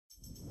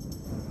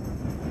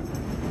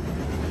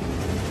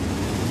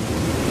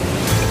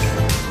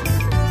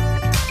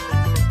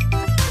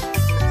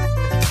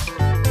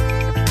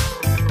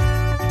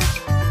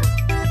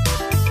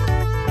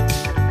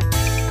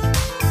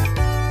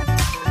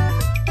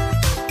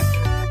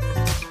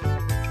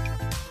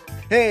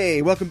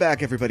Hey, welcome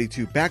back, everybody,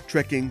 to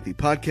BackTrekking, the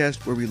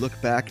podcast where we look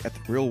back at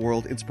the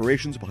real-world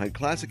inspirations behind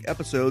classic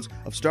episodes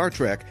of Star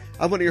Trek.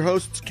 I'm one of your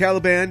hosts,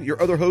 Caliban.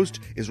 Your other host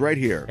is right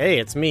here. Hey,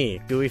 it's me,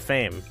 Gooey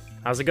Fame.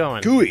 How's it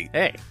going? Gooey!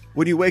 Hey.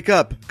 When you wake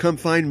up, come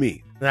find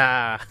me.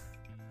 Ah,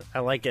 I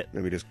like it.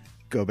 Let me just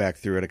go back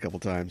through it a couple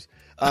times.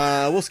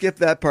 We'll skip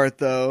that part,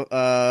 though,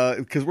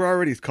 because we're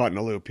already caught in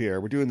a loop here.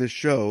 We're doing this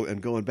show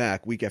and going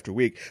back week after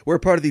week. We're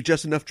part of the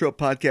Just Enough Trope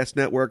Podcast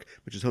Network,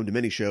 which is home to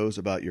many shows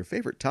about your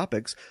favorite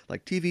topics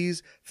like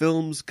TVs,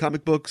 films,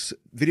 comic books,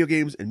 video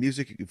games, and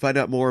music. You can find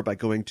out more by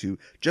going to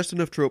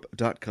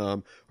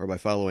justenough.trope.com or by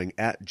following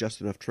at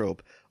JustEnoughTrope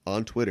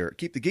on Twitter.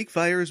 Keep the geek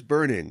fires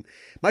burning.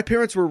 My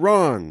parents were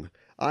wrong.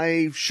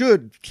 I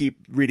should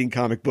keep reading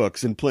comic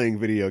books and playing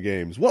video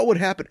games. What would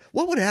happen?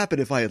 What would happen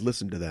if I had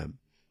listened to them?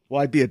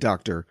 Well, I'd be a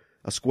doctor,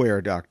 a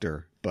square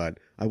doctor, but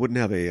I wouldn't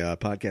have a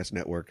podcast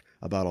network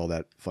about all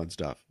that fun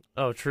stuff.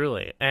 Oh,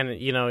 truly. And,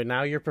 you know,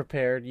 now you're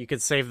prepared. You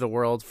could save the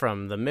world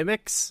from the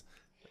mimics.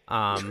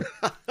 Oh,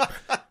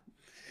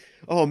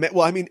 man.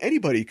 Well, I mean,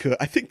 anybody could.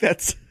 I think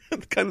that's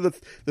kind of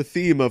the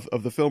theme of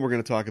the film we're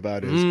going to talk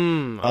about is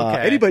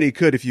okay. Anybody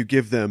could if you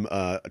give them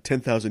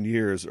 10,000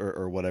 years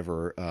or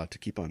whatever to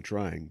keep on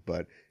trying.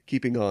 But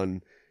keeping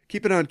on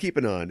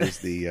is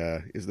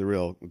the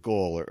real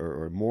goal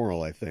or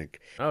moral, I think.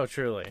 Oh,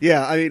 truly.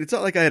 Yeah, I mean, it's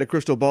not like I had a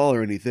crystal ball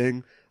or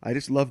anything. I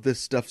just love this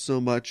stuff so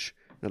much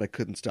that I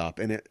couldn't stop.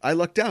 And I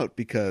lucked out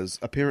because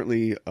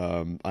apparently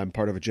I'm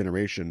part of a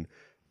generation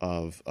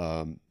of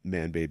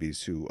man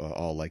babies who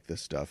all like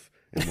this stuff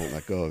and won't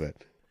let go of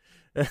it.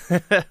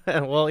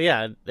 Well,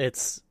 yeah,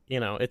 it's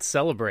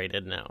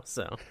celebrated now,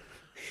 so.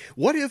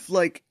 What if,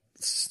 like,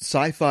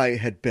 sci-fi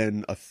had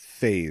been a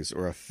phase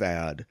or a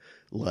fad,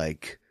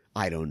 like,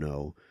 I don't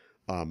know.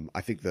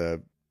 I think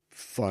the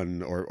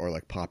fun or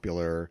like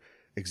popular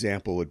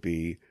example would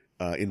be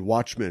in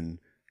Watchmen.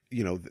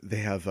 You know, they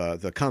have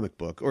the comic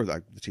book or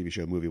the TV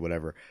show, movie,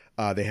 whatever.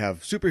 They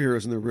have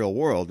superheroes in the real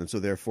world, and so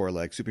therefore,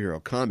 like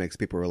superhero comics,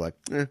 people were like,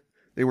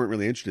 they weren't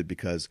really interested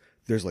because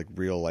there's like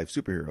real life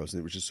superheroes, and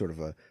it was just sort of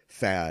a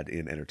fad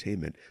in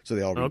entertainment. So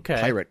they all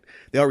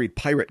read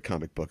pirate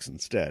comic books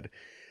instead.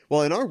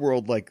 Well, in our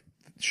world, like.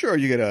 Sure,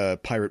 you get a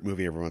pirate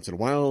movie every once in a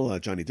while.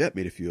 Johnny Depp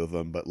made a few of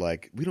them, but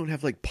like we don't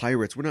have like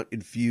pirates. We're not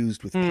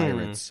infused with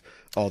pirates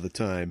all the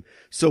time.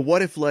 So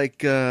what if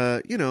like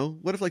what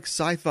if like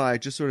sci-fi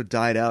just sort of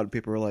died out and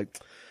people were like,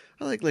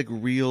 I like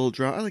real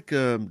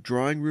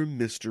drawing room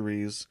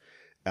mysteries,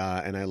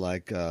 and I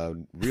like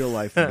real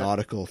life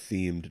nautical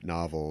themed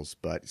novels.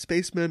 But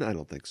spacemen, I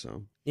don't think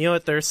so. You know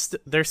what?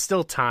 There's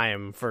still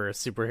time for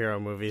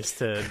superhero movies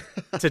to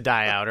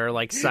die out, or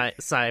like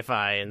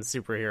sci-fi and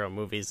superhero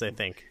movies, I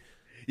think.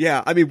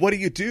 Yeah, I mean, what do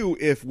you do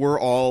if we're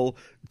all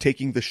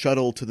taking the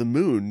shuttle to the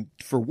moon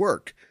for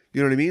work?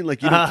 You know what I mean?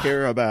 Like, you don't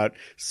care about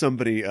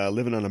somebody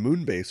living on a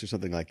moon base or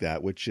something like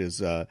that, which is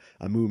a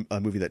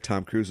movie that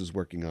Tom Cruise is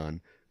working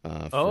on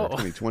for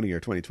 2020 or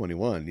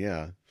 2021.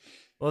 Yeah.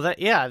 Well,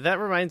 that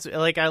reminds me.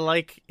 Like, I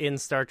like in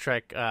Star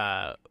Trek.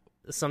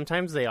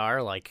 Sometimes they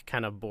are like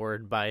kind of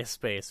bored by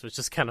space, which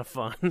is kind of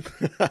fun.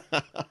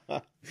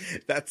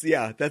 That's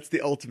the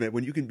ultimate.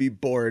 When you can be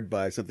bored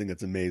by something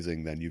that's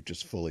amazing, then you've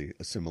just fully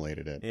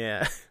assimilated it.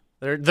 Yeah,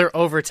 they're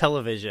over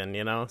television,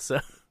 you know.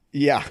 So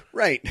yeah,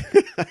 right.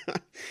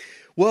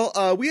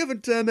 Well, we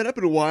haven't met up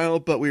in a while,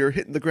 but we are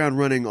hitting the ground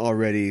running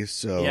already,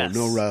 so yes.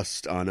 No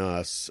rust on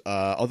us.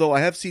 Although I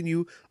have seen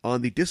you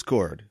on the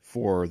Discord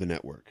for the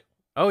network.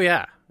 Oh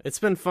yeah, it's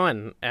been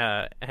fun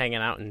hanging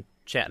out and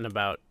chatting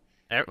about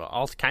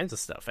all kinds of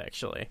stuff,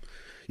 actually.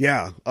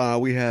 Yeah,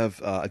 we have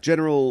a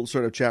general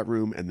sort of chat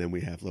room, and then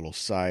we have little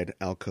side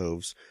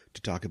alcoves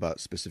to talk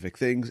about specific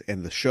things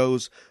and the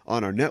shows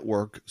on our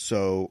network.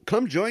 So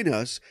come join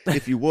us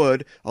if you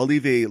would. I'll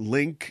leave a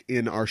link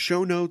in our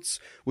show notes,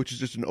 which is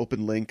just an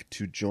open link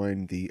to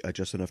join the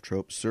Just Enough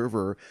Trope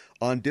server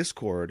on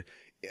Discord.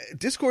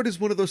 Discord is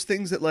one of those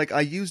things that, like,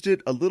 I used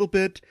it a little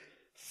bit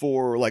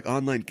for, like,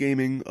 online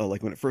gaming,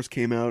 like when it first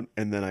came out,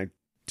 and then I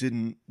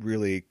didn't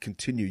really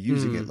continue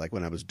using it, like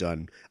when I was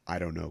done, I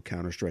don't know,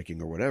 Counter-Striking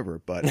or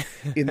whatever. But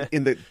in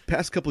the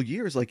past couple of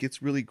years, like,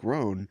 it's really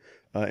grown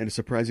in a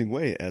surprising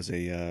way as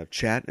a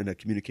chat and a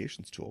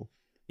communications tool.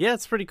 Yeah,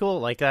 it's pretty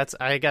cool. Like,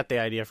 I got the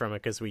idea from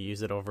it because we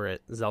use it over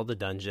at Zelda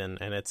Dungeon,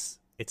 and it's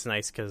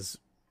nice because,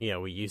 you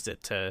know, we use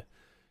it to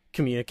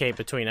communicate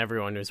between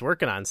everyone who's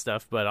working on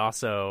stuff, but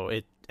also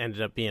it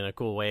ended up being a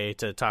cool way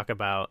to talk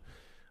about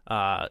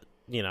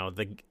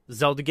the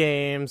Zelda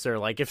games, or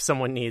like if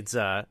someone needs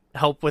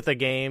help with a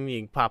game, you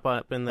can pop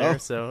up in there.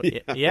 So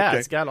yeah, okay.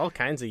 It's got all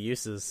kinds of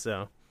uses.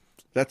 So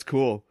that's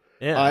cool.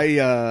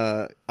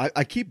 Yeah,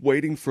 I keep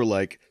waiting for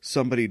like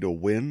somebody to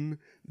win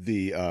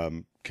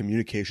the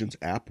communications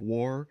app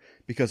war,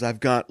 because I've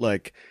got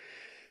like,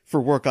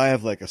 for work I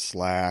have like a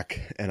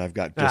Slack, and I've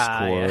got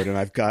Discord, and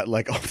I've got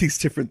like all these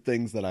different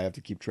things that I have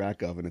to keep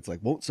track of, and it's like,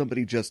 won't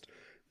somebody just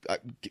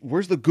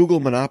where's the Google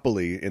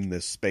monopoly in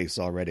this space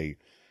already?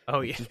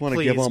 Oh yeah, just want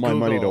to give all my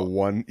money to Google.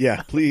 one.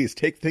 Yeah, please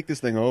take this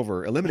thing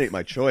over. Eliminate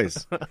my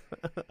choice.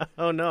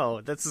 Oh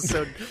no, that's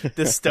so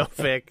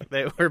dystopic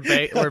that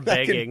we're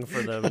begging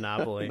for the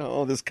monopoly.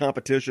 No, this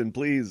competition,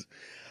 please.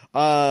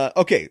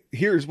 Okay,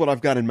 here's what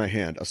I've got in my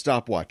hand: a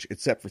stopwatch.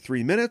 It's set for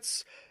 3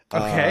 minutes.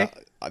 Okay.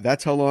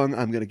 That's how long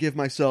I'm going to give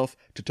myself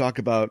to talk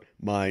about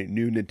my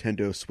new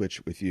Nintendo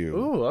Switch with you.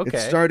 Ooh, okay. It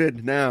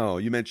started now.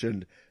 You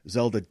mentioned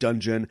Zelda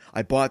Dungeon.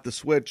 I bought the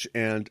Switch,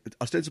 and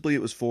ostensibly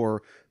it was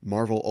for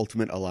Marvel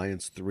Ultimate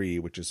Alliance 3,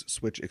 which is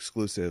Switch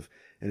exclusive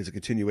and is a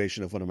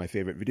continuation of one of my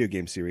favorite video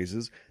game series.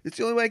 It's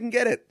the only way I can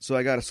get it. So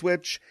I got a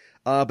Switch,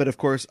 but of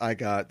course I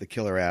got the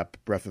killer app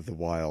Breath of the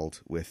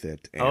Wild with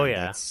it. And Oh,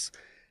 yeah. that's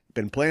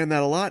been playing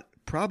that a lot.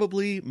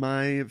 Probably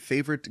my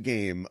favorite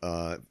game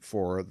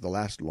for the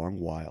last long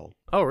while.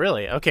 Oh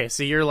really? Okay,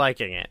 so you're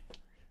liking it.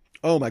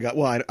 Oh my god!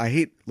 Well, I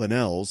hate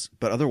Linnell's,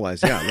 but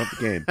otherwise, yeah, I love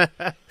the game.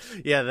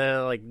 Yeah, they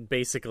like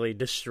basically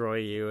destroy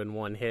you in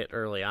one hit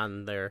early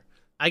on there.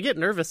 I get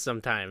nervous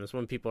sometimes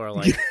when people are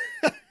like,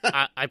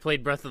 I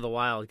played Breath of the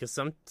Wild, because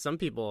some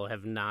people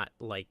have not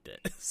liked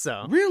it.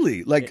 So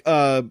Really, like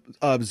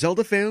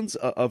Zelda fans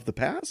of the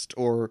past,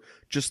 or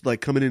just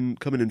like coming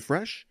in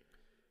fresh?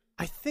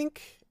 I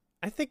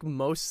think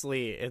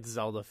mostly it's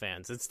Zelda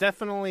fans. It's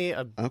definitely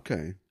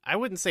Okay. I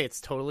wouldn't say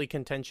it's totally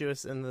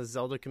contentious in the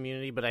Zelda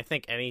community, but I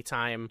think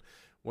anytime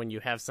when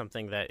you have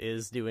something that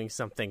is doing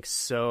something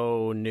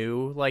so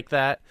new like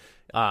that,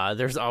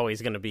 there's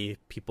always going to be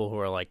people who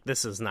are like,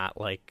 this is not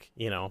like,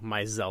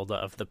 my Zelda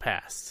of the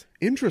past.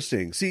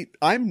 Interesting. See,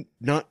 I'm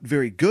not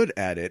very good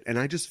at it, and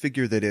I just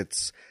figure that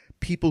it's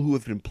people who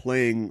have been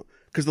playing.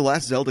 Because the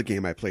last Zelda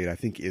game I played, I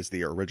think, is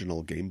the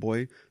original Game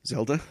Boy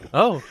Zelda.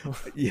 Oh,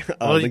 yeah,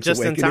 well, Link's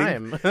just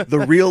Awakening. in time. The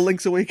real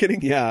Link's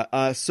Awakening,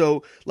 yeah.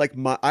 So, like,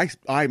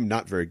 I'm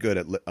not very good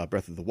at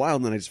Breath of the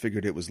Wild, and I just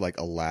figured it was like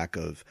a lack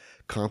of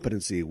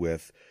competency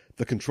with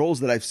the controls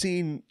that I've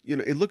seen.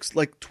 It looks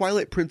like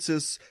Twilight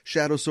Princess,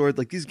 Shadow Sword.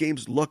 Like, these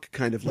games look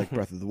kind of like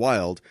Breath of the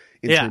Wild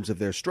in terms of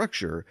their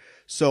structure.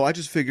 So I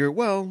just figure,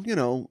 well,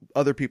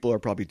 other people are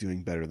probably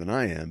doing better than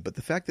I am. But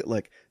the fact that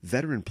like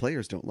veteran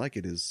players don't like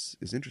it is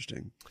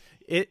interesting.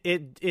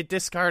 It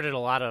discarded a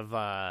lot of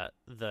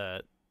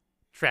the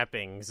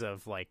trappings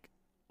of like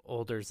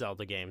older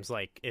Zelda games.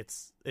 Like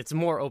it's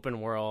more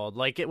open world.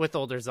 Like with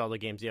older Zelda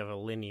games, you have a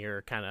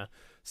linear kind of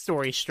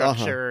story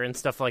structure and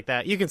stuff like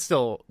that. You can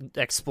still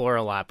explore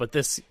a lot, but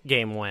this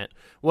game went,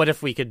 what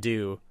if we could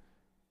do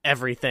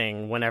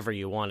everything whenever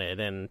you wanted?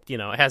 And it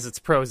has its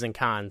pros and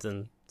cons,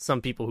 and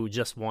some people who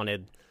just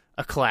wanted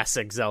a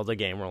classic Zelda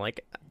game were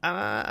like,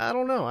 I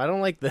don't know, I don't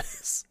like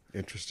this.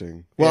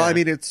 Interesting. Well, I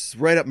mean, it's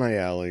right up my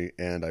alley,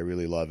 and I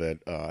really love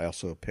it. I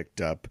also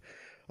picked up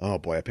a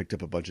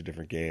bunch of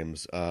different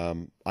games.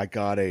 I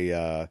got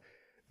a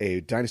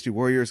Dynasty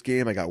Warriors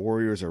game. I got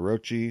Warriors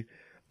Orochi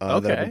that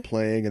I've been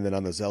playing, and then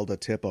on the Zelda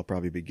tip, I'll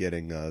probably be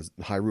getting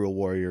Hyrule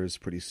Warriors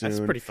pretty soon.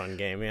 That's a pretty fun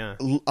game, yeah.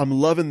 I'm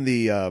loving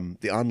the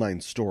online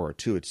store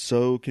too. It's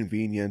so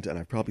convenient, and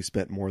I've probably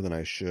spent more than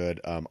I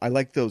should. I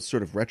like those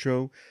sort of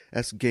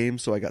retro-esque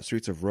games, so I got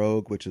Streets of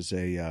Rogue, which is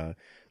a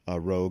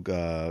Rogue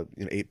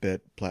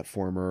 8-bit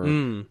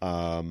platformer.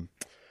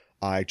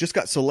 I just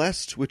got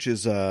Celeste, which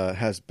is I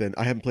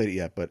haven't played it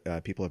yet,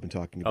 but people have been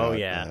talking about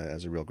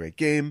as a real great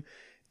game.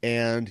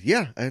 And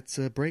yeah, it's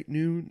a bright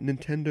new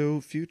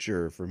Nintendo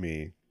future for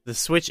me. The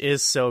Switch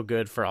is so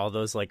good for all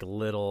those like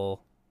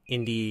little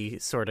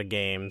indie sort of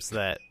games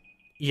that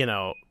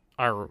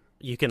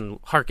you can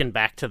harken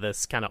back to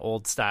this kind of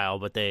old style,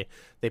 but they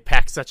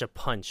pack such a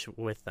punch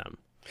with them.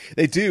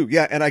 They do,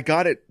 yeah. And I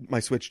got my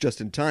Switch just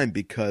in time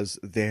because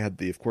they had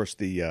the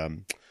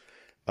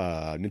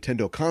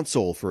Nintendo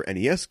console for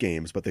NES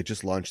games, but they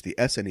just launched the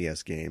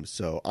SNES games.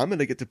 So I'm going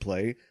to get to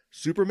play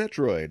Super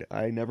Metroid.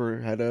 I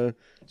never had a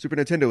Super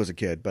Nintendo as a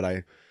kid,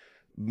 but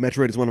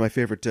Metroid is one of my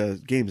favorite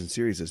games and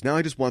series. Now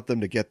I just want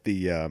them to get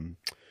the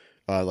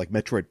like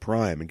Metroid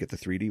Prime and get the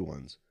 3D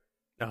ones.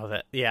 Oh,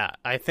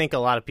 I think a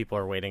lot of people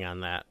are waiting on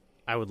that.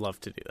 I would love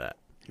to do that.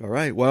 All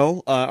right.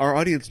 Well, our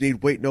audience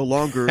need wait no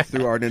longer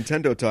through our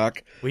Nintendo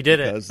talk. We did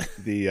because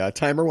the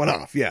timer went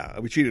off. Yeah,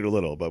 we cheated a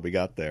little, but we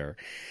got there.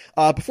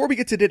 Before we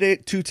get to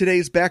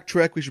today's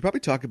Backtrek, we should probably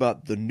talk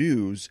about the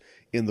news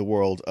in the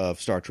world of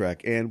Star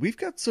Trek. And we've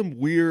got some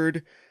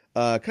weird,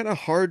 kind of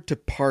hard to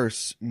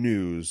parse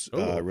news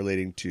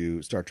relating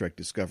to Star Trek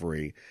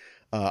Discovery.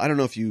 I don't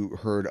know if you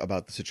heard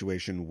about the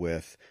situation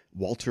with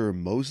Walter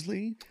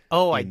Mosley.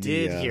 Oh, I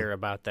did hear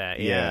about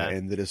that. Yeah,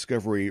 in the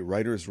Discovery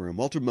writers' room.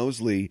 Walter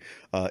Mosley,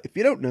 if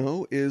you don't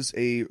know, is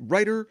a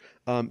writer.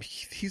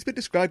 He's been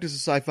described as a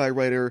sci-fi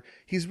writer.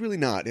 He's really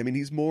not. I mean,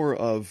 he's more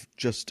of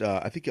just.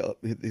 I think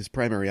his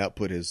primary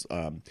output is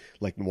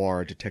like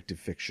noir detective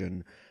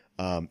fiction.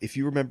 If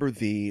you remember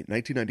the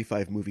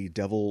 1995 movie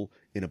Devil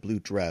in a Blue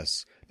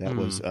Dress, that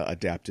was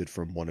adapted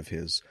from one of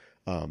his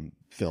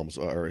films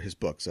or his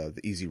books, the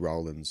Easy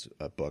Rawlins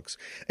books.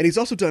 And he's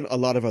also done a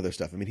lot of other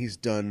stuff. I mean, he's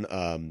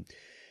done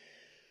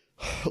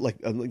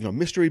like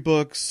mystery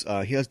books.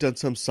 He has done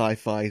some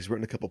sci-fi. He's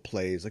written a couple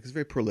plays. Like, he's a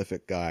very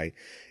prolific guy,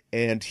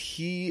 and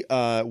he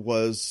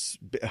was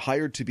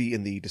hired to be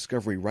in the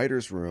Discovery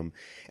writers' room.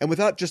 And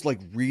without just like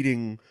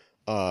reading,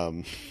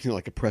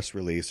 like a press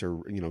release,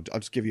 or I'll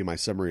just give you my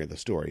summary of the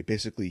story.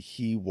 Basically,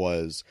 he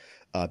was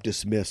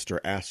dismissed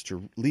or asked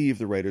to leave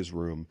the writers'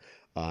 room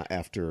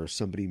after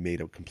somebody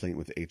made a complaint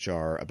with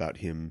HR about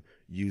him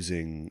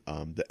using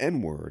the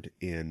N-word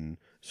in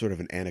sort of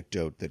an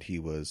anecdote that he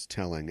was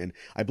telling. And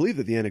I believe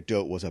that the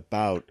anecdote was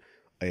about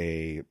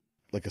a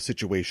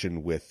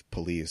situation with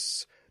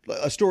police,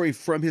 a story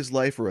from his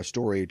life, or a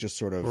story just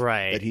sort of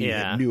that he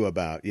knew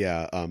about.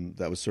 Yeah.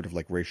 That was sort of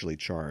like racially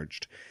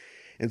charged.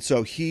 And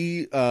so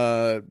he,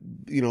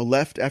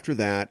 left after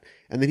that.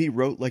 And then he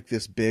wrote like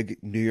this big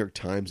New York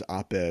Times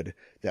op-ed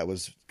that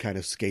was kind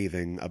of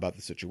scathing about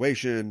the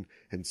situation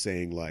and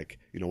saying like,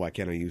 why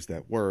can't I use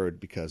that word?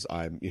 Because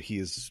he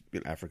is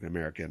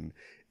African-American.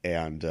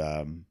 And,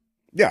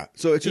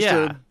 so it's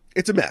just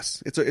it's a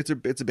mess.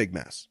 It's a big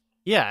mess.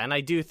 Yeah. And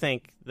I do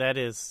think that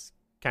is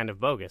kind of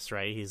bogus,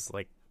 right? He's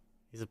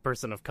a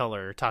person of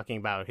color talking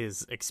about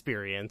his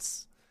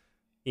experience.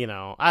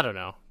 I don't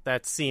know.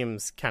 That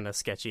seems kind of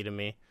sketchy to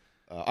me.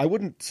 I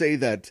wouldn't say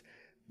that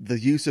the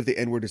use of the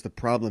N-word is the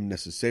problem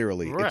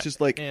necessarily. Right. It's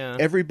just like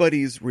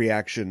everybody's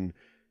reaction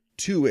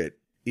to it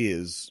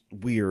is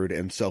weird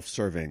and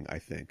self-serving, I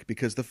think.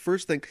 Because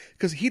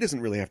because he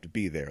doesn't really have to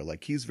be there.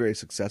 Like, he's very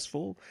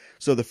successful.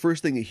 So the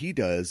first thing that he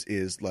does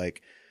is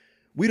like,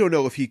 we don't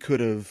know if he could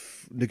have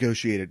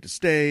negotiated to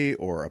stay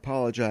or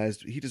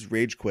apologized. He just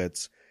rage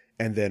quits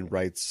and then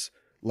writes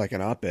like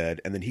an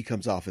op-ed. And then he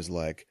comes off as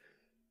like,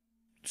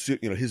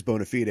 his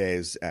bona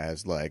fides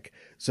as like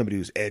somebody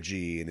who's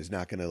edgy and is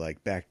not going to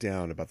like back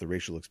down about the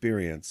racial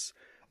experience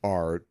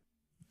are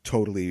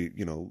totally,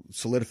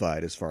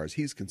 solidified as far as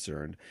he's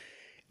concerned.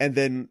 And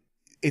then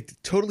it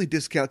totally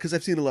discounts, because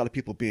I've seen a lot of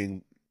people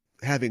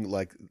having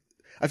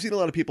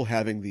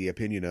the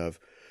opinion of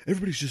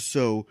everybody's just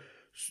so,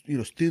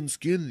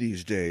 thin-skinned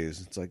these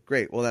days. It's like,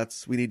 great. Well,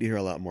 we need to hear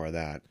a lot more of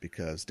that,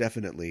 because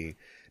definitely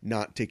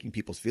not taking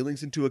people's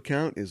feelings into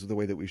account is the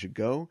way that we should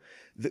go.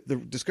 The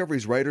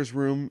Discovery's writer's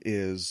room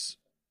is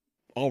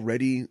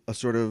already a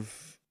sort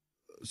of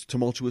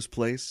tumultuous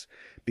place,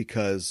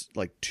 because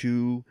like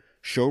 2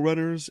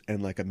 showrunners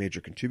and like a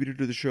major contributor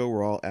to the show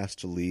were all asked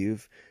to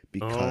leave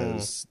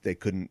because they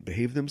couldn't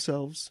behave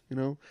themselves.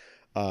 Berg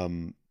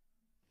and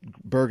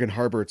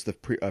Harberts,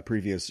 the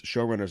previous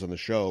showrunners on the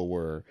show,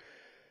 were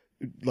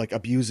like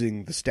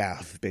abusing the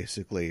staff,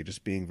 basically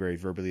just being very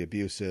verbally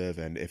abusive.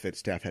 And if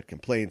staff had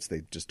complaints,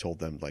 they just told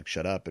them like,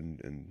 shut up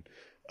and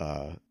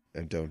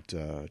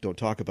don't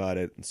talk about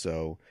it. And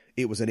so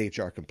it was an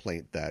HR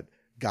complaint that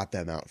got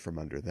them out from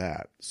under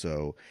that.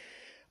 So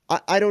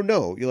I don't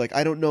know.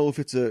 I don't know if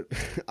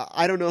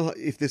I don't know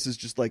if this is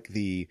just like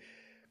the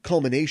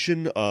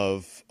culmination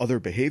of other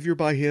behavior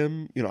by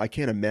him. I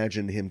can't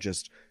imagine him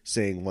just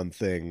saying one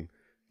thing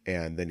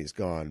and then he's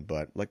gone.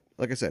 But like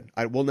I said,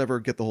 we'll never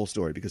get the whole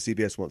story because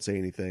CBS won't say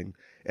anything.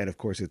 And of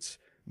course it's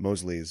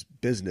Mosley's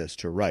business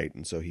to write.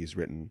 And so he's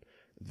written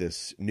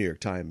this New York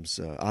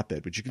Times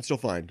op-ed, which you can still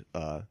find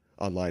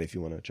online if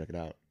you want to check it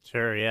out.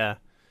 Sure. Yeah.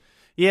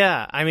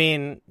 Yeah. I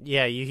mean,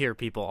 yeah, you hear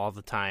people all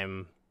the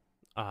time,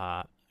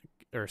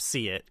 or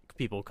see it,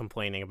 people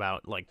complaining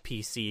about like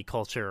PC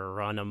culture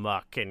run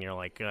amok, and you're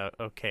like,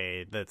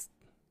 okay, that's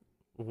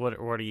what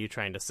are you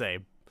trying to say?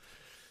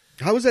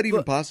 How is that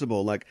even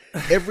possible? Like,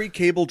 every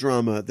cable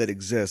drama that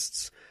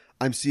exists,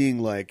 I'm seeing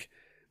like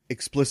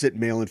explicit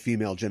male and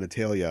female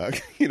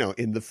genitalia,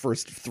 in the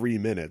first 3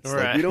 minutes.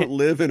 Right. Like, we don't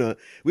live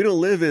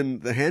in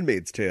The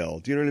Handmaid's Tale.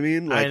 Do you know what I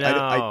mean? Like,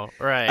 I know,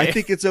 right? I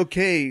think it's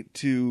okay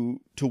to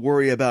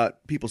worry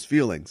about people's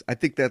feelings. I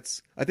think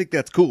that's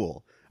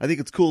cool. I think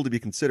it's cool to be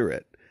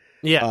considerate.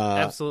 Yeah,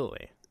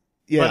 absolutely.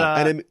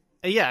 Yeah, but,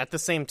 yeah. At the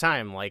same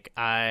time, like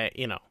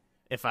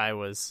if I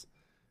was,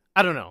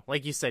 I don't know,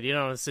 like you said, you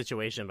don't know the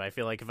situation, but I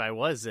feel like if I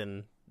was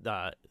in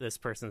this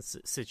person's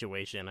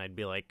situation, I'd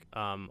be like,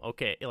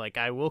 okay, like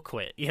I will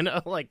quit,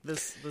 like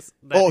this.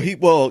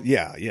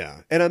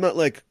 Yeah. And I'm not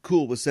like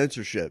cool with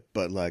censorship,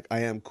 but like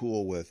I am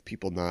cool with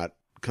people not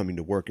coming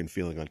to work and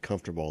feeling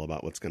uncomfortable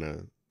about what's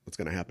gonna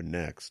happen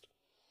next.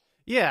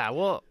 Yeah,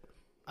 well.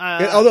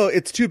 Although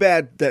it's too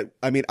bad that,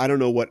 I don't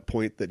know what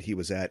point that he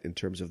was at in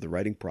terms of the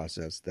writing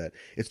process, that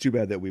it's too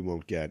bad that we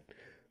won't get,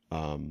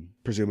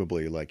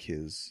 presumably like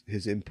his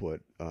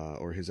input,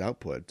 or his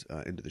output,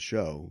 into the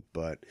show.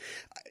 But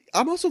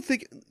I'm also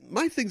thinking,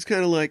 my thing's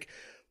kind of like,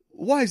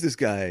 why is this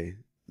guy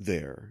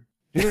there?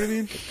 You know what I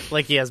mean?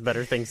 Like he has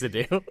better things to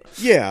do.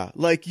 Yeah.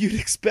 Like you'd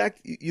expect,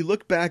 you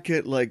look back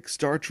at like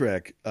Star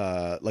Trek,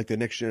 like The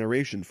Next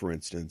Generation, for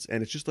instance,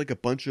 and it's just like a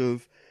bunch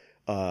of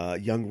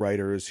young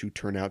writers who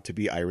turn out to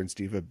be Iron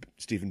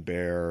Stephen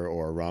Bear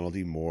or Ronald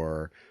E.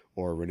 Moore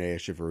or Renee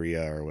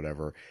Echevarria or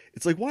whatever.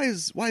 It's like, why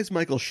is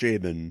Michael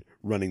Chabon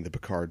running the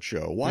Picard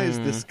show? Why is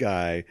this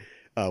guy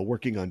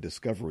working on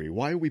Discovery?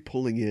 Why are we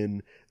pulling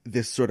in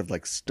this sort of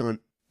like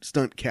stunt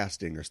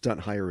casting or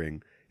stunt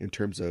hiring in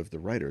terms of the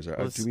writers?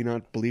 Do we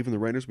not believe in the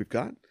writers we've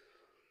got?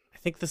 I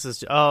think this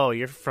is, oh,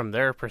 you're from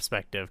their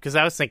perspective. Because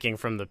I was thinking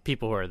from the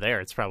people who are there,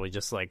 it's probably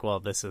just like, well,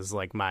 this is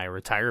like my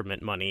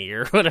retirement money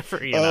or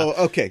whatever, you know?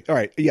 Oh, okay. All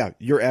right. Yeah,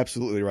 you're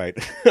absolutely right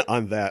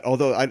on that.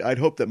 Although I'd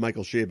hope that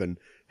Michael Chabon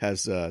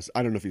has,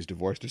 I don't know if he's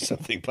divorced or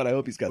something, but I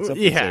hope he's got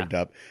something saved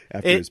up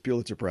after his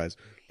Pulitzer Prize.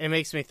 It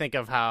makes me think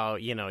of how,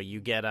 you know,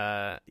 you get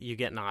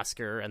an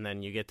Oscar and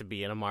then you get to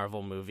be in a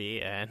Marvel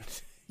movie and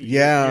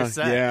you're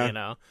set, you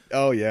know?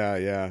 Oh,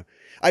 yeah.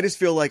 I just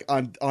feel like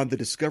on the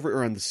Discovery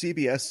or on the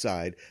CBS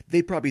side,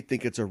 they probably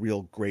think it's a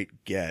real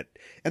great get.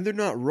 And they're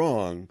not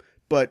wrong,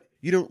 but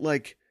you don't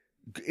like,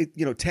 it,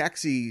 you know,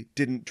 Taxi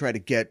didn't try to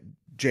get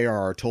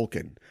J.R.R.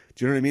 Tolkien.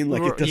 Do you know what I mean?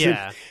 Like, it doesn't,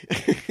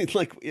 yeah.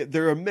 like,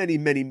 there are many,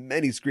 many,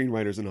 many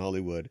screenwriters in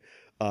Hollywood.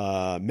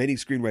 Many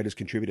screenwriters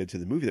contributed to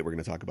the movie that we're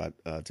going to talk about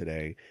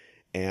today.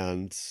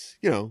 And,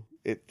 you know,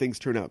 things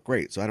turn out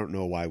great. So I don't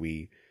know why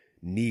we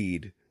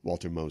need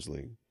Walter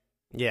Mosley.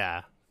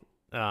 Yeah.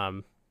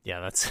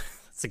 That's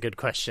a good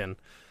question.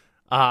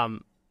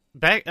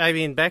 Back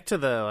to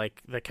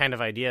the kind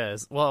of idea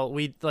is, well,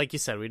 we, like you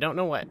said, we don't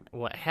know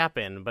what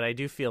happened, but I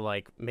do feel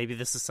like maybe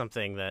this is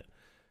something that,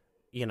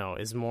 you know,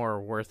 is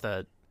more worth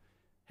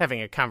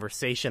having a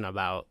conversation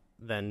about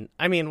than,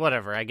 I mean,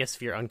 whatever. I guess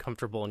if you're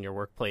uncomfortable in your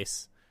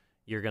workplace,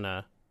 you're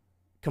gonna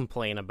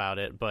complain about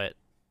it, but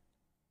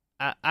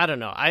I don't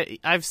know.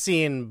 I've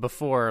seen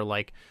before,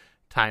 like,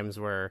 times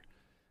where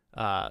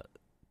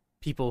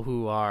people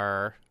who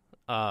are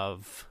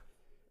of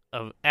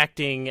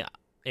acting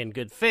in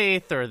good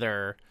faith, or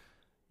they're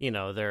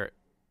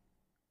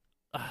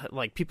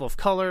like people of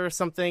color or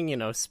something, you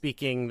know,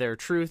 speaking their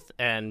truth,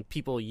 and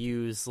people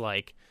use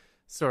like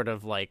sort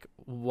of like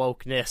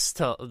wokeness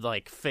to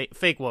like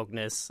fake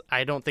wokeness.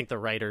 I don't think the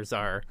writers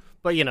are,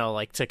 but you know,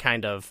 like to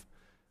kind of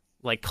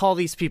like call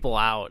these people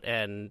out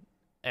and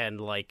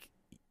like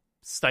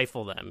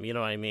stifle them, you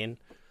know what I mean?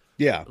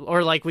 Yeah.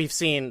 Or like we've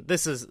seen,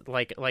 this is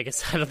like I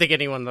said, I don't think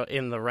anyone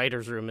in the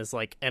writer's room is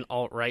like an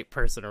alt-right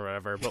person or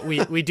whatever, but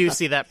we do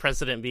see that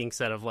precedent being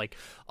set of like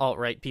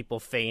alt-right people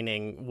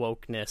feigning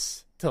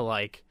wokeness to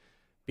like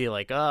be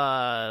like,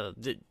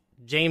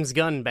 James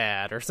Gunn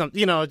bad or something,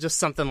 you know, just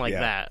something like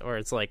that, or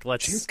it's like,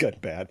 let's James Gunn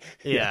bad.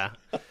 Yeah.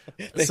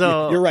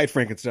 So you're right,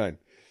 Frankenstein.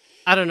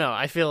 I don't know.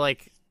 I feel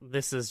like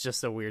this is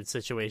just a weird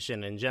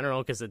situation in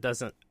general because it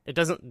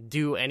doesn't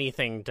do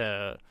anything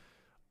to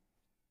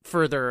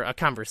further a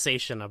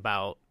conversation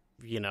about,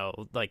 you know,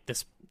 like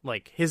this,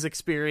 like his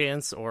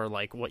experience or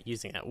like what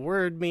using that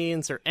word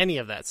means or any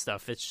of that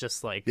stuff. It's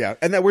just like, yeah,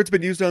 and that word's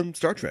been used on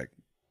Star Trek.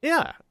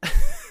 Yeah.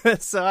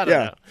 So I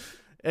don't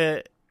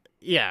know.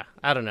 Yeah,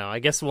 I don't know. I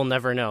guess we'll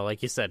never know,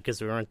 like you said, because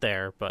we weren't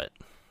there. But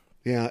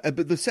yeah,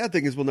 but the sad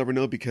thing is we'll never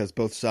know because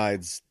both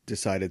sides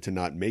decided to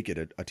not make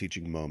it a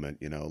teaching moment.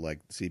 You know, like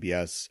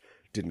CBS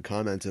didn't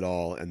comment at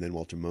all, and then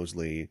Walter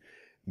Mosley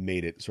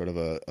made it sort of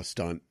a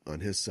stunt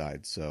on his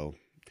side. So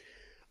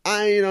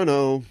I don't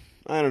know.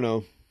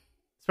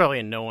 It's probably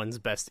in no one's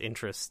best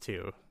interest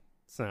too.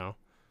 So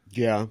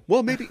yeah,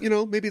 well, maybe, you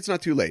know, maybe it's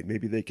not too late.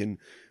 Maybe they can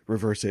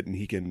reverse it and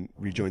he can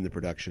rejoin the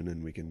production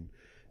and we can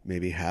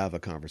maybe have a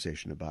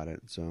conversation about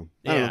it. So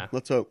I don't know.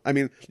 Let's hope. I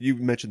mean, you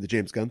mentioned the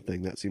James Gunn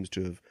thing. That seems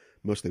to have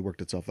mostly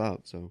worked itself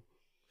out. So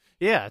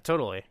yeah,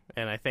 totally.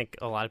 And I think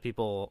a lot of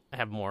people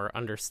have more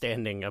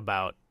understanding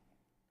about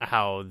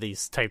how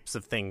these types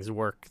of things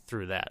work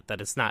through that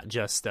it's not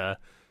just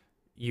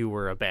you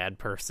were a bad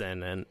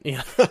person and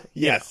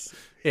yes.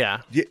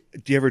 Yeah. Do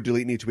you ever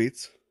delete any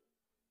tweets?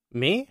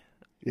 Me?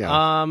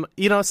 Yeah.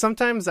 You know,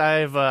 sometimes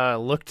I've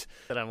looked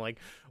and I'm like,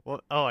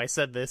 well, I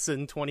said this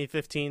in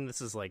 2015.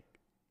 This is like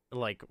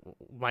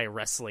my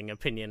wrestling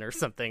opinion or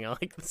something. I'm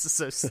like, this is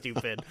so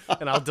stupid,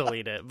 and I'll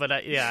delete it. But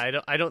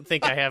I don't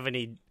think I have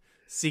any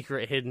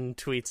secret hidden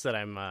tweets that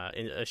I'm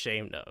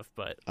ashamed of.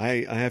 But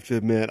I have to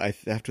admit, I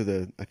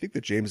think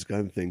the James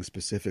Gunn thing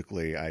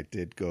specifically, I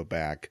did go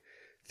back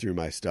through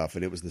my stuff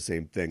and it was the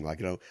same thing. Like,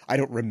 you know, I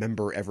don't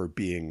remember ever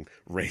being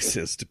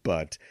racist,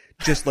 but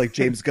just like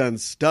James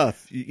Gunn's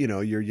stuff, you know,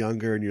 you're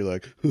younger and you're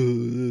like, oh,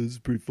 this is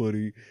pretty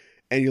funny.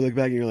 And you look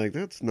back and you're like,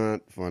 that's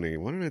not funny.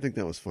 Why did I think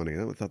that was funny?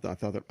 I thought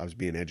that I was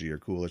being edgy or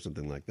cool or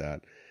something like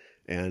that.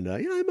 And,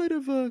 I might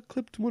have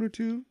clipped one or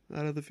two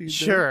out of the feed.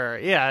 Sure.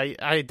 Yeah.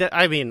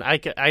 I mean,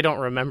 I don't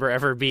remember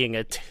ever being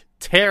a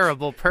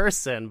terrible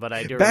person, but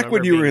I do back remember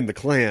when you were in the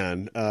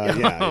Klan.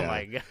 Yeah. Oh,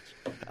 my God.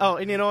 Oh,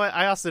 and you know what?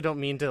 I also don't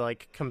mean to,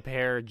 like,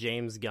 compare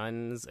James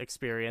Gunn's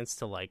experience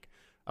to, like,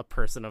 a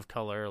person of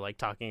color, like,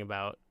 talking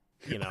about,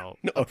 you know,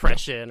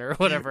 oppression or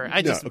whatever.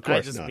 I just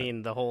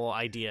mean the whole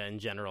idea in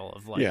general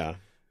of, like,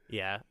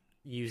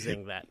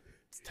 using that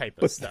type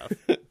of stuff.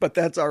 But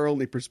that's our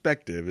only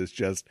perspective, is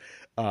just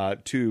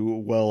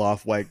two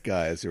well-off white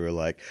guys who are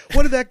like,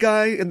 what did that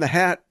guy in the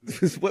hat,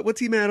 what's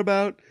he mad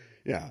about?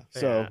 Yeah,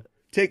 so... Yeah.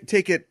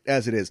 Take it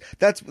as it is.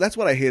 That's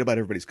what I hate about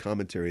everybody's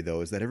commentary,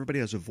 though, is that everybody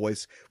has a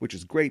voice, which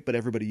is great, but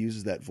everybody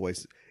uses that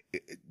voice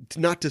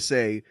not to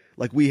say,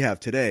 like we have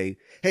today,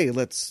 hey,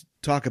 let's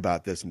talk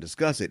about this and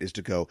discuss it, is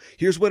to go,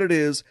 here's what it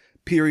is,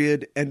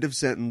 period, end of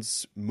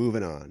sentence,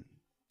 moving on.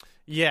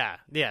 Yeah,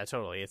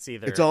 totally.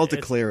 It's all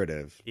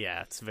declarative.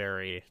 It's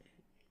very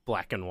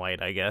black and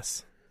white, I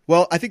guess.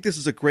 Well, I think this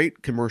is a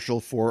great commercial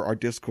for our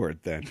Discord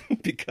then,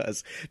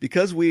 because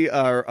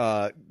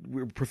we're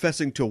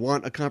professing to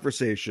want a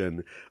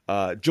conversation.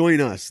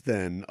 Join us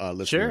then,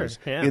 listeners,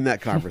 Sure, yeah. in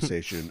that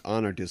conversation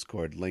on our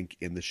Discord, link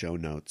in the show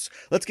notes.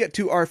 Let's get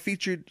to our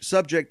featured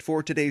subject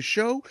for today's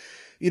show.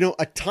 You know,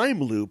 a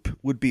time loop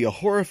would be a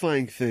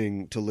horrifying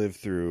thing to live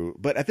through,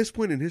 but at this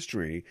point in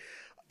history,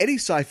 any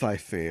sci-fi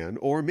fan,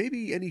 or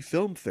maybe any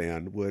film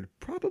fan, would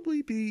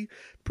probably be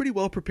pretty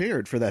well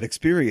prepared for that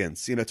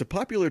experience. You know, it's a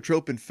popular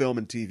trope in film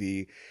and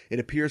TV. It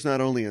appears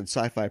not only in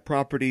sci-fi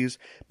properties,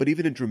 but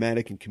even in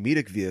dramatic and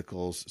comedic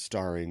vehicles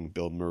starring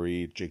Bill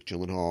Murray, Jake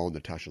Gyllenhaal,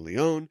 Natasha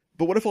Lyonne.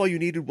 But what if all you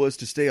needed was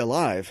to stay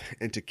alive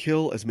and to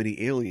kill as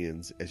many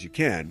aliens as you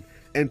can?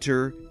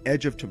 Enter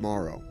Edge of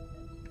Tomorrow.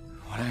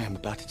 What I am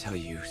about to tell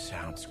you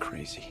sounds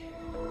crazy.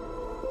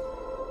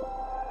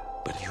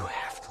 But you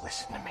have to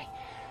listen to me.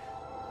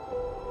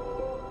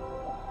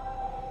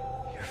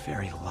 Your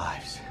very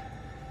lives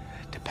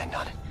depend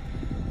on it.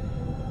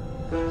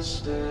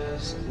 This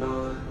is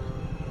not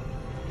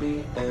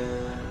the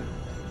end.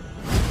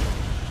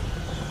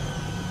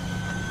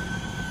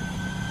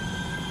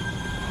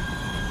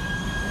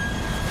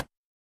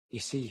 You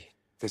see,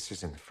 this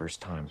isn't the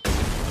first time.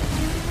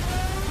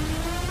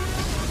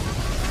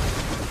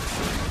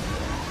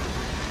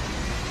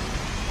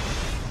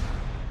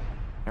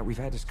 Now, we've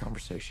had this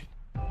conversation.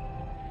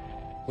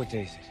 What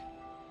day is it?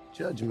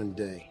 Judgment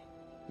Day.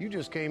 You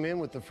just came in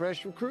with the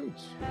fresh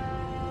recruits.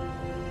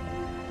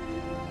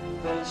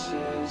 This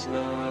is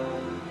not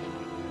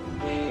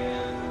the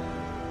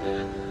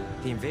end.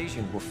 The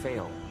invasion will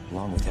fail,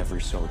 along with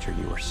every soldier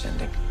you are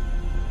sending.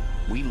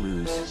 We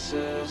lose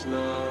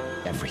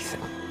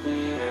everything.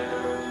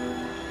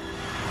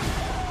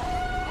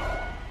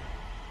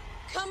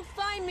 Come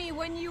find me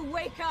when you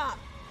wake up.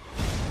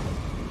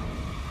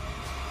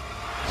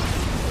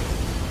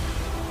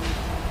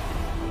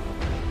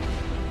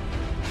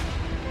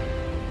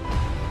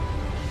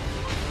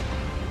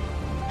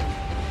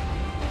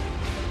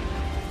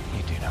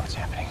 You do know what's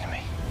happening to me.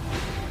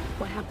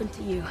 What happened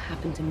to you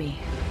happened to me.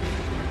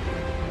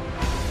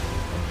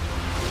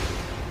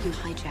 You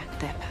hijacked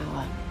their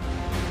power.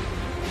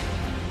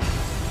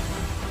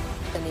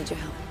 I need your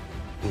help.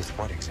 With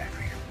what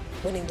exactly?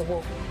 Winning the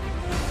war.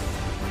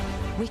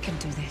 We can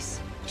do this.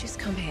 Just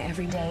come here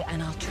every day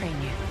and I'll train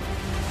you.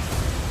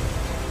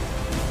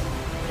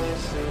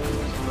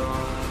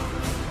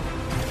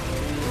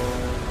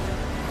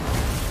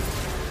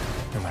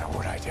 No matter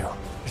what I do,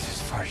 this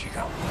is as far as you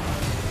go.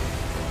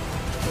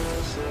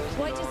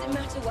 Why does it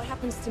matter what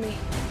happens to me?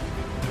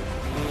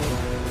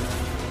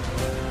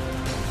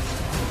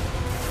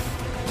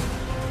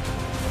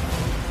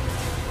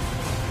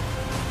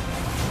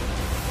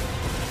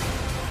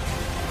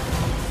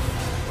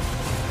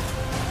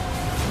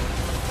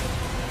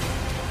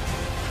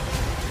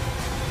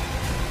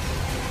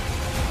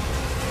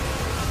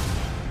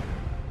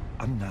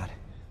 I'm not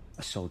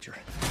a soldier.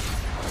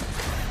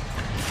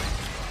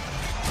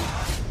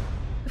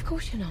 Of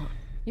course you're not.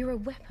 You're a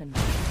weapon.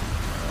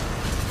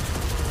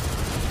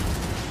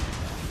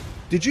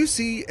 Did you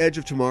see Edge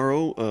of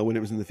Tomorrow when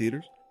it was in the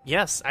theaters?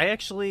 Yes, I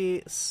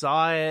actually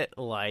saw it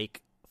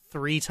like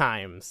 3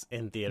 times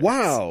in theaters.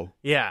 Wow.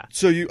 Yeah,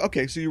 So you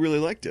really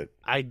liked it.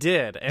 I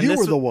did. And You this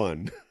were the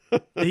one.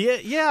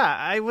 yeah,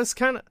 I was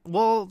kind of,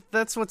 well,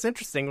 that's what's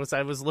interesting was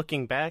I was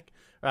looking back,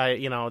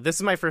 this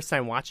is my first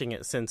time watching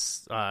it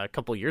since a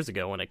couple years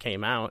ago when it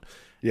came out.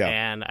 Yeah.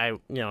 And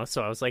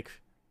so I was like,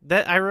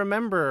 that I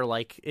remember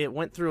like it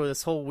went through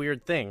this whole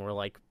weird thing where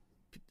like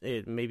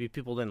maybe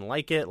people didn't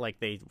like it, like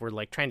they were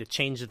like trying to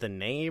change the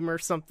name or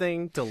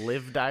something to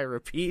Live, Die,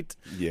 Repeat.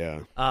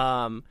 Yeah.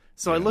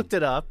 So I looked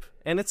it up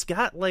and it's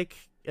got like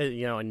a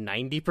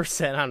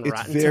 90% on It's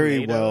Rotten very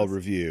Tomatoes. well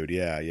reviewed.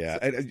 Yeah, yeah.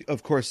 And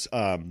of course,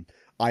 I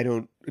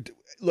don't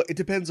look. It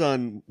depends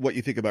on what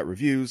you think about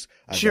reviews.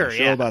 I've Sure, got a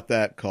show yeah. about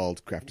that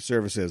called Craft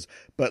Services.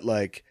 But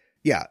like,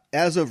 yeah,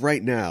 as of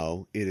right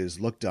now, it is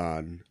looked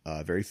on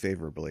very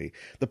favorably.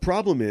 The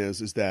problem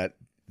is that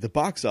the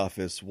box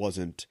office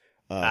wasn't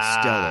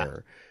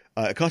stellar.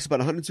 It cost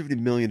about $170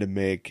 million to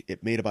make.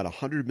 It made about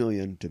 $100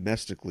 million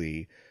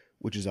domestically,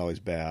 which is always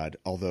bad.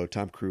 Although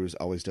Tom Cruise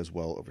always does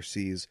well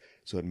overseas,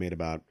 so it made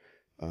about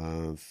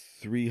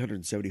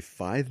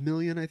 $375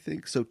 million, I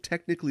think. So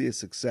technically a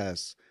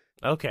success.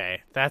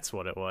 Okay, that's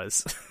what it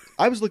was.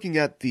 I was looking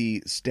at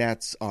the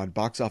stats on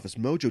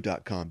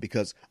boxofficemojo.com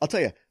because I'll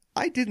tell you,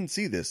 I didn't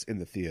see this in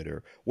the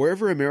theater.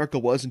 Wherever America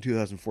was in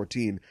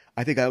 2014,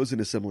 I think I was in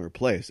a similar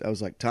place. I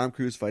was like, Tom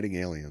Cruise fighting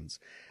aliens.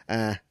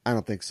 I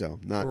don't think so.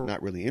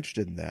 Not really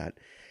interested in that.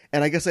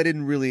 And I guess I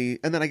didn't really.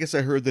 And then I guess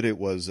I heard that it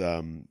was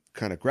kind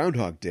of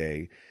Groundhog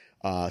Day.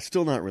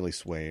 Still not really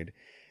swayed.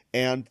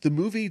 And the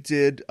movie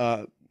didn't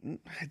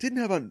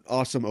have an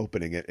awesome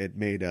opening. It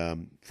made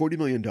 $40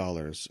 million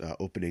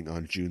opening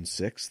on June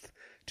 6th.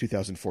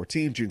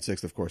 2014. June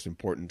 6th, of course,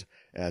 important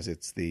as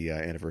it's the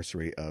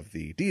anniversary of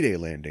the D-Day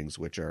landings,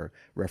 which are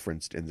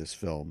referenced in this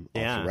film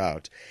all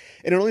throughout.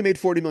 And it only made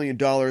 $40 million,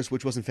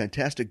 which wasn't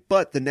fantastic,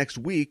 but the next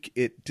week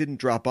it didn't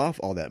drop off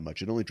all that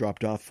much. It only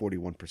dropped off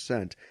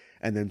 41%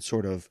 and then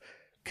sort of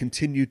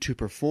continued to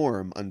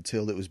perform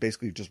until it was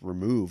basically just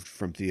removed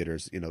from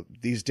theaters. You know,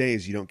 these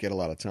days you don't get a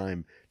lot of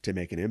time to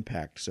make an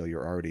impact, so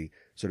you're already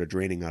sort of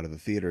draining out of the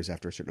theaters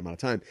after a certain amount of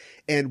time.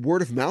 And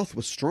word of mouth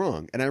was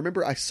strong. And I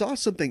remember I saw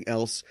something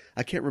else.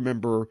 I can't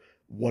remember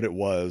what it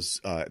was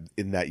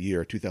in that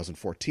year,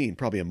 2014,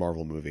 probably a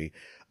Marvel movie.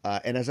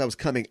 And as I was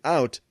coming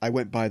out, I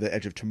went by the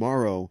Edge of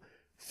Tomorrow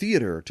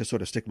theater to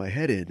sort of stick my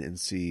head in and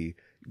see,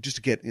 just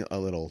to get a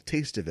little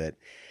taste of it.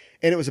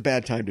 And it was a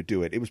bad time to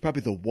do it. It was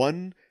probably the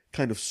one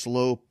kind of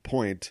slow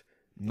point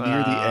near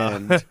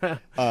the end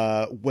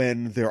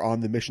when they're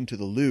on the mission to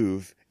the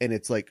Louvre, and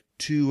it's like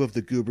two of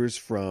the goobers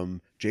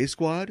from J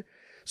Squad.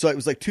 So it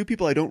was like two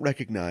people I don't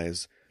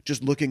recognize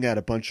just looking at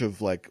a bunch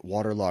of like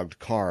waterlogged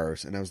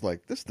cars, and I was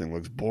like, this thing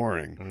looks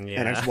boring. Yeah.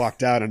 And I just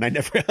walked out, and I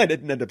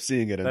didn't end up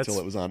seeing it until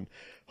it was on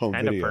home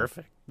video. Kind of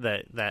perfect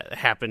that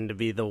happened to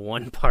be the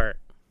one part.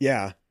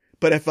 Yeah.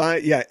 But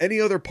any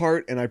other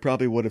part, and I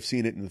probably would have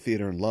seen it in the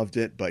theater and loved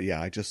it. But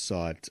yeah, I just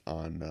saw it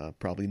on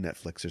probably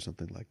Netflix or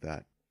something like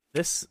that.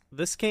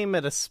 This came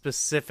at a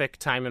specific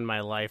time in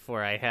my life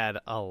where I had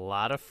a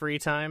lot of free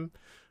time.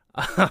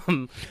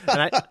 And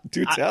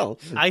Do tell.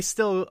 I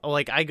still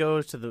I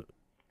go to the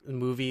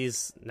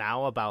movies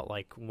now about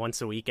like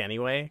once a week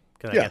anyway,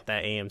 because I get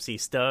that AMC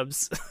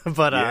stubs.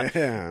 But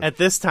at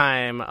this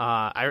time,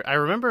 I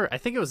remember, I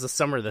think it was the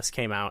summer this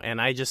came out, and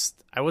I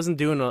wasn't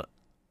doing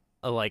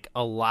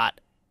a lot,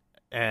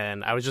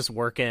 and I was just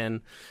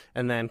working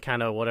and then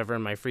kind of whatever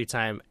in my free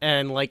time,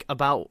 and like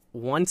about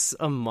once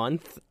a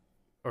month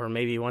or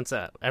maybe once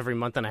every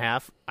month and a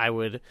half, I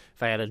would,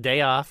 if I had a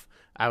day off,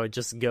 I would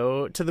just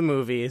go to the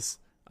movies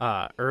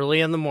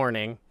early in the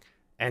morning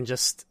and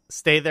just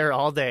stay there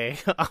all day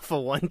off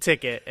of one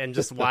ticket and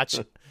just watch.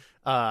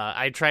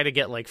 I try to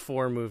get like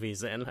 4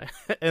 movies in,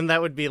 and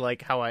that would be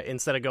like how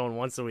instead of going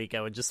once a week,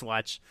 I would just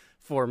watch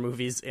 4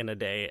 movies in a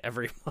day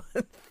every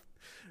month.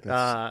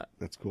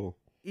 That's cool.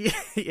 Yeah,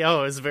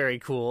 it was very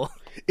cool.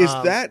 Is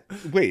that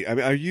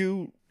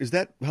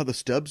how the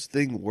stubs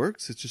thing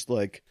works? It's just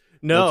like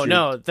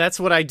no, that's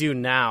what I do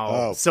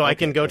now. Oh, I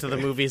can go to the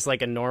movies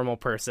like a normal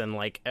person.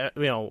 Like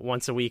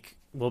once a week,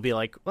 we'll be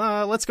like,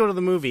 let's go to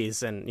the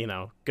movies, and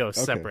go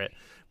separate.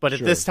 But at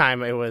this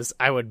time,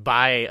 I would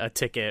buy a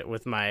ticket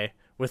with my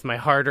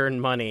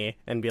hard-earned money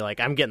and be like,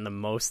 I'm getting the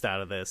most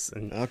out of this.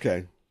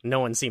 And no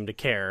one seemed to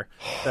care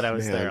that I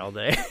was there all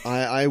day.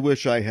 I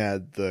wish I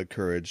had the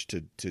courage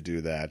to do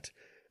that.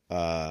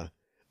 I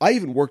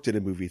even worked in a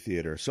movie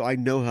theater, so I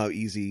know how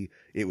easy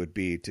it would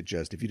be to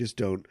just, if you just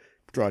don't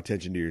draw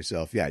attention to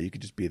yourself, you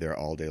could just be there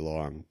all day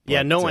long. But,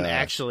 yeah, no one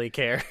actually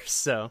cares.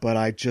 So, but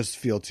I just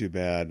feel too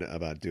bad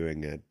about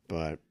doing it.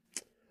 But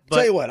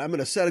tell you what, I'm going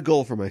to set a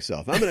goal for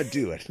myself. I'm going to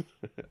do it.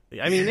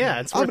 I mean,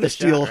 it's worth I'm going to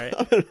steal. Right?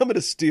 I'm going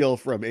to steal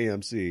from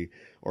AMC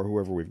or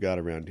whoever we've got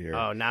around here.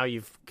 Oh, now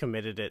you've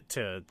committed it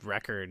to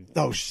record.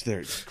 Oh,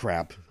 there's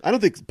crap. I don't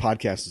think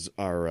podcasts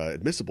are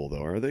admissible,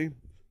 though, are they?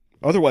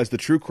 Otherwise, the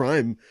true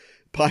crime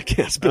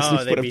podcast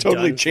business would have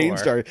totally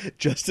changed our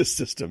justice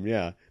system.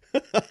 Yeah.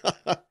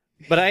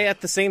 But at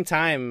the same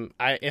time,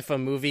 if a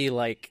movie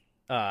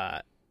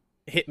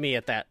hit me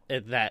at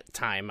that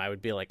time, I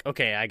would be like,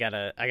 okay, I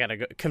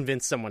gotta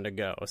convince someone to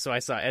go. So I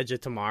saw Edge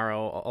of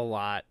Tomorrow a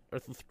lot.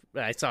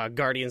 I saw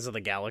Guardians of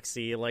the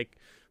Galaxy like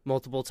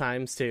multiple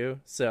times too.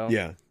 So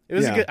yeah, it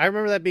was good. I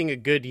remember that being a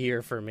good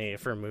year for me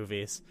for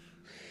movies.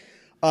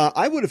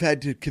 I would have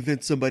had to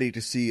convince somebody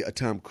to see a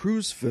Tom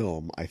Cruise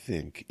film, I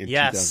think, in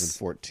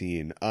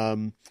 2014.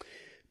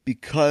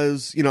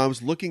 Because, I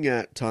was looking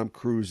at Tom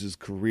Cruise's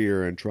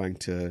career and trying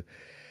to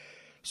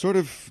sort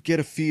of get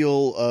a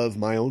feel of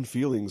my own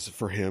feelings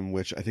for him,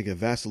 which I think have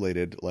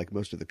vacillated like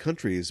most of the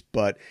countries.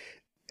 But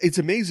it's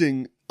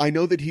amazing. I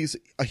know that he's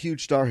a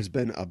huge star, has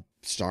been a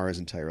star his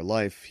entire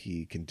life.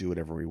 He can do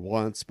whatever he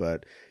wants.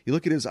 But you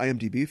look at his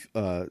IMDb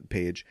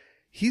page,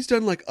 he's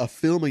done like a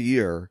film a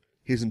year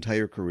his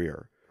entire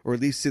career, or at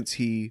least since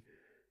he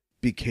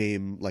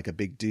became like a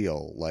big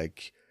deal.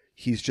 Like,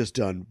 he's just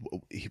done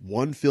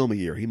one film a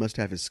year. He must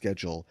have his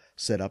schedule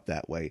set up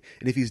that way.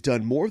 And if he's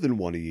done more than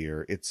one a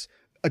year, it's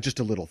just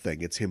a little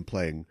thing. It's him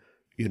playing,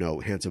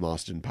 handsome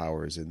Austin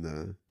Powers in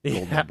the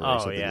Gold Number or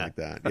something like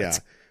that. Yeah.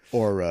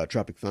 Or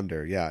Tropic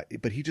Thunder. Yeah.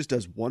 But he just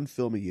does one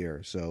film a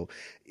year. So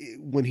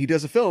when he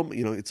does a film,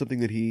 it's something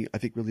that he, I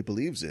think, really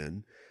believes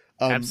in.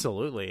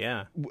 Absolutely.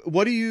 Yeah.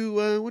 What do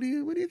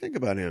you think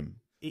about him?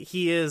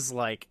 He is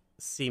like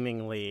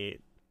seemingly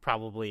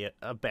probably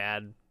a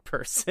bad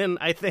person,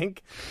 I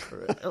think,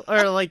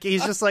 or like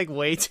he's just like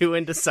way too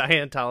into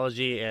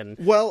Scientology. And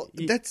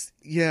that's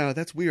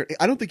weird.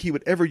 I don't think he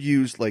would ever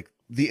use like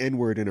the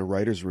N-word in a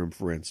writer's room,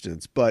 for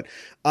instance. But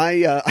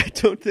I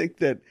don't think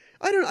that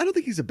I don't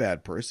think he's a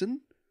bad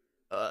person.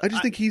 I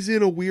just think he's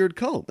in a weird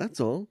cult.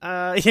 That's all.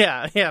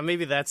 Yeah,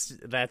 maybe that's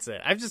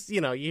it. I've just,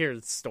 you hear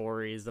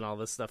stories and all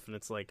this stuff, and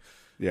it's like,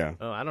 Yeah.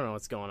 oh, I don't know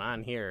what's going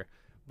on here.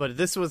 But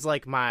this was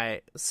like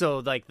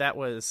that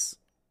was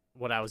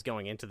what I was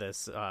going into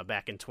this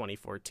back in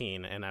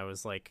 2014, and I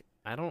was like,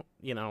 I don't,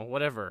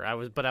 whatever. I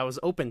was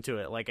open to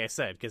it, like I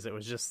said, because it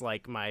was just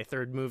like my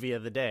third movie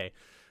of the day.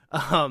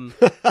 But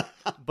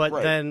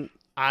Right. then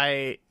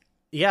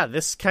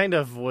this kind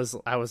of was.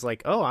 I was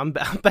like, oh, I'm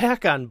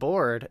back on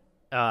board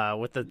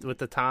with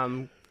the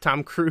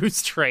Tom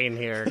Cruise train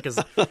here, because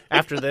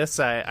after this,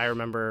 I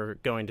remember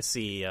going to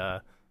see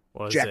what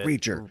was Jack it?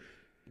 Reacher.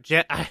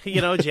 Jack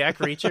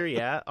Reacher,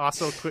 yeah.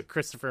 Also,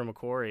 Christopher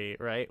McQuarrie,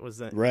 right? Was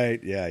that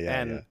Right? Yeah.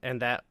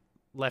 and that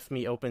left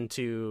me open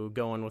to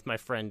going with my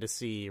friend to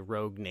see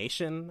Rogue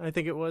Nation. I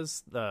think it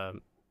was the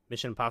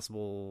Mission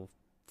Impossible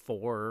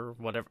 4,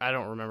 whatever. I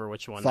don't remember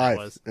which one 5.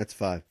 that was. That's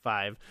 5.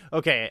 5.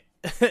 Okay,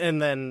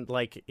 and then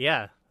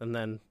and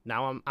then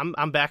now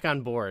I'm back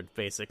on board.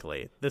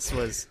 Basically, this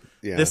was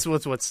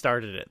what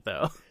started it,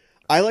 though.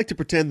 I like to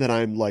pretend that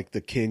I'm like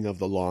the king of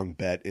the long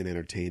bet in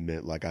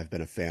entertainment. Like I've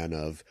been a fan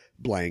of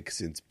blank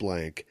since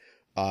blank.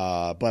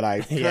 But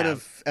I kind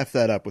of F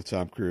that up with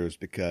Tom Cruise,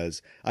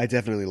 because I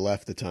definitely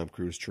left the Tom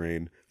Cruise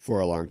train for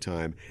a long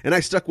time. And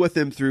I stuck with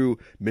him through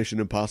Mission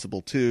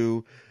Impossible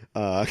 2,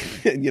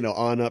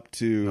 on up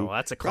to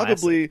that's a classic.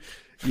 probably,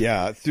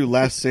 through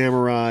Last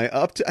Samurai,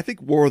 up to, I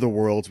think War of the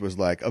Worlds was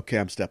like, okay,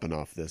 I'm stepping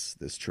off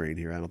this train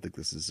here. I don't think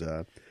this is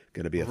going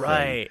to be a thing.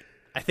 Right.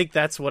 I think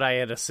that's what I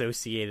had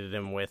associated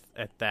him with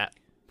at that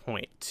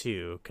point,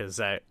 too, because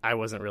I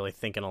wasn't really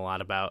thinking a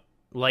lot about,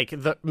 like,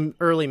 the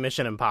early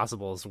Mission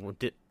Impossibles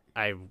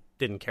I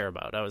didn't care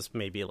about. I was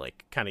maybe,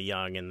 like, kind of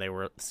young, and they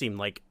seemed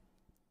like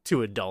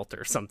too adult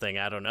or something.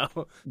 I don't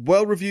know.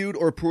 Well reviewed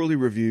or poorly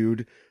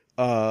reviewed,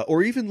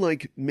 or even,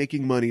 like,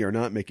 making money or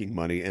not making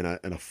money, and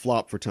a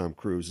flop for Tom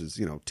Cruise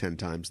is, 10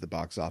 times the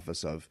box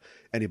office of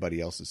anybody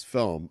else's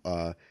film.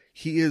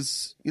 He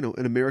is,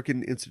 an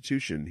American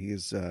institution. He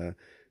is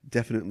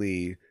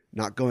definitely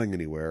not going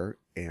anywhere,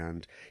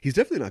 and he's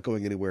definitely not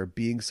going anywhere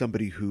being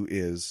somebody who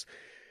is,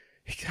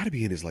 he's got to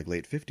be in his like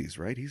late 50s,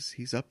 right?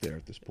 He's up there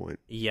at this point.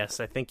 Yes,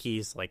 I think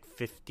he's like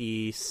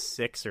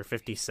 56 or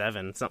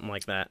 57, something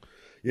like that.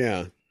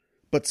 Yeah,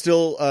 but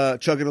still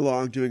chugging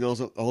along, doing all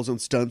his own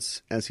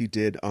stunts as he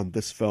did on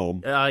this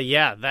film.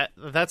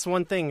 That's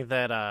one thing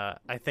that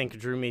I think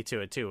drew me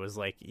to it too, was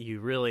like, you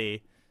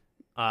really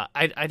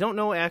I don't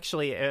know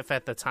actually if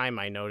at the time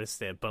I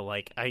noticed it, but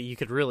like you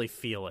could really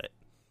feel it.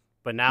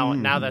 But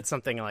now that's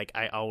something like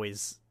I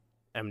always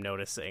am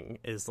noticing,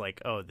 is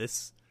like, oh,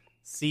 this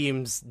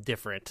seems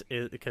different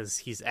because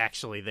he's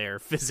actually there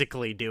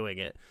physically doing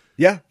it.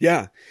 Yeah.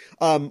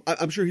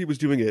 I'm sure he was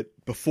doing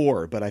it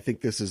before, but I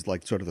think this is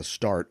like sort of the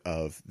start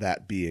of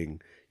that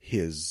being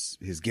his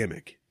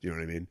gimmick. Do you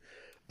know what I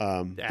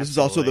mean? This is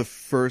also the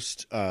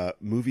first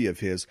movie of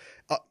his.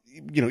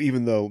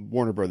 Even though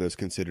Warner Brothers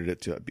considered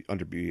it to be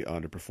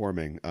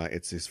underperforming,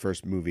 it's his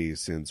first movie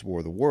since War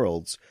of the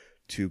Worlds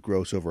to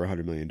gross over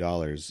 $100 million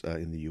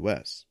in the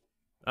U.S.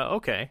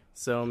 Okay,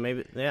 so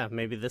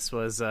maybe this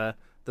was the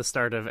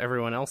start of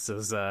everyone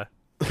else's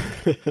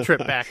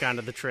trip back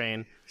onto the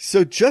train.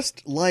 So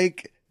just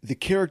like the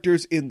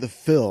characters in the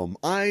film,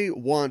 I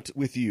want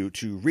with you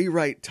to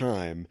rewrite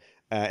time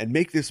and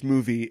make this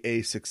movie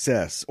a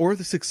success, or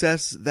the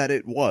success that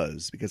it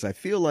was, because I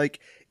feel like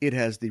it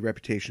has the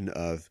reputation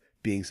of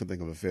being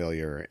something of a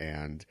failure,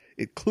 and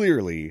it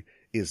clearly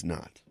is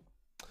not.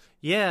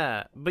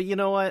 Yeah, but you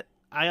know what?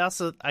 I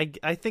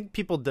think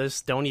people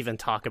just don't even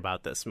talk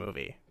about this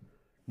movie.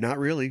 Not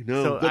really,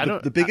 no. So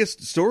the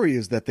biggest story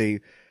is that they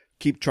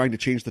keep trying to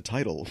change the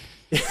title.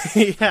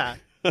 Yeah,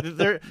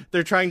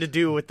 they're trying to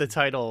do with the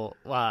title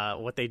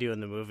what they do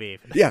in the movie.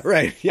 Yeah,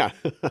 right. Yeah.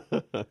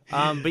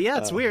 But yeah,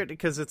 it's weird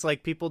because it's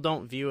like people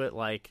don't view it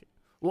like,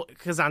 well,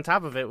 because on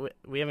top of it,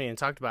 we haven't even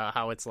talked about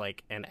how it's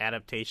like an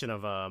adaptation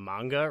of a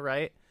manga,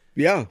 right?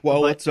 Yeah. Well,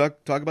 let's talk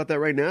about that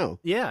right now.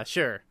 Yeah,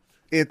 sure.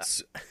 It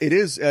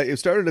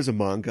started as a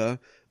manga.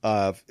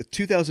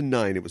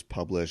 2009 it was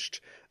published.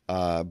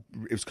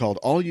 It was called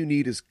All You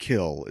Need Is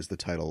Kill is the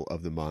title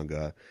of the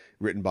manga,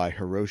 written by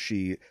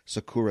Hiroshi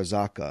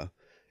Sakurazaka,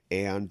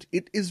 and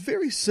it is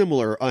very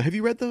similar. Have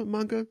you read the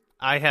manga?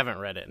 I haven't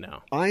read it,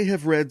 no. I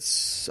have read,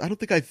 I don't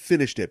think I've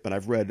finished it, but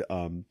I've read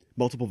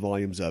multiple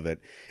volumes of it,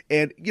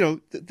 and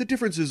the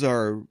differences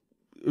are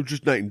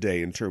just night and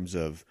day in terms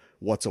of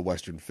what's a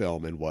Western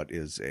film and what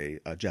is a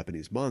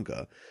Japanese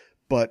manga.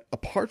 But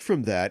apart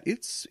from that,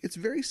 it's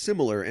very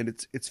similar, and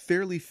it's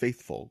fairly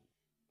faithful.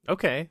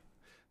 Okay.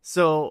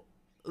 So,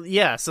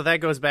 yeah, so that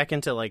goes back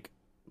into, like,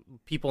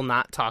 people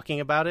not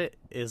talking about it,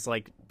 is,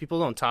 like, people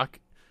don't talk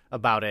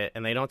about it,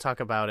 and they don't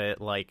talk about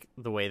it, like,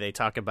 the way they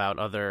talk about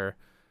other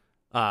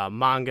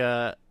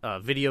manga,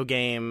 video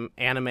game,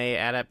 anime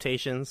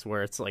adaptations,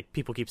 where it's, like,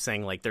 people keep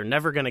saying, like, they're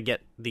never going to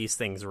get these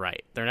things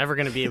right. They're never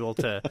going to be able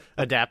to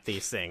adapt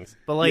these things.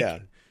 But, like... Yeah.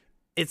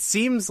 It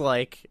seems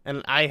like,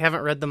 and I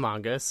haven't read the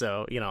manga,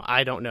 so,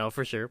 I don't know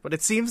for sure, but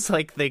it seems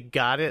like they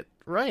got it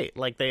right.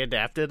 Like, they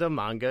adapted a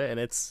manga, and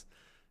it's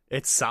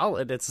it's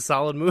solid. It's a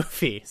solid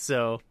movie.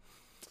 So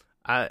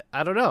I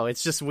don't know.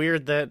 It's just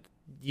weird that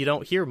you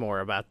don't hear more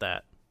about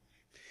that.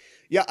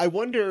 Yeah, I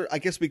wonder, I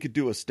guess we could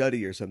do a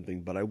study or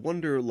something, but I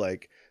wonder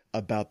like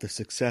about the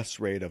success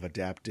rate of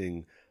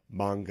adapting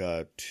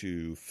manga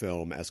to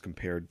film as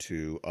compared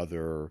to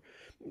other,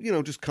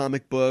 just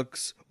comic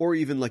books or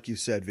even, like you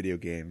said, video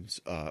games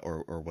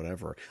or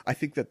whatever. I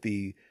think that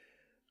the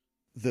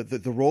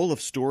role of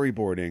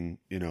storyboarding,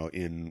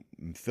 in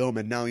film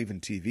and now even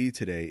TV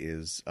today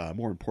is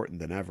more important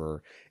than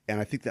ever. And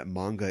I think that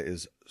manga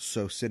is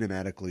so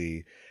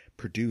cinematically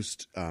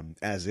produced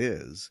as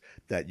is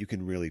that you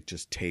can really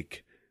just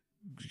take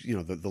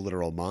the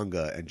literal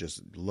manga and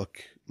just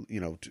look,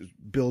 to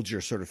build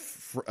your sort of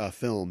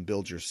film,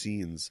 build your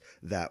scenes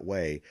that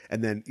way.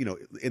 And then,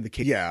 in the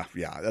case,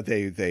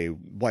 they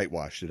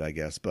whitewashed it, I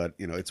guess. But,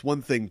 it's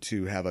one thing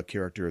to have a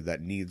character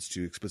that needs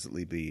to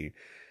explicitly be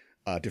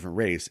a different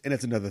race. And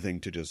it's another thing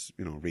to just,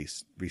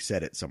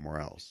 reset it somewhere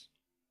else.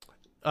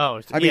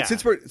 Oh, I mean,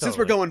 since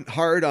we're going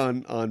hard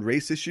on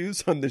race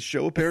issues on this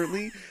show,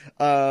 apparently,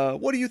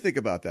 what do you think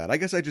about that? I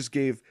guess I just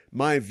gave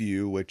my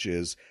view, which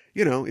is,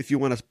 if you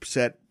want to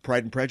set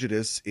Pride and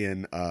Prejudice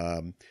in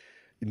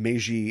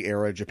Meiji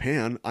era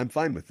Japan, I'm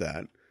fine with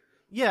that.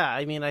 Yeah,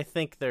 I mean, I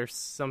think there's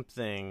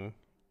something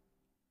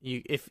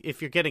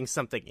if you're getting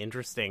something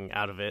interesting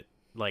out of it,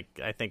 like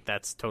I think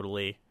that's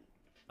totally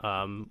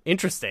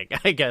interesting.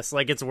 I guess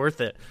like it's worth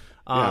it.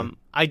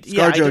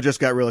 ScarJo just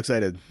got real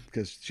excited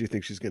because she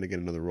thinks she's going to get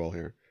another role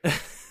here.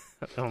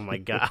 Oh my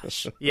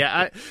gosh!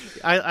 Yeah,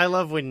 I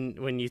love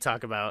when you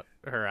talk about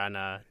her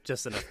on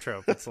Just Enough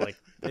Trope. It's like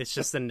it's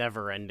just a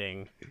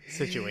never-ending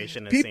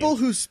situation. People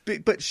who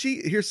speak, but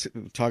here's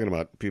talking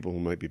about people who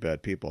might be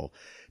bad people.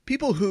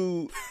 People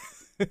who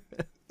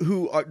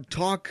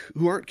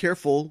aren't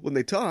careful when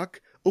they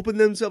talk, open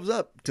themselves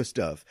up to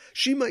stuff.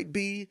 She might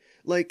be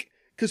like.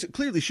 Because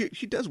clearly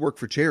she does work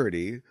for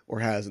charity,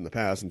 or has in the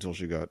past until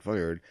she got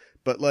fired.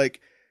 But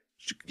like,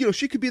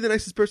 she could be the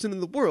nicest person in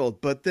the world,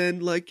 but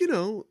then like,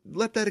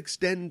 let that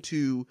extend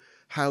to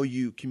how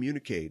you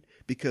communicate.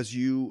 Because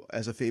you,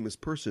 as a famous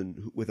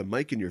person with a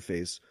mic in your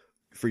face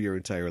for your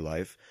entire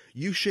life,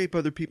 you shape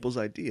other people's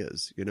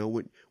ideas.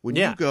 When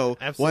you go,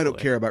 absolutely. Well, I don't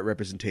care about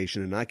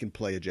representation and I can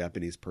play a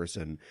Japanese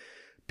person.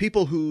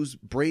 People whose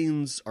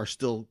brains are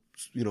still,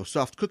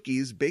 soft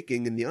cookies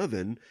baking in the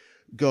oven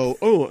go,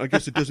 oh, I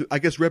guess it doesn't. I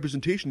guess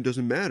representation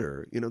doesn't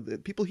matter.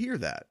 People hear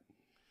that,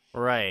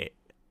 right?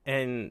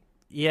 And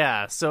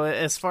yeah, so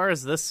as far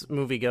as this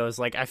movie goes,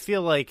 like I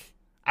feel like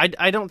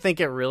I don't think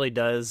it really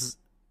does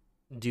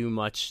do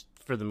much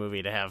for the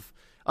movie to have,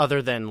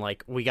 other than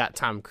like we got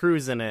Tom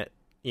Cruise in it,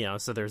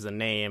 so there's a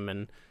name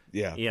and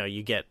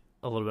you get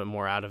a little bit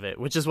more out of it,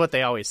 which is what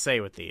they always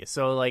say with these.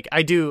 So like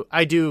I do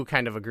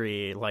kind of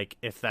agree, like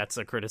if that's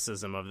a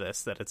criticism of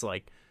this, that it's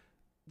like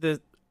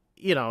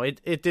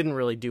it didn't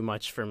really do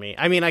much for me.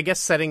 I mean, I guess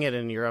setting it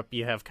in Europe,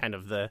 you have kind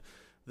of the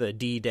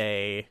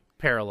D-Day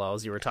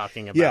parallels you were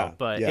talking about,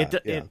 but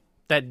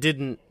that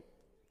didn't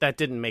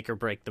make or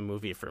break the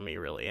movie for me,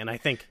 really. And I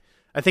think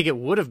it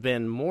would have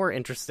been more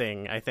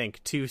interesting, I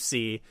think, to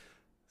see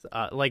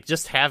like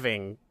just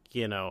having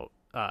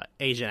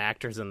Asian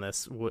actors in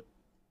this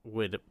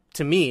would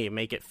to me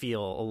make it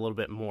feel a little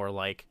bit more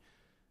like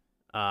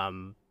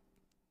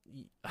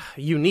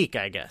unique,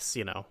 I guess,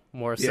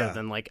 more so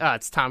than like,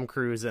 it's Tom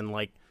Cruise in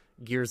like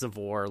Gears of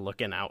War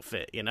looking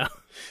outfit,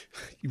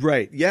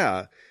 Right.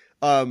 Yeah.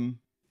 The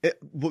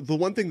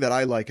one thing that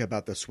I like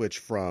about the switch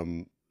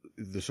from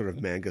the sort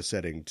of manga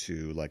setting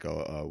to like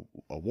a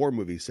war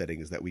movie setting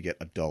is that we get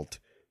adult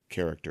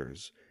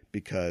characters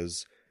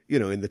because,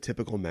 in the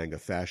typical manga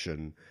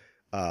fashion,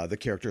 the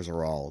characters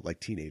are all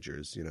like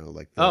teenagers,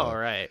 like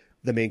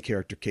the main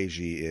character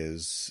Keiji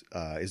is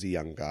a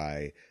young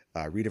guy.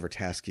 Rita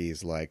Vertasky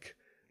is like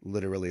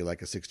literally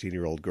like a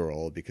 16-year-old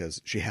girl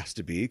because she has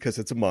to be, because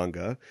it's a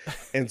manga.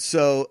 And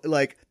so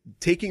like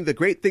taking the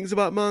great things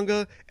about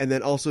manga and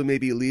then also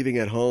maybe leaving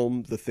at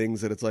home the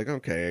things that it's like,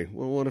 okay,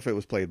 well, what if it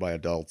was played by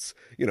adults,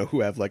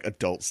 who have like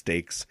adult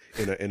stakes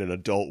in an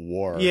adult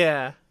war?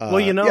 Yeah.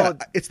 Well,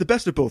 it's the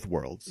best of both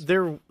worlds.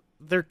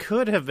 There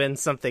could have been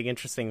something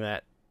interesting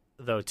that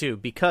though too,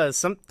 because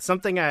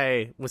something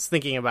I was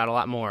thinking about a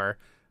lot more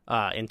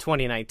in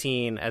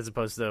 2019 as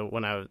opposed to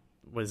when I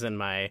was in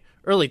my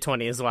early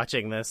 20s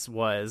watching this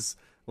was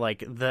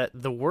like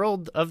the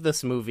world of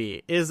this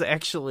movie is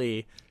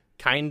actually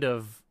kind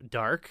of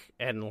dark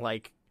and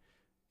like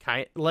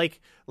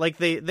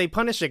they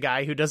punish a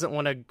guy who doesn't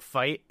want to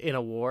fight in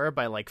a war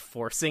by like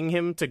forcing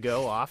him to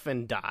go off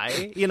and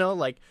die,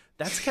 like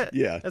that's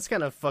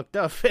kind of fucked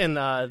up. And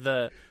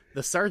the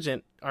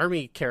Sergeant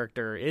Army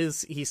character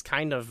he's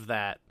kind of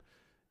that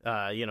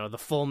the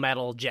Full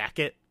Metal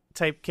Jacket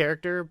type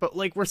character, but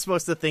like we're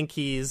supposed to think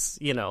he's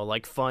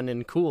like fun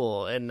and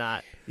cool and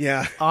not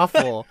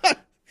awful.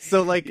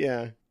 So like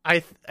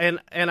I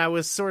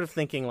was sort of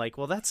thinking like,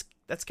 well, that's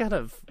kind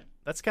of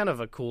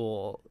a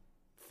cool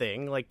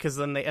thing, like, because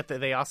then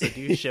they also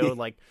do show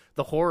like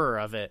the horror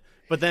of it,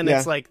 but then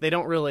it's like they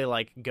don't really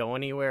like go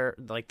anywhere.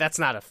 Like it's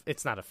not a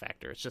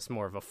factor. It's just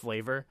more of a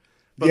flavor.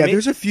 But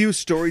there's a few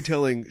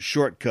storytelling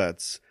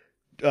shortcuts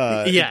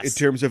in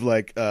terms of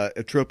like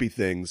tropey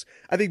things.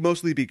 I think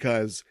mostly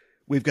because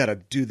we've got to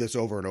do this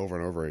over and over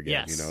and over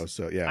again. Yes. You know,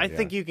 so I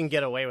think you can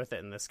get away with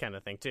it in this kind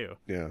of thing too.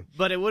 Yeah,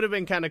 but it would have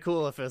been kind of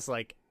cool if it's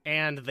like,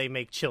 and they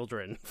make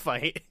children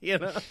fight. You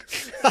know.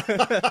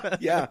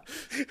 Yeah.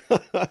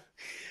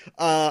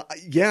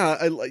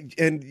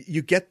 And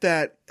you get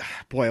that.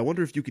 Boy, I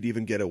wonder if you could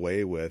even get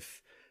away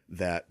with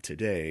that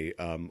today.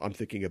 I'm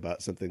thinking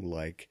about something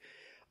like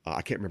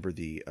I can't remember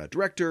the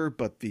director,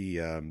 but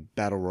the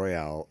Battle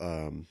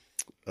Royale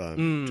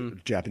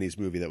Japanese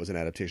movie that was an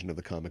adaptation of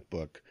the comic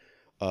book,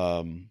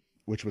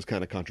 which was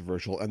kind of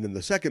controversial. And then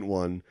the second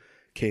one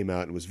came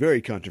out and was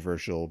very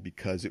controversial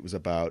because it was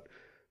about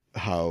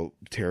how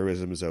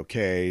terrorism is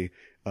okay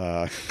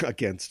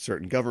against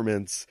certain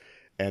governments.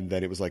 And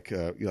then it was like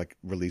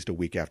released a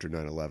week after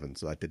 9/11,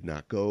 so that did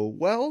not go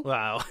well.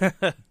 Wow!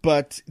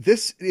 But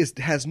this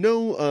has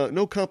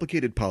no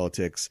complicated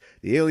politics.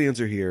 The aliens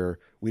are here.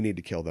 We need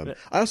to kill them.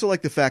 I also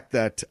like the fact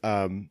that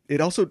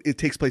it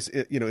takes place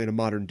in a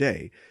modern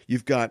day.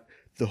 You've got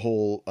the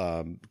whole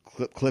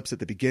clips at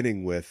the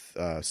beginning with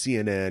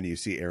CNN. You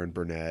see Aaron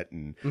Burnett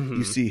and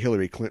you see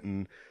Hillary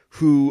Clinton,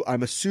 who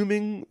I'm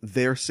assuming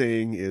they're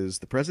saying is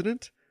the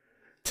president.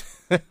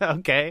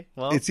 Okay,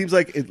 well, it seems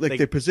like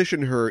they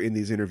position her in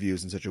these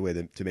interviews in such a way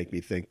to make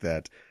me think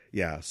that,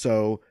 yeah.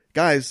 So,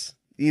 guys,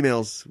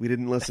 emails, we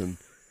didn't listen.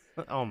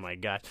 Oh my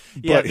god!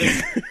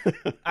 Yeah,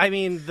 I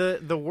mean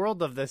the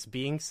world of this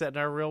being set in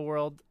our real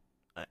world,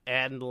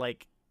 and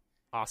like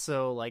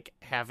also like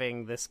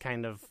having this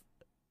kind of,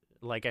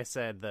 like I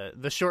said,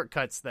 the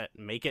shortcuts that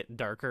make it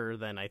darker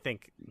than I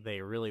think they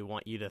really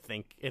want you to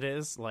think it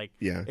is. Like,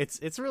 yeah,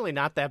 it's really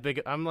not that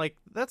big. I'm like,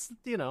 that's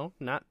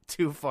not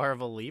too far of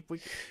a leap. We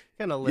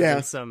kind of live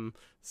in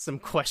some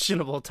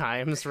questionable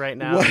times right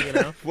now.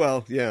 Well,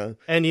 well, yeah.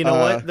 And you know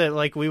what? That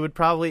like we would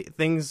probably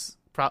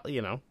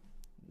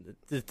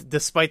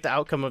despite the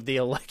outcome of the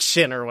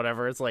election or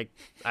whatever, it's like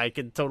I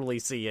could totally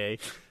see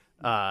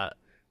a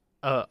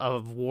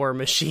war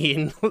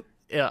machine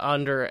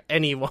under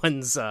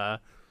anyone's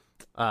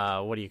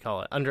what do you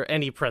call it? Under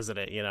any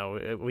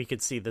president, we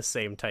could see the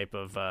same type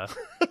of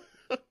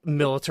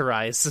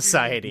militarized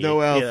society.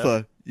 No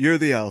alpha. You're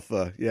the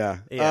alpha.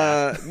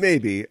 Yeah.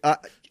 Maybe.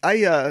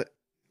 I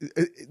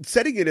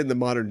setting it in the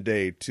modern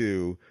day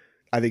too,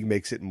 I think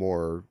makes it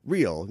more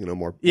real,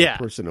 more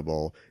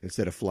personable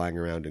instead of flying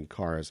around in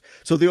cars.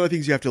 So the only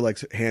things you have to like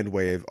hand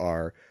wave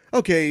are,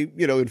 okay,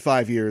 in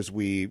 5 years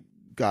we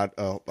got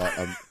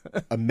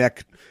a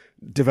mech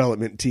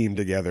development team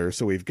together,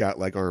 so we've got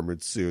like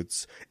armored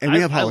suits and we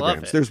have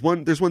holograms. There's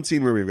one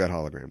scene where we've got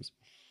holograms.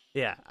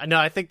 Yeah, no,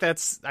 I think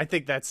that's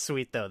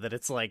sweet though, that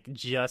it's like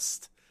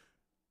just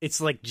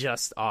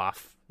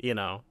off,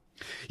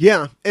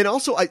 Yeah, and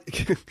also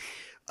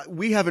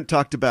we haven't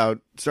talked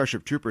about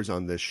Starship Troopers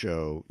on this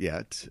show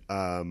yet.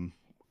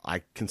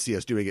 I can see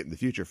us doing it in the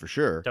future for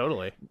sure.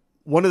 Totally.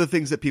 One of the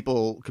things that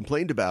people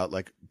complained about,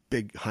 like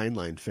big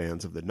Heinlein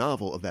fans of the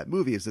novel, of that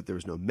movie, is that there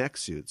was no mech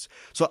suits.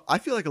 So I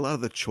feel like a lot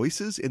of the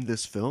choices in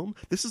this film,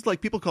 this is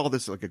like, people call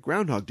this like a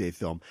Groundhog Day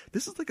film.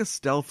 This is like a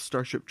stealth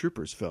Starship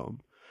Troopers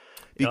film.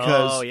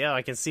 Because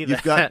I can see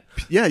that.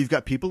 You've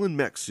got people in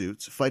mech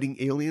suits fighting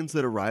aliens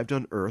that arrived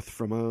on Earth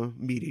from a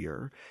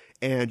meteor.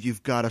 And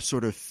you've got a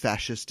sort of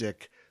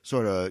fascistic,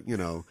 sort of,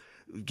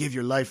 give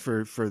your life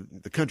for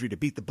the country to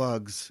beat the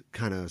bugs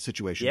kind of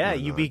situation. Yeah,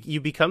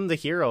 you become the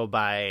hero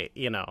by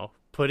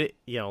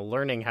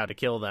learning how to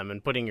kill them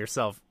and putting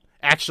yourself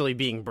actually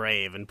being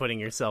brave and putting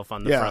yourself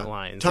on the front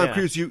lines. Tom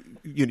Cruise,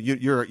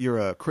 you're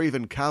a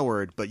craven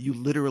coward, but you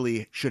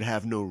literally should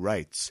have no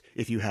rights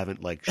if you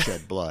haven't like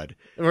shed blood.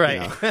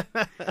 Right.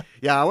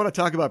 Yeah, I want to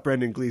talk about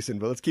Brendan Gleeson,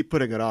 but let's keep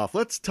putting it off.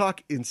 Let's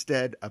talk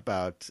instead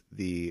about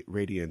the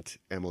radiant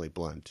Emily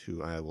Blunt,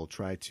 who I will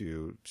try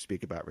to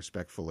speak about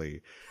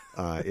respectfully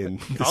in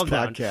this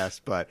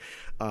podcast. But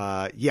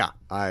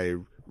I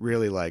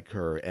really like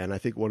her, and I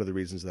think one of the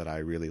reasons that I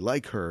really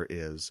like her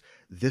is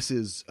this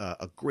is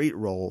a great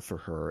role for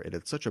her, and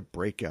it's such a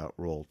breakout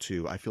role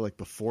too. I feel like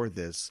before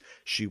this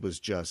she was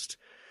just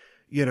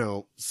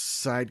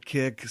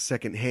sidekick,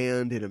 second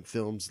hand in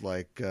films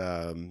like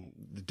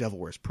The Devil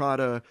Wears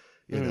Prada,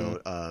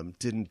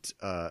 didn't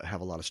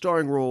have a lot of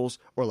starring roles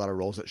or a lot of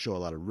roles that show a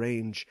lot of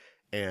range,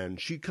 and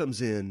she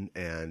comes in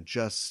and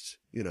just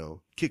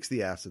kicks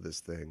the ass of this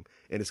thing,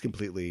 and it's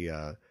completely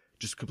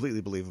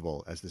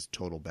believable as this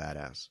total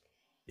badass.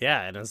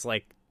 Yeah, and it's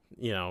like,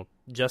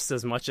 just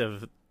as much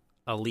of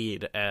a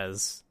lead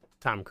as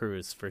Tom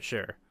Cruise for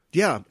sure.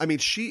 Yeah, I mean,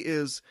 she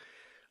is...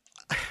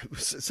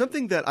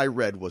 Something that I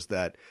read was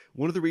that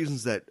one of the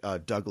reasons that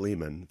Doug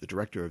Liman, the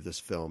director of this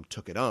film,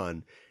 took it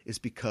on is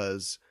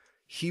because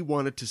he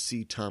wanted to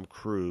see Tom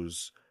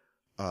Cruise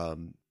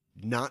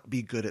not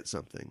be good at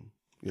something,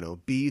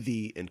 be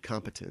the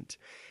incompetent.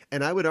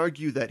 And I would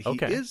argue that he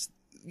is...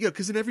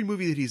 because in every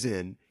movie that he's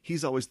in,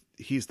 he's the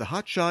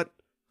hotshot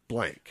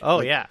blank. Oh,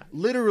 Like, yeah.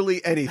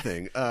 literally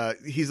anything.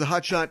 He's a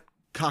hotshot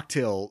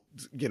cocktail,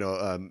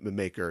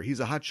 maker. He's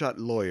a hotshot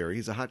lawyer.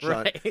 He's a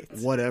hotshot Right.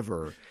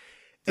 whatever.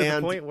 To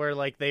the point where,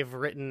 like, they've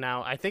written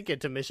now, I think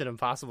into Mission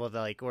Impossible,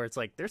 where it's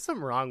like, there's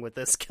something wrong with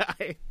this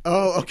guy.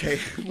 Oh, okay.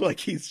 Like,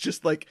 he's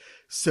just, like,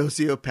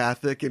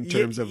 sociopathic in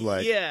terms of,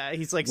 like... Yeah,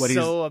 he's, like,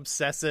 so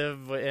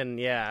obsessive, and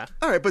yeah.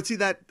 All right, but see,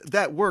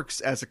 that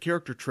works as a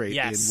character trait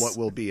in what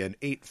will be an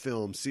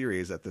 8-film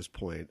series at this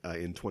point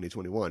in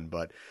 2021.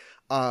 But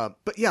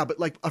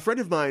like, a friend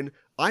of mine,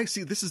 I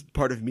see, this is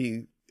part of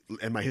me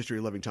and my history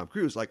of loving Tom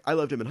Cruise. Like, I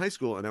loved him in high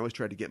school, and I always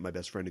tried to get my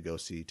best friend to go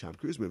see Tom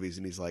Cruise movies,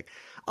 and he's like,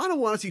 I don't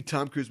want to see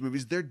Tom Cruise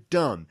movies. They're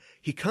dumb.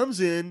 He comes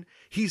in,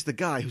 he's the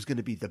guy who's going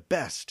to be the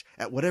best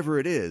at whatever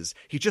it is.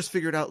 He just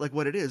figured out, like,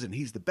 what it is, and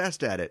he's the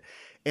best at it.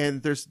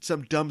 And there's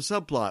some dumb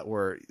subplot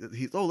where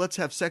let's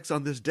have sex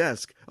on this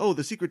desk. Oh,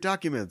 the secret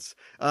documents.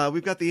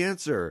 We've got the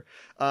answer.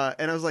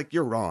 And I was like,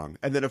 you're wrong.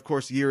 And then, of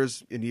course,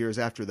 years and years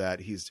after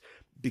that, he's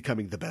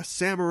becoming the best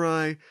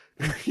samurai.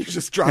 You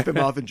just drop him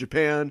off in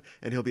Japan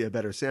and he'll be a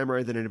better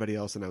samurai than anybody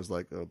else. And I was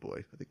like, oh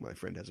boy, I think my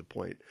friend has a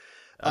point.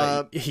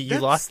 You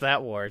lost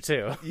that war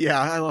too. Yeah,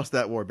 I lost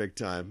that war big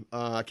time.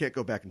 I can't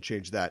go back and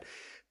change that.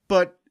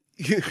 But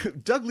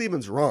Doug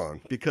Liman's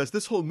wrong, because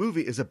this whole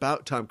movie is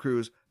about Tom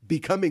Cruise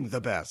becoming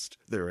the best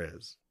there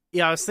is.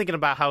 Yeah, I was thinking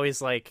about how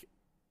he's like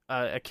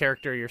a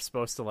character you're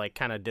supposed to like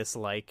kind of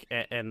dislike,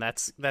 and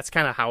that's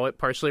kind of how it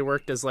partially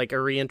worked as like a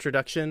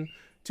reintroduction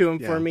to him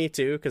for me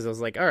too, because I was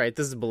like, all right,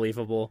 this is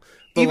believable.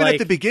 But even like, at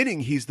the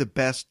beginning, he's the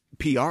best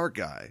PR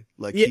guy.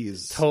 Like,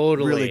 he's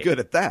totally really good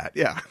at that.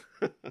 Yeah.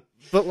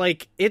 But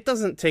like, it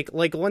doesn't take,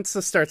 like, once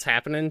this starts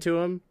happening to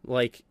him,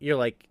 like, you're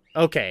like,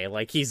 okay,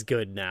 like, he's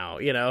good now,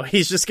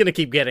 he's just gonna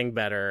keep getting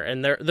better,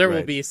 and there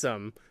will be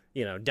some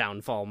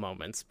downfall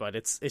moments, but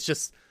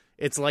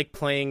it's like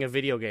playing a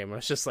video game.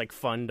 It's just like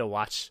fun to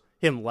watch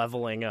him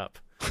leveling up.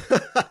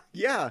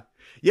 Yeah.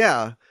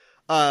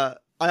 I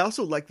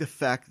also like the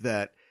fact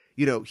that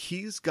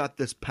he's got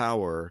this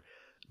power,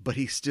 but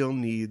he still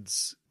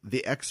needs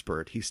the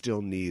expert. He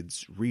still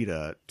needs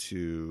Rita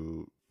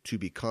to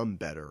become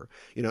better,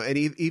 and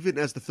even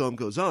as the film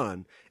goes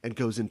on and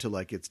goes into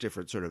like its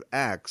different sort of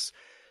acts,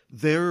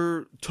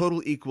 they're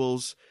total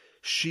equals.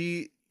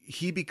 He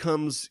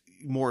becomes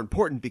more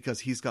important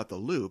because he's got the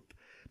loop.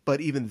 But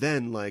even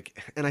then, like,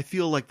 and I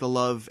feel like the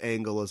love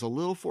angle is a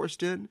little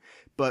forced in,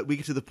 but we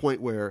get to the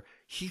point where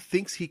he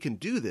thinks he can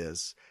do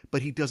this,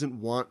 but he doesn't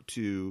want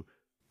to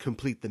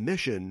complete the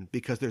mission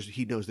because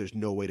he knows there's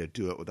no way to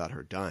do it without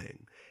her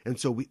dying. And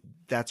so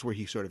that's where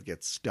he sort of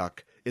gets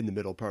stuck in the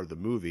middle part of the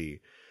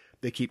movie.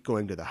 They keep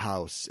going to the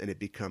house, and it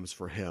becomes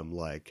for him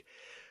like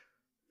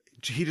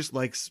he just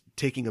likes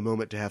taking a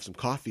moment to have some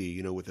coffee,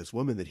 with this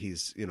woman that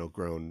he's,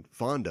 grown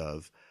fond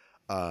of,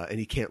 and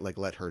he can't like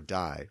let her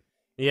die.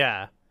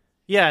 Yeah.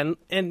 Yeah,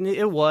 and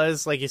it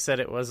was, like you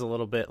said, it was a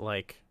little bit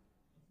like,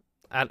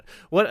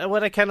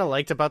 what I kind of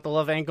liked about the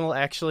love angle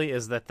actually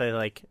is that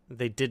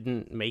they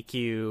didn't make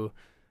you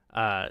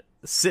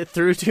sit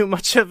through too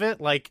much of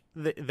it. Like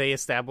they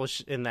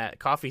establish in that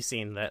coffee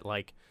scene that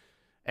like,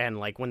 and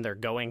like when they're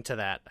going to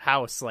that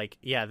house, like,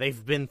 yeah,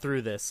 they've been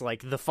through this.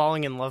 Like the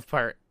falling in love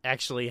part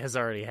actually has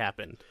already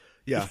happened.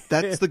 Yeah,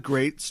 that's the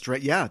great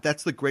strength. Yeah,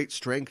 that's the great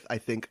strength, I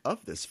think,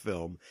 of this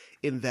film,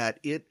 in that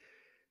it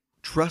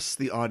trusts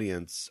the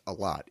audience a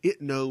lot.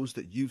 It knows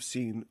that you've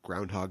seen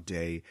Groundhog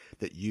Day,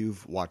 that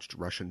you've watched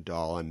Russian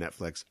Doll on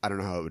Netflix. I don't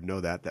know how it would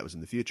know that. That was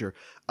in the future.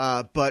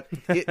 But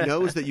it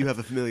knows that you have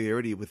a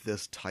familiarity with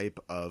this type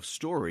of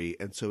story.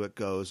 And so it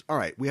goes, all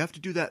right, we have to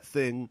do that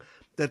thing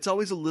that's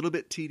always a little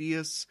bit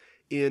tedious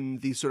in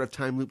these sort of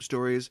time loop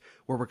stories,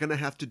 where we're going to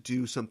have to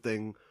do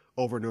something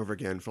over and over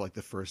again for like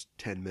the first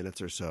 10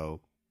 minutes or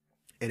so.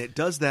 And it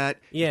does that.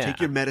 Yeah. You take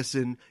your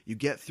medicine, you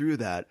get through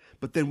that.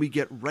 But then we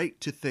get right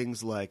to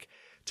things like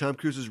Tom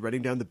Cruise is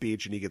running down the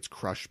beach and he gets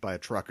crushed by a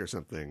truck or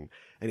something.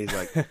 And he's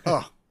like,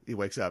 oh, he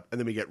wakes up. And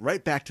then we get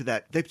right back to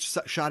that. They've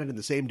shot it in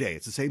the same day.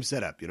 It's the same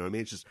setup. You know what I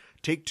mean? It's just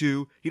take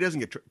two. He doesn't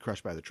get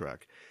crushed by the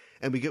truck.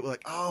 And we're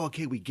like, oh,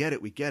 okay, we get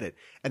it.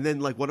 And then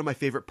like one of my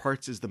favorite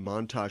parts is the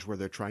montage where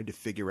they're trying to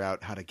figure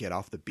out how to get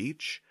off the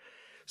beach.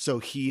 So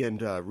he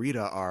and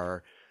Rita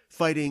are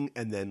fighting,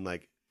 and then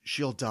like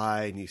she'll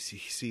die, and you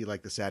see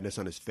like the sadness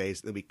on his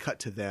face. And then we cut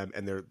to them,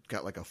 and they're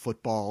got like a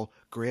football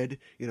grid,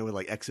 with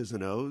like X's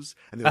and O's.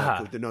 And they're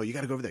like, no, you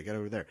got to go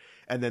over there,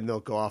 And then they'll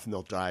go off and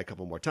they'll die a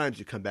couple more times.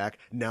 You come back.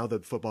 Now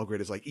the football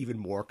grid is like even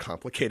more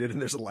complicated, and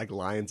there's like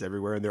lines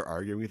everywhere, and they're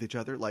arguing with each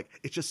other. Like,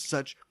 it's just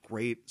such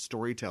great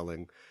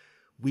storytelling.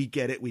 We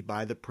get it. We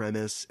buy the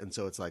premise. And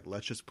so it's like,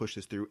 let's just push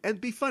this through and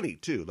be funny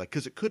too. Like,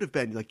 cause it could have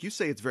been, like you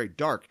say, it's very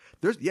dark.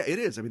 It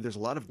is. I mean, there's a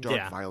lot of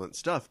dark, violent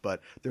stuff,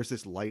 but there's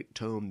this light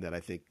tone that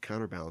I think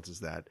counterbalances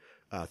that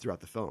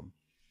throughout the film.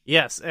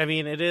 Yes. I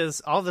mean, it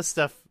is, all the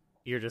stuff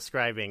you're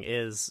describing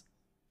is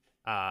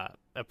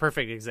a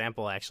perfect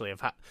example actually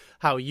of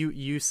how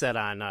you said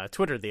on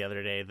Twitter the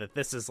other day that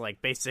this is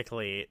like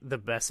basically the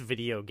best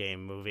video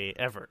game movie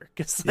ever.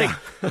 Cause like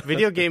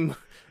video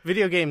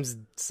games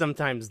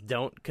sometimes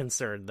don't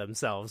concern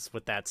themselves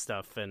with that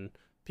stuff, and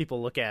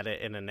people look at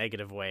it in a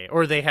negative way,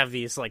 or they have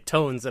these like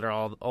tones that are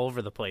all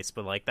over the place.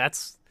 But like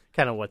that's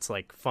kind of what's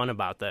like fun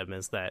about them,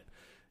 is that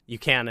you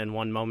can in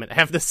one moment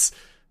have this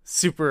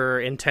super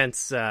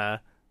intense,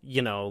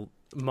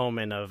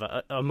 moment of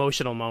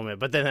emotional moment,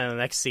 but then in the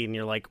next scene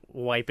you're like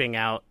wiping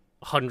out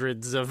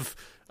hundreds of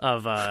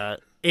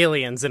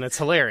aliens, and it's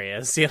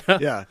hilarious.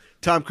 Yeah,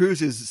 Tom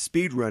Cruise is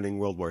speed running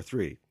World War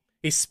III.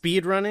 He's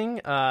speed running.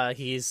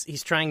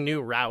 He's trying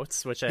new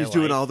routes, which he's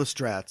doing all the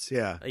strats.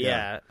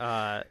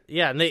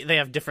 And they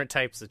have different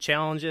types of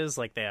challenges.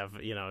 Like they have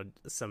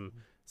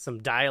some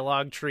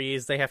dialogue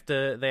trees. They have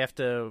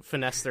to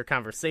finesse their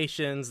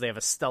conversations. They have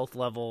a stealth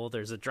level.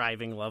 There's a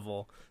driving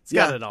level. It's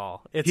got it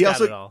all.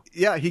 It all.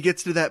 Yeah, he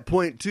gets to that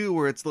point too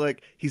where it's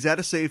like he's at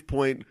a save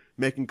point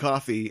making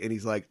coffee, and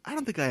he's like, I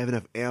don't think I have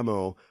enough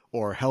ammo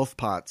or health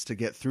pots to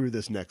get through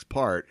this next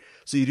part.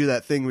 So you do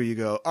that thing where you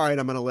go, all right,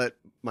 I'm going to let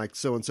my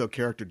so-and-so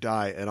character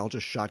die, and I'll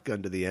just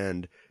shotgun to the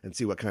end and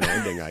see what kind of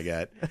ending I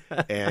get.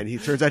 And he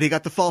turns out he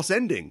got the false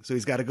ending, so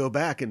he's got to go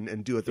back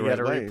and do it the right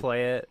way. You got to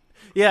replay it.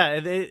 Yeah,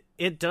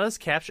 it does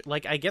capture,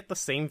 like, I get the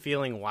same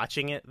feeling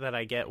watching it that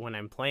I get when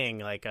I'm playing,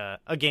 like, a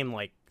game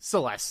like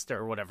Celeste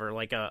or whatever,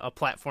 like a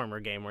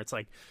platformer game where it's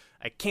like,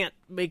 I can't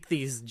make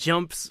these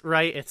jumps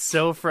right. It's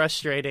so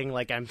frustrating.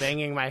 Like, I'm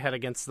banging my head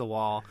against the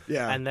wall.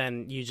 Yeah. And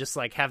then you just,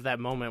 like, have that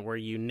moment where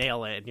you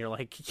nail it, and you're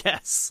like,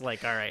 yes.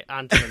 Like, all right,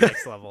 on to the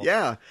next level.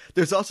 Yeah.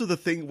 There's also the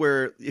thing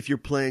where if you're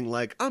playing,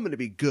 like, I'm going to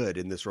be good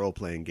in this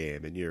role-playing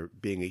game, and you're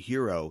being a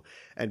hero,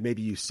 and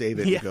maybe you save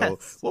it and go,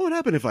 what would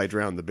happen if I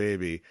drowned the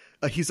baby?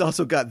 He's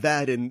also got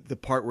that in the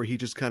part where he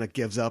just kind of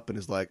gives up and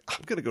is like,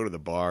 I'm going to go to the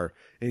bar.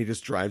 And he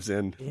just drives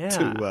in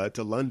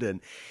to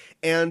London.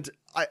 And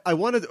I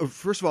wanted,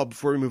 first of all,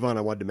 before we move on,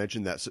 I wanted to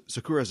mention that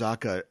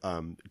Sakurazaka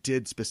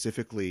did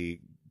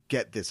specifically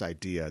get this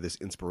idea, this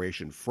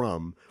inspiration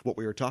from what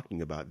we were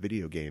talking about,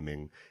 video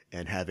gaming,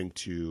 and having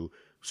to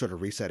sort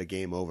of reset a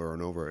game over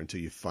and over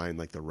until you find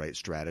like the right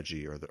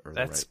strategy or the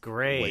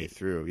right way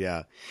through.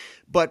 Yeah.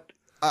 But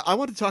I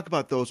want to talk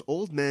about those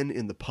old men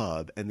in the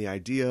pub and the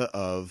idea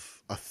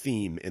of a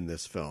theme in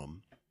this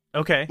film.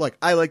 Okay. Like,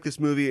 I like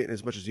this movie, and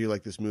as much as you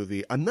like this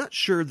movie, I'm not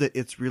sure that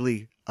it's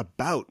really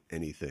about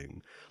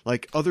anything.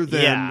 Like, other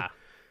than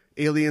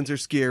aliens are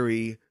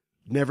scary,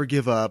 never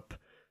give up,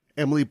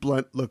 Emily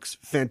Blunt looks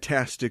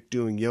fantastic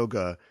doing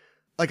yoga.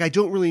 Like, I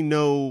don't really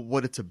know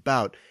what it's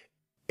about,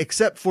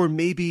 except for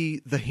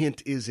maybe the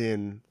hint is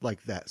in,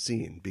 like, that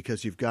scene.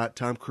 Because you've got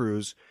Tom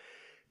Cruise,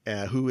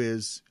 who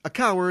is a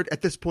coward.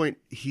 At this point,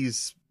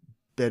 he's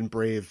been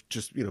brave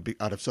just,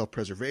 out of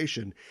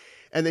self-preservation.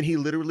 And then he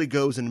literally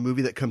goes in a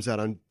movie that comes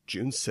out on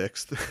June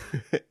 6th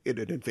in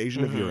an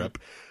invasion of Europe,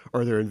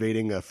 or they're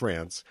invading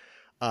France,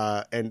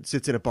 and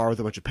sits in a bar with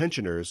a bunch of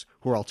pensioners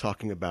who are all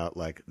talking about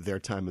like their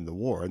time in the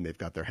war, and they've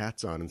got their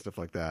hats on and stuff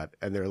like that.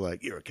 And they're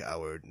like, you're a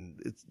coward.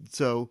 And it's,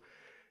 so,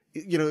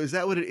 is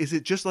that what it is?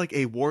 It just like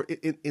a war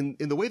in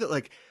the way that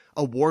like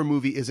a war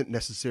movie isn't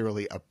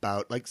necessarily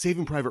about, like,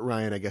 Saving Private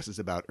Ryan, I guess, is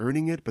about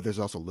earning it, but there's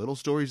also little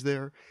stories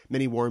there.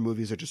 Many war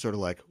movies are just sort of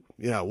like,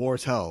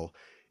 war's hell.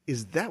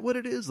 Is that what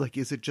it is? Like,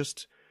 is it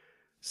just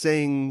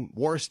saying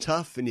war's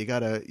tough and you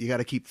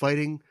gotta keep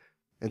fighting,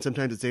 and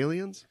sometimes it's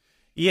aliens?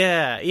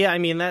 Yeah. I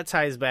mean, that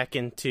ties back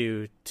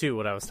into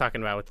what I was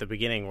talking about at the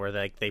beginning, where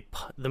like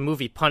the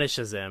movie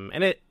punishes him,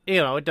 and it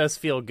does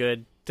feel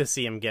good to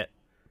see him get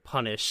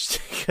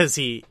punished because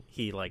he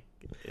like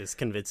is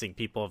convincing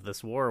people of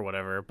this war or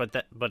whatever.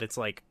 But it's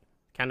like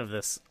kind of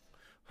this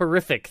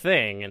horrific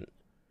thing,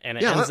 and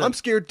it ends I'm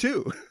scared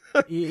too.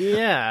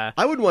 Yeah,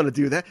 I wouldn't want to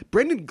do that.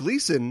 Brendan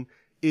Gleeson.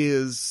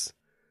 Is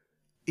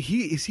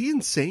he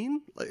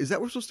insane? Is that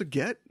what we're supposed to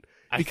get?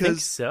 Because I think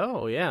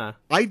so, yeah.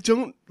 I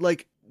don't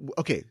like,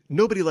 okay,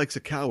 nobody likes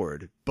a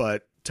coward,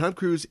 but Tom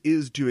Cruise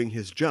is doing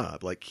his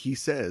job. Like, he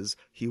says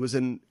he was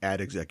an ad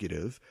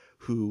executive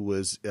who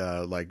was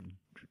like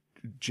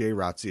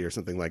J-Rotzi or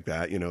something like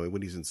that,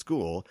 when he's in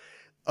school.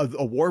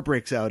 A war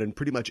breaks out, and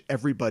pretty much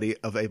everybody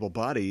of able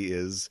body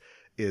is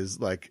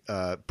like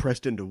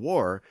pressed into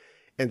war.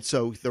 And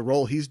so the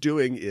role he's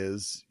doing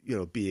is,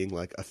 being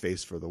like a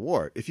face for the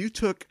war.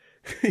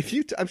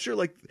 I'm sure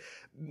like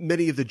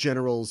many of the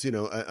generals,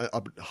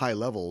 high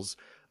levels,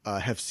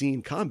 have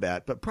seen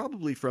combat, but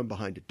probably from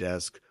behind a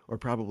desk or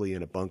probably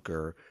in a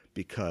bunker,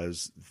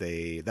 because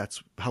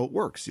that's how it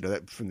works.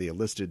 That from the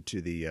enlisted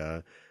to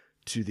the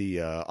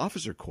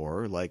officer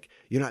corps, like,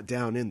 you're not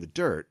down in the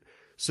dirt.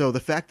 So the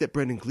fact that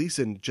Brendan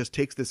Gleeson just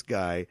takes this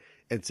guy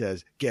and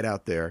says, get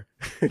out there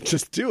and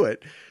just do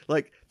it.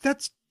 Like,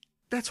 that's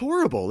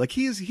horrible. Like,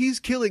 he's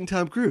killing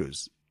Tom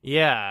Cruise.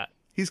 Yeah.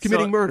 He's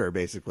committing murder,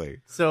 basically.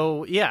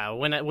 So, yeah,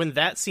 when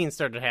that scene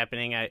started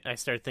happening, I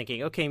started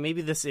thinking, okay,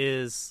 maybe this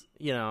is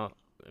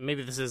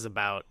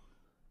about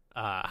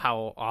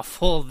how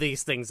awful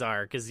these things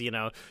are. Because,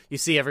 you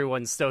see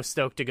everyone so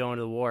stoked to go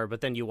into the war,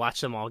 but then you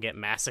watch them all get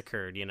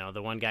massacred.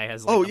 The one guy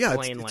has like a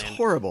plane land. It's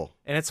horrible.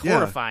 And it's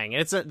horrifying.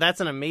 And that's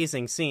an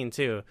amazing scene,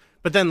 too.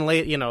 But then,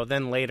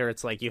 later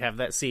it's like you have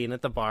that scene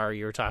at the bar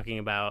you were talking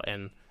about,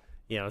 and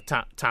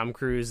Tom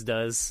Cruise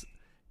does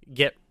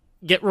get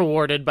get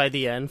rewarded by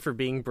the end for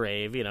being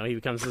brave. You know, he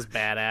becomes this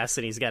badass,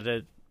 and he's got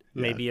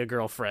maybe a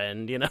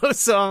girlfriend. You know,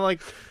 so I'm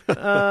like,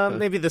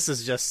 maybe this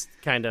is just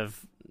kind of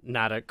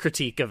not a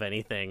critique of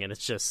anything, and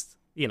it's just,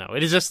 you know,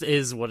 it just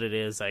is what it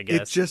is. I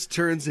guess it just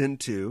turns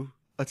into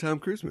a Tom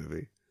Cruise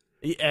movie.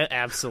 Yeah,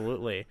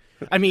 absolutely.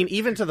 I mean,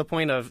 even to the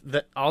point of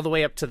all the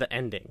way up to the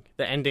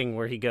ending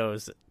where he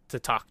goes to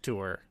talk to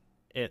her,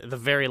 the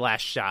very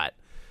last shot.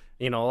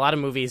 You know, a lot of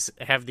movies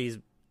have these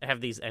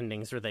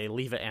endings where they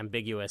leave it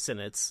ambiguous, and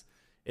it's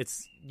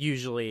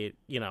usually,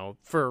 you know,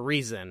 for a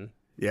reason.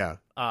 Yeah.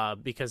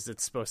 Because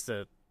it's supposed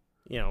to,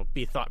 you know,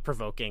 be thought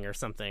provoking or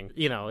something.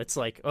 You know, it's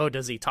like, oh,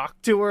 does he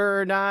talk to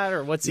her or not,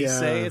 or what's he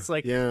say? It's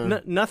like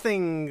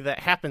nothing that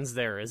happens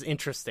there is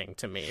interesting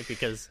to me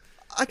because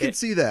I can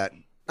see that.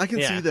 I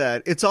can see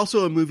that. It's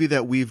also a movie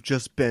that we've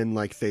just been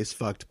like face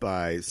fucked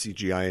by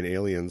CGI and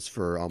aliens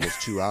for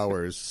almost 2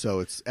 hours. So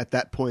it's at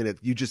that point,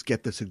 you just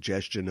get the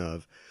suggestion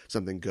of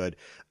something good.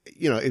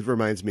 You know, it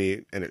reminds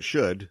me, and it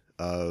should,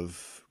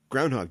 of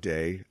Groundhog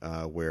Day,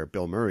 where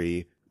Bill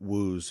Murray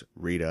woos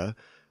Rita,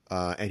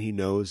 and he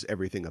knows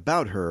everything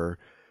about her.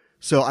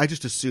 So I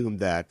just assume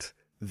that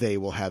they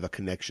will have a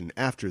connection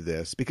after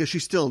this because she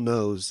still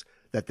knows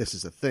that this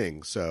is a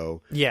thing.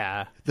 So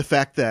yeah, the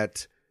fact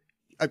that,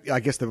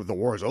 I guess the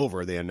war is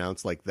over, they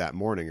announced like that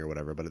morning or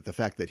whatever, but the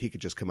fact that he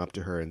could just come up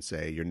to her and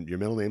say, your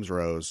middle name's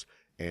Rose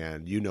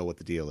and you know what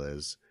the deal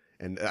is.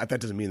 And that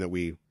doesn't mean that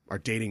we are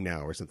dating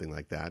now or something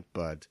like that,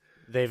 but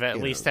they've at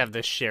least have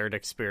this shared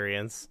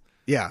experience.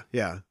 Yeah.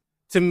 Yeah.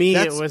 To me,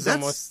 it was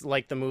almost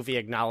like the movie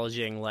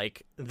acknowledging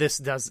like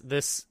this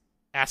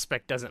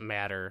aspect doesn't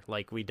matter.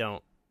 Like we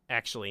don't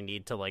actually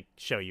need to like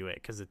show you it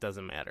because it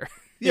doesn't matter.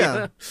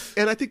 Yeah.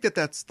 And I think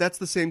that's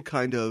the same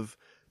kind of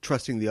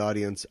trusting the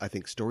audience, I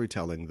think,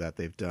 storytelling that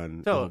they've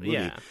done. Oh,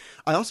 yeah.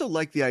 I also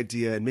like the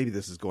idea, and maybe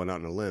this is going out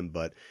on a limb,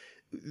 but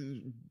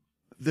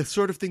the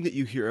sort of thing that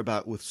you hear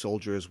about with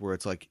soldiers where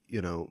it's like,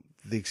 you know,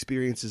 the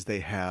experiences they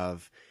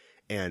have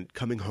and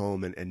coming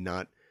home and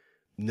not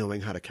knowing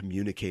how to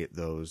communicate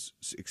those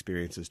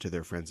experiences to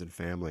their friends and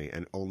family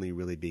and only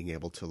really being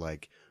able to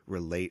like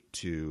relate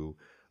to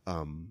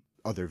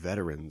other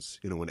veterans,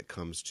 you know, when it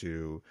comes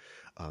to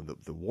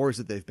the wars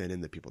that they've been in,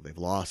 the people they've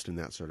lost and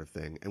that sort of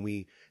thing. And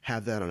we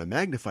have that on a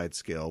magnified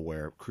scale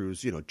where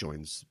Cruise, you know,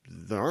 joins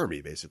the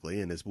army basically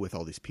and is with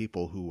all these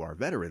people who are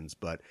veterans,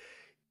 but,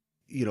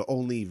 you know,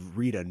 only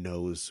Rita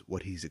knows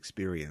what he's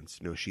experienced.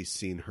 You know, she's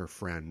seen her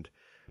friend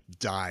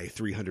die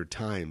 300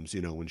 times,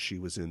 you know, when she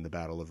was in the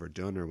Battle of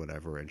Verdun or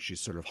whatever, and she's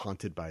sort of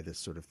haunted by this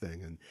sort of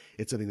thing. And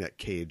it's something that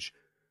Cage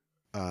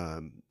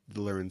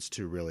learns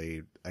to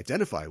really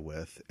identify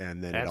with,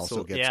 and then it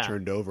also gets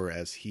turned over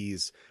as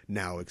he's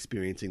now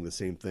experiencing the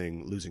same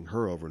thing, losing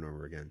her over and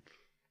over again.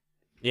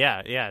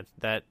 Yeah,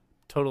 that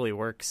totally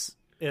works.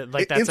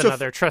 That's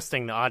another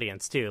trusting the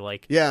audience too.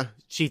 Like,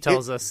 she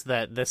tells us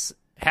that this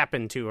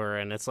happened to her,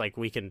 and it's like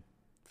we can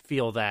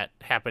feel that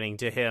happening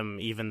to him,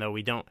 even though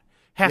we don't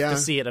have to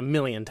see it a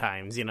million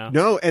times. You know?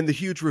 No, and the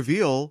huge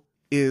reveal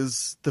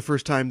is the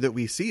first time that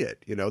we see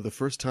it. You know, the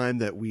first time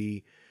that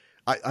we.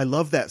 I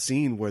love that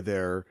scene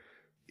where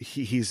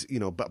he's, you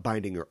know,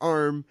 binding her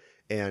arm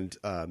and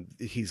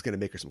he's going to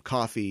make her some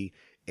coffee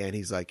and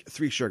he's like,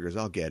 3 sugars,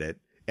 I'll get it.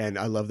 And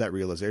I love that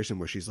realization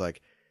where she's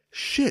like,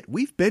 shit,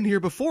 we've been here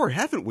before,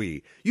 haven't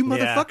we? You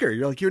motherfucker.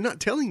 You're like, you're not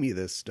telling me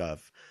this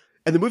stuff.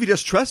 And the movie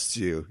just trusts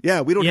you.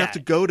 Yeah, we don't have to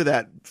go to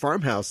that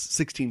farmhouse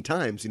 16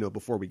 times, you know,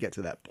 before we get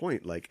to that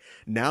point. Like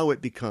now it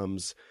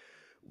becomes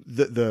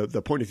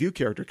the point of view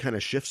character kind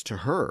of shifts to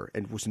her,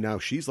 and now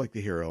she's like the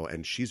hero,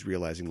 and she's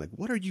realizing like,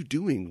 what are you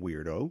doing,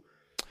 weirdo?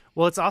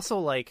 Well, it's also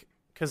like,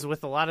 because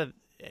with a lot of,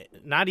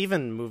 not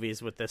even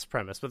movies with this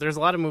premise, but there's a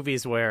lot of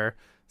movies where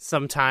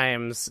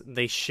sometimes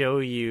they show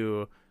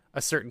you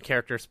a certain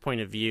character's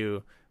point of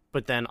view,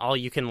 but then all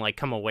you can like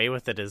come away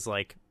with it is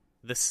like,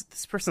 this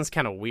person's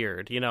kind of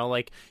weird, you know?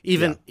 Like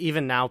even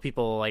now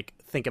people like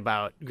think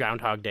about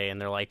Groundhog Day and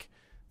they're like,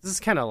 this is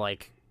kind of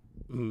like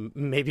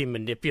maybe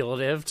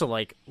manipulative to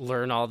like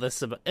learn all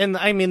this about, and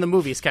I mean the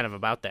movie's kind of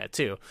about that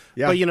too,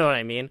 but you know what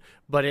I mean.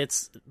 But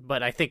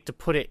I think to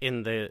put it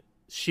in the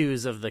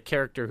shoes of the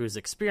character who's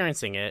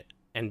experiencing it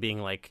and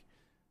being like,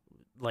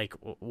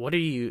 what are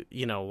you,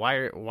 you know,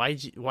 why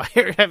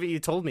haven't you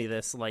told me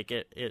this? Like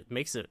it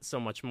makes it so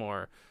much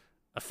more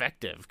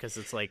effective because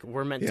it's like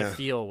we're meant to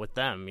feel with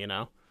them, you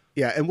know.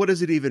 Yeah, and what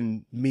does it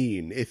even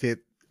mean if it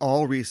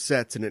all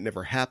resets and it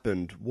never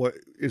happened? What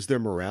is there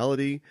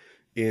morality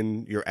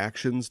in your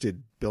actions?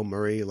 Did Bill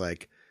Murray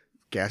like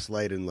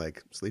gaslight and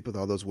like sleep with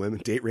all those women,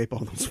 date rape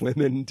all those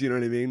women? Do you know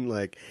what I mean?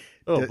 Like,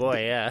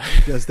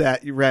 does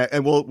that?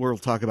 And we'll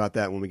talk about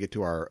that when we get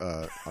to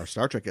our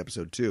Star Trek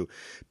episode too.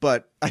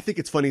 But I think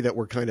it's funny that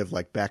we're kind of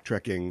like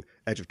backtracking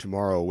Edge of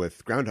Tomorrow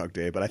with Groundhog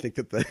Day, but I think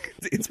that the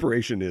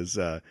inspiration is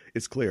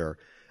clear,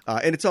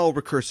 and it's all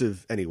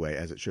recursive anyway,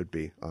 as it should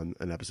be on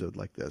an episode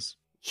like this.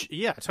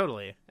 Yeah,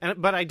 totally.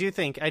 But I do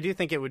think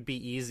it would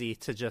be easy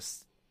to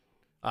just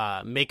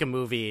make a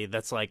movie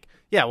that's like,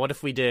 what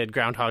if we did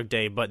Groundhog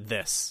Day but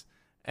this,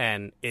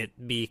 and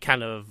it be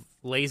kind of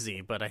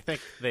lazy, but I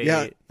think they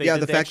the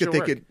did fact that they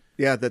work. could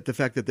the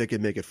fact that they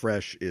can make it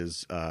fresh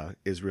is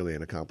really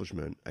an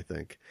accomplishment, I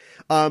think.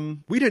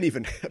 We didn't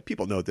even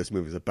people know what this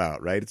movie's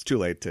about, right? It's too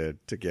late to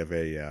give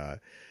a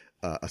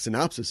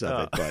synopsis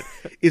of it, but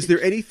is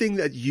there anything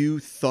that you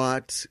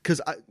thought,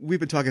 because we've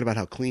been talking about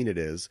how clean it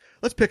is,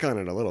 let's pick on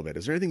it a little bit.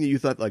 Is there anything that you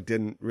thought like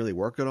didn't really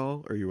work at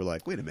all, or you were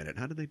like, wait a minute,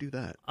 how did they do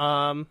that?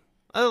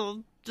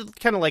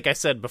 Kind of like I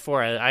said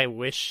before, I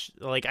wish,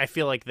 like, I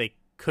feel like they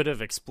could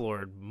have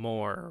explored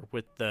more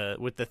with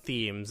the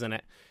themes, and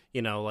it,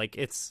 you know, like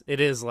it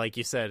is like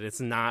you said,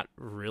 it's not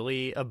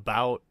really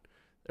about,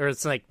 or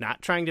it's like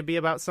not trying to be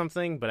about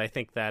something, but I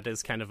think that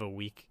is kind of a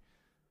weak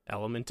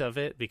element of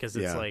it, because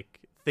it's like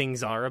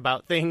things are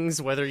about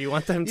things whether you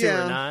want them to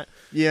or not.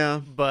 Yeah,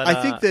 but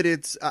I think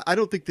that I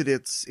don't think that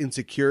it's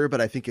insecure,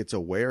 but I think it's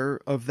aware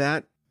of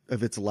that,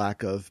 of its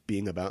lack of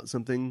being about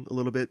something a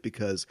little bit,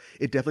 because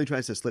it definitely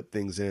tries to slip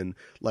things in.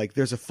 Like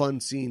there's a fun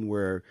scene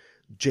where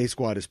J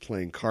Squad is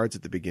playing cards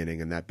at the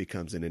beginning, and that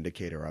becomes an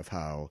indicator of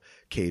how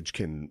Cage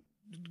can,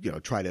 you know,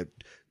 try to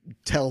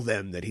tell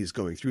them that he's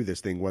going through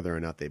this thing, whether or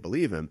not they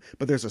believe him.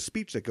 But there's a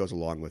speech that goes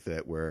along with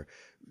it where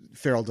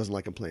Farrell doesn't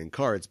like him playing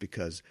cards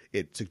because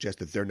it suggests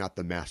that they're not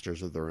the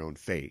masters of their own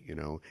fate. You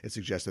know, it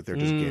suggests that they're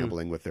just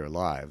gambling with their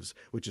lives,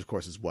 which of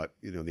course is what,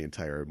 you know, the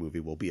entire movie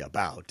will be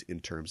about in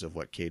terms of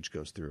what Cage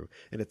goes through.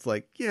 And it's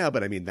like, yeah,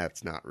 but I mean,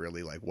 that's not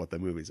really like what the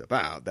movie's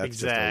about.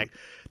 That's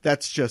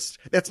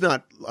that's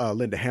not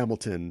Linda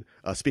Hamilton.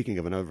 Speaking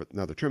of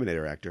another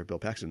Terminator actor, Bill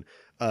Paxton,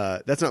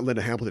 that's not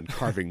Linda Hamilton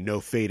carving no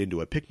fate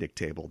into a picnic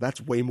table.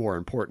 That's way more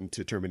important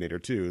to Terminator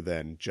 2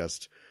 than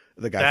just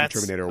the guy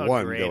from Terminator 1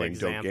 going,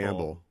 don't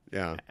gamble.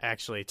 Yeah.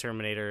 Actually,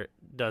 Terminator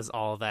does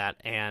all that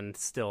and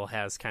still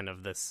has kind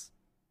of this,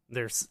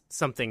 there's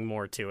something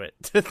more to it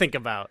to think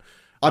about.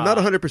 I'm not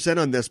 100%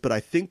 on this, but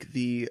I think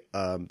the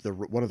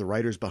one of the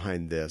writers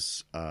behind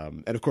this,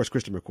 and of course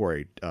Kristen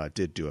McQuarrie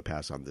did do a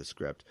pass on this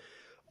script,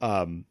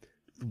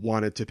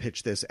 wanted to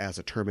pitch this as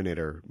a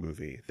Terminator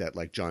movie, that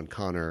like John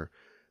Connor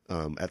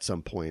at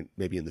some point,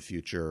 maybe in the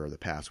future or the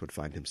past, would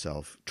find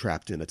himself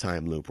trapped in a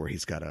time loop where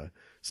he's got to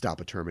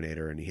stop a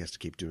Terminator and he has to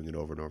keep doing it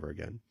over and over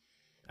again.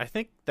 I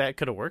think that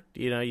could have worked.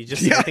 You know, I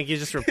think you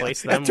just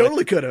replaced them.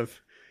 Totally could have.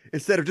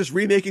 Instead of just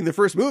remaking the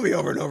first movie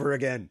over and over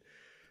again.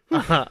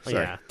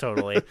 Yeah,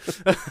 totally.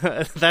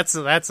 That's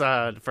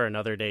for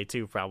another day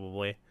too,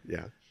 probably.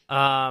 Yeah.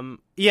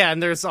 Yeah,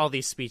 and there's all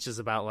these speeches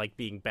about like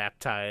being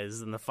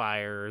baptized in the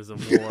fires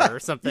of war or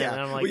something. Yeah.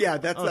 And I'm like, well, yeah,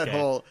 that's okay. that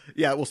whole.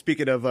 Yeah, well,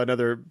 speaking of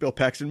another Bill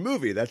Paxton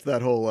movie, that's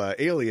that whole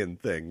alien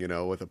thing, you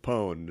know, with a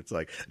pwn. It's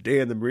like day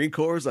in the Marine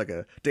Corps is like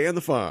a day on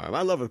the farm.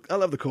 I love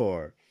the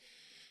Corps.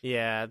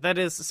 Yeah, that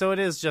is. So it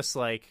is just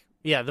like,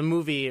 yeah, the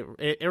movie.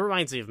 It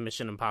reminds me of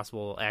Mission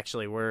Impossible,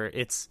 actually, where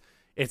it's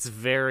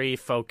very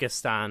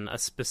focused on a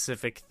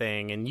specific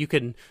thing, and you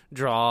can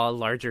draw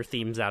larger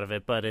themes out of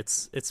it, but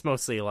it's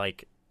mostly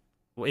like,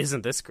 well,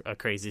 isn't this a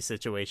crazy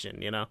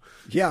situation, you know?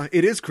 Yeah,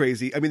 it is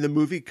crazy. I mean, the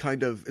movie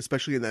kind of,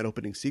 especially in that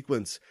opening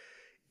sequence,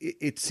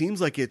 it seems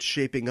like it's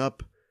shaping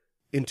up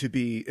into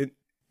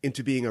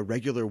being a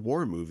regular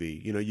war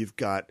movie. You know, you've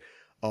got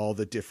all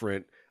the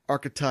different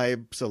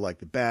archetypes, so like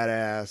the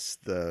badass,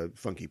 the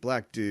funky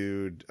black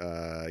dude,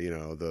 you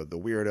know, the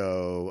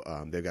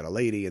weirdo. They've got a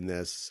lady in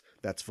this.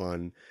 That's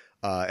fun.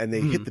 And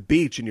they hit the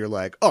beach, and you're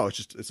like, oh,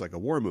 it's like a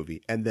war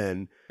movie. And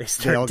then they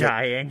start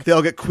dying. They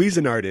all get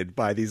Cuisinarted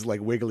by these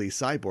like wiggly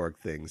cyborg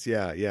things.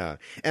 Yeah, yeah.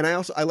 And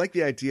I like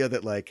the idea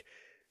that like,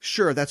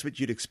 sure, that's what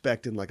you'd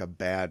expect in like a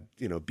bad,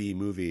 you know, B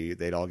movie.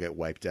 They'd all get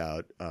wiped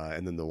out,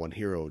 and then the one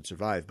hero would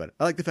survive. But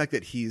I like the fact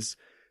that he's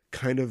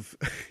kind of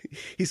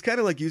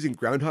like using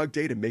Groundhog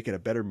Day to make it a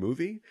better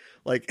movie.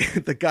 Like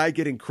the guy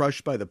getting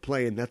crushed by the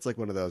plane, that's like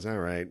one of those, all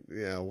right,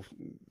 you know,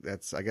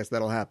 I guess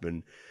that'll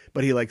happen.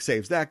 But he like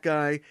saves that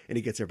guy, and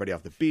he gets everybody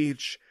off the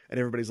beach, and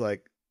everybody's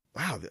like,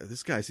 wow,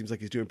 this guy seems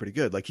like he's doing pretty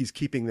good. Like he's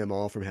keeping them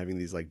all from having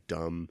these like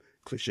dumb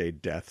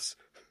cliched deaths.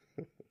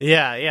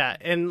 Yeah,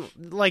 and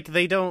like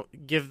they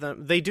don't give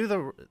them, they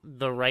do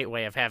the right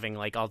way of having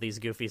like all these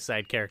goofy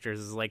side characters,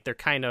 is like they're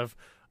kind of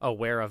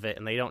aware of it,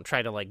 and they don't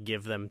try to like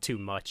give them too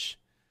much,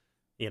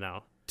 you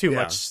know,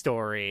 much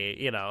story,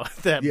 you know,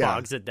 that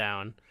bogs it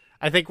down.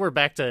 I think we're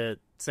back to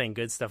saying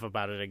good stuff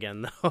about it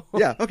again, though.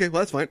 Yeah, okay,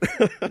 well that's fine.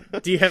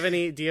 Do you have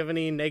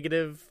any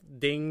negative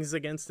dings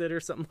against it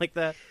or something like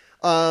that?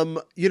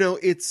 You know,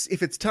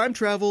 if it's time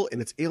travel and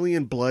it's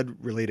alien blood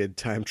related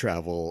time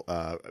travel,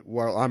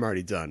 well, I'm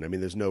already done. I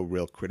mean, there's no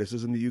real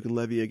criticism that you can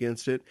levy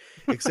against it,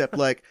 except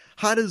like,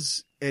 how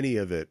does any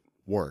of it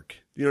work?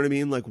 You know what I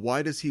mean? Like,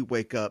 why does he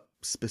wake up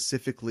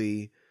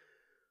specifically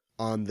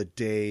on the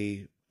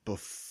day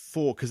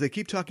before? Because they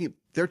keep talking,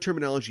 their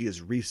terminology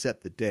is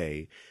reset the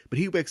day, but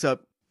he wakes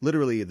up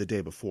literally the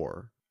day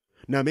before.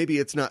 Now, maybe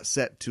it's not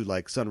set to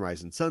like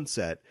sunrise and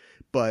sunset,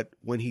 but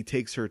when he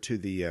takes her to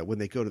the, when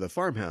they go to the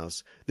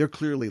farmhouse, they're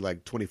clearly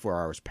like 24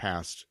 hours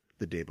past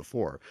the day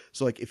before.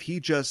 So like if he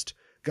just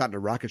got in a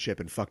rocket ship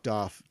and fucked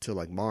off to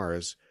like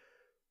Mars,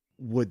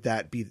 would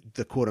that be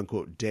the quote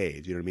unquote day?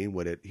 Do you know what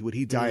I mean? Would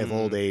he die of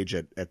old age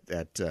at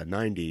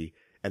 90,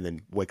 and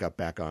then wake up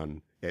back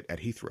on at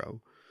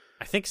Heathrow.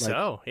 I think Like,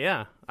 so.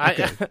 Yeah.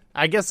 okay.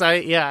 I guess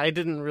I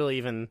didn't really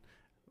even.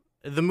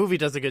 The movie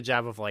does a good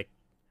job of like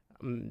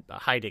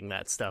hiding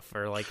that stuff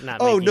or like not.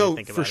 Oh making no, you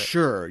think for about it.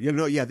 sure.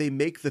 Yeah, they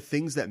make the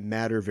things that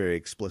matter very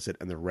explicit,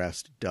 and the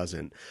rest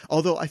doesn't.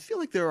 Although I feel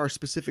like there are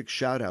specific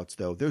shout outs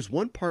though. There's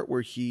one part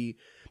where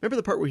remember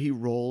the part where he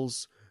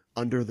rolls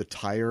under the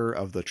tire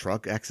of the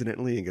truck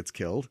accidentally and gets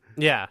killed?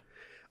 Yeah.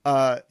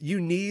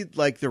 You need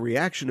like the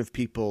reaction of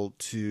people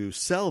to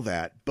sell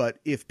that, but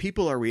if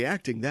people are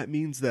reacting, that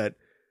means that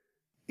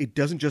it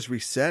doesn't just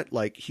reset.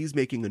 Like he's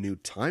making a new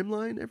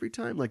timeline every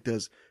time. Like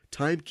does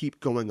time keep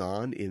going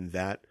on in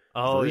that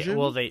version?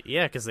 Well,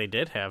 because they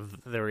did have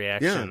the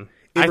reaction.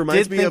 It I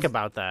reminds did me think of-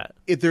 about that.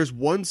 There's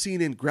one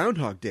scene in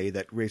Groundhog Day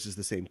that raises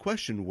the same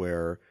question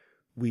where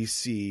we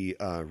see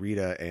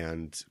Rita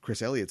and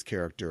Chris Elliott's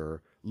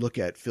character look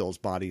at Phil's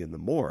body in the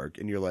morgue,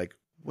 and you're like,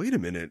 wait a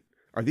minute,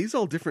 are these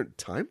all different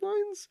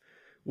timelines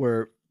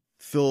where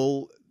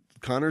Phil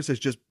Connors has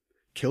just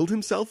killed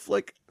himself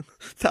like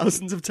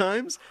thousands of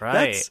times?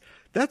 Right.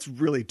 That's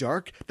really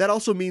dark. That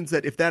also means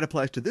that if that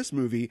applies to this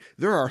movie,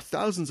 there are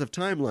thousands of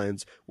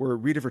timelines where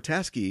Rita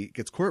Vertasky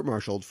gets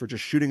court-martialed for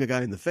just shooting a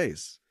guy in the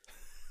face.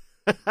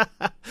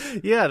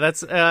 Yeah,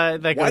 that's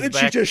that goes Why did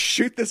back. she just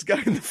shoot this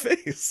guy in the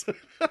face?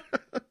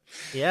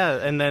 Yeah,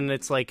 and then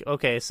it's like,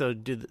 okay, so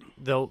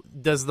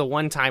does the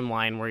one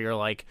timeline where you're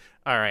like,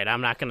 all right,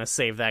 I'm not gonna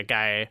save that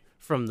guy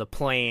from the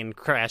plane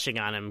crashing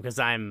on him because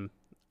I'm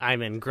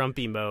in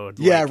grumpy mode.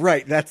 Yeah, like,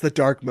 right. That's the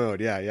dark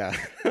mode. Yeah.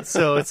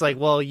 so it's like,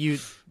 well,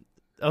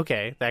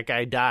 okay, that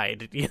guy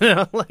died.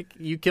 Like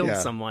you killed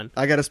Yeah. someone.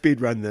 I got to speed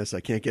run this. I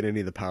can't get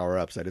any of the power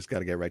ups. I just got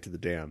to get right to the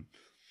dam.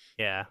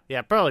 Yeah,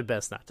 probably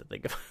best not to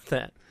think about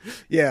that.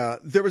 Yeah,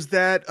 there was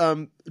that.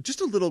 Just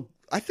a little.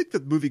 I think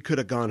the movie could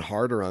have gone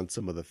harder on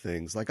some of the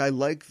things. Like I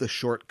like the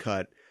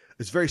shortcut.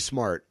 It's very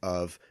smart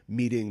of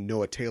meeting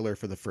Noah Taylor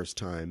for the first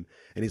time,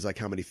 and he's like,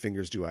 "How many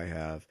fingers do I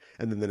have?"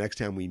 And then the next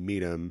time we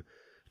meet him,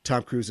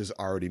 Tom Cruise has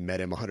already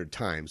met him 100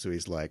 times, so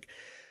he's like,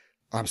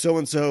 "I'm so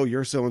and so,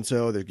 you're so and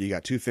so. You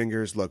got 2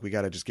 fingers. Look, we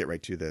got to just get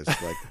right to this."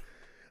 Like.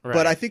 Right.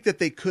 But I think that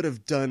they could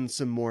have done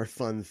some more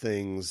fun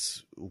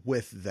things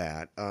with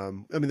that. I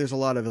mean, there's a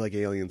lot of like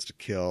aliens to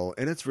kill,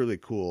 and it's really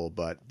cool.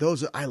 But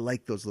I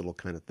like those little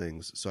kind of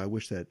things. So I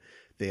wish that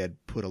they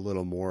had put a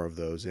little more of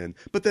those in.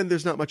 But then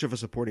there's not much of a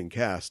supporting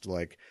cast.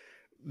 Like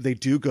they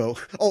do go.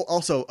 Oh,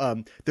 also,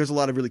 there's a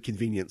lot of really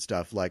convenient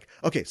stuff. Like,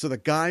 okay, so the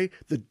guy,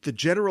 the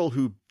general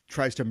who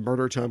tries to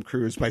murder Tom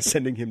Cruise by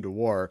sending him to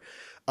war,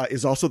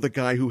 is also the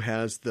guy who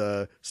has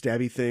the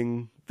stabby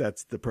thing.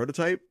 That's the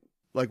prototype.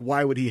 Like,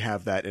 why would he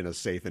have that in a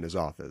safe in his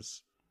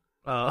office?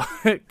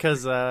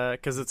 Because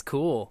it's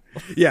cool.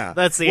 Yeah.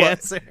 That's the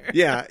answer.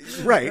 Yeah,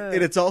 right.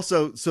 And it's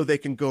also so they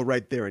can go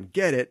right there and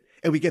get it.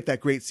 And we get that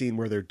great scene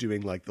where they're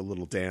doing like the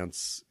little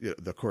dance,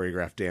 the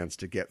choreographed dance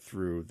to get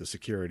through the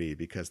security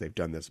because they've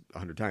done this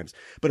 100 times.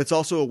 But it's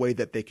also a way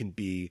that they can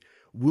be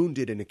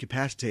wounded and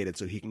incapacitated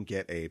so he can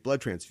get a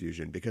blood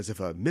transfusion. Because if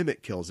a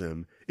mimic kills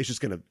him, it's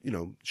just going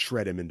to,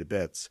 shred him into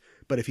bits.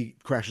 But if he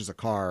crashes a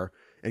car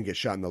and gets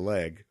shot in the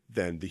leg,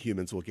 then the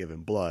humans will give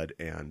him blood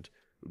and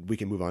we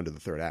can move on to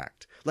the third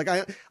act. Like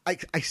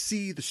I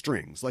see the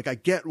strings. Like I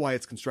get why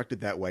it's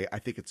constructed that way. I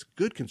think it's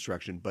good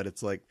construction, but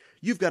it's like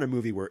you've got a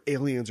movie where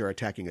aliens are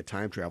attacking a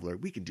time traveler.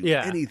 We can do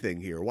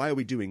anything here. Why are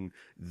we doing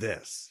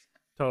this?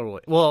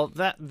 Totally. Well,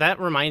 that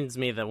reminds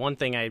me that one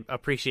thing I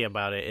appreciate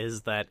about it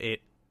is that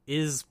it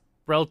is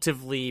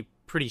relatively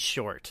pretty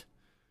short.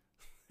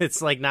 It's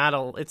like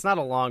it's not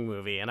a long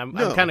movie, and I'm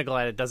kind of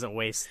glad it doesn't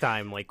waste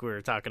time like we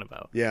were talking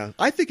about. Yeah,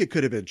 I think it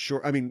could have been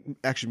short. I mean,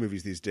 action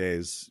movies these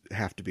days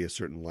have to be a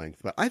certain length,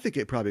 but I think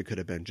it probably could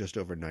have been just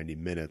over 90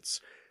 minutes.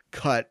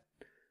 Cut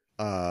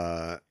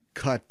Brendan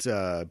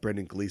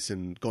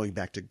Gleeson, going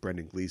back to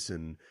Brendan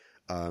Gleeson,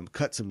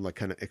 cut some like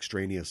kind of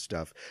extraneous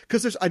stuff.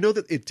 Because I know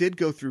that it did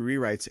go through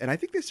rewrites, and I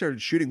think they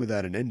started shooting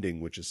without an ending,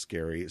 which is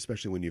scary,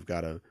 especially when you've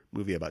got a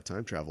movie about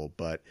time travel.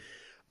 But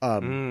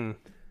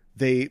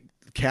they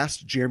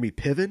cast Jeremy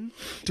Piven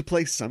to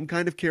play some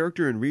kind of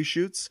character in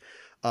reshoots,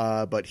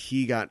 but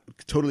he got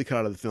totally cut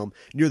out of the film.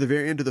 Near the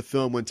very end of the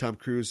film, when Tom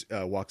Cruise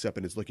walks up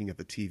and is looking at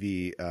the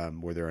TV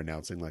where they're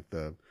announcing like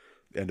the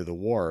end of the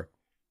war,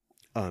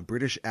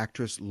 British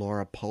actress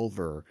Laura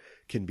Pulver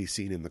can be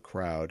seen in the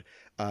crowd.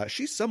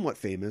 She's somewhat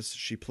famous.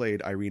 She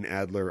played Irene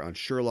Adler on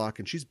Sherlock,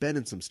 and she's been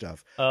in some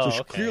stuff.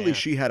 Clearly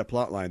she had a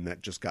plot line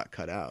that just got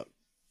cut out.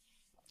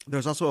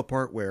 There's also a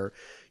part where,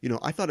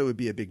 I thought it would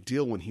be a big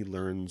deal when he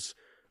learns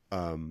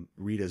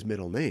Rita's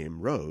middle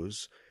name,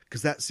 Rose,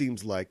 because that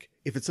seems like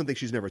if it's something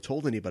she's never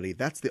told anybody,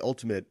 that's the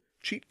ultimate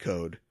cheat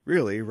code,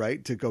 really,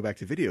 right? To go back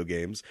to video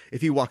games.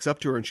 If he walks up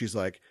to her and she's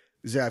like,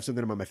 "Does I have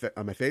something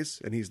on my face?"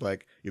 And he's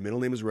like, "Your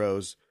middle name is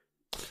Rose.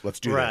 Let's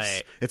do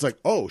this." It's like,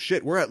 oh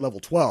shit, we're at level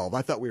 12.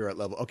 I thought we were at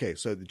level. Okay,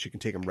 so that she can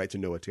take him right to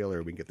Noah Taylor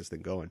and we can get this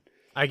thing going.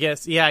 I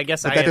guess that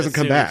doesn't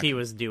come back. He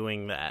was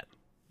doing that.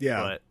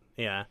 Yeah. But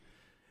yeah.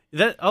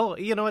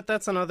 You know what?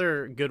 That's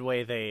another good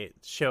way they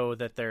show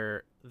that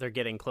they're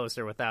getting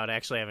closer without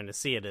actually having to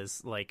see it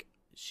is like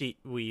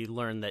we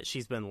learn that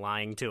she's been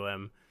lying to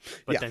him,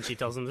 but then she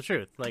tells him the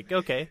truth. Like,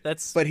 okay,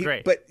 that's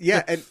great. But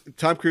yeah, and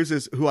Tom Cruise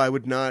is who I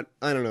would not.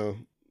 I don't know.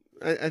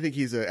 I think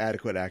he's an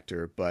adequate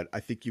actor, but I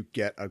think you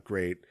get a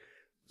great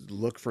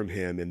look from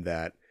him in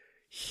that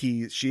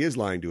she is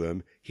lying to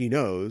him. He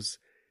knows,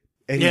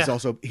 and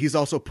he's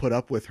also put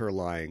up with her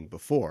lying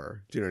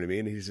before. Do you know what I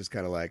mean? He's just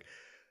kind of like,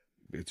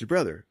 it's your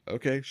brother.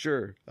 Okay,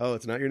 sure. Oh,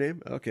 it's not your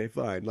name? Okay,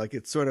 fine. Like,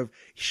 it's sort of,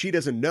 she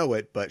doesn't know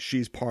it, but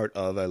she's part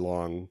of a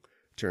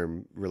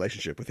long-term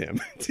relationship with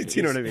him. Do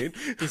you know what I mean?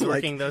 He's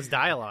working those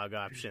dialogue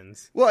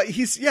options. Well,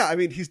 he's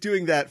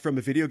doing that from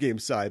a video game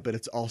side, but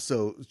it's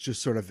also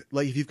just sort of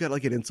like if you've got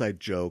like an inside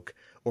joke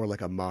or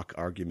like a mock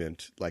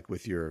argument, like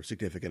with your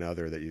significant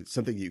other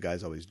something you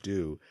guys always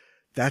do.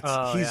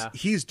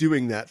 He's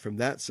doing that from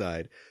that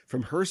side.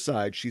 From her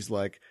side, she's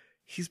like,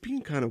 he's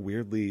being kind of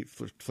weirdly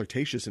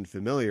flirtatious and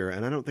familiar,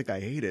 and I don't think I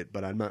hate it,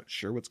 but I'm not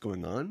sure what's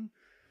going on.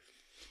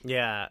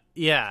 Yeah.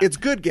 It's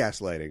good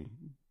gaslighting.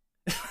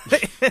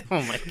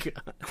 Oh my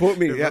god! Quote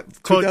me. Yeah,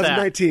 Quote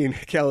 2019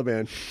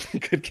 Caliban.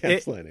 Good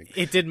gaslighting.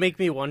 It did make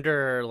me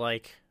wonder,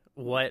 like,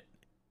 what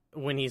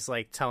when he's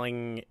like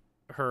telling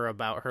her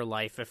about her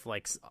life, if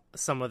like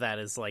some of that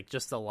is like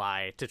just a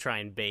lie to try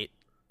and bait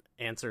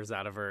answers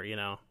out of her, you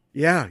know?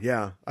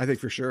 Yeah, I think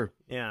for sure.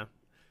 Yeah.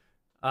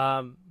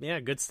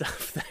 Good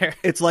stuff there.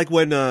 It's like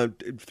when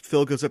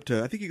Phil goes up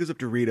to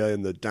Rita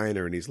in the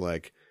diner and he's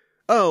like,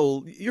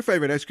 oh, your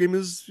favorite ice cream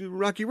is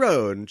Rocky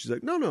Road. And she's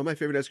like, no, my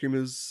favorite ice cream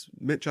is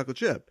mint chocolate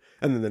chip.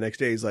 And then the next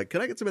day he's like,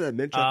 can I get some of that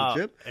mint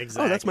chocolate chip?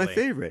 Exactly. Oh, that's my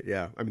favorite.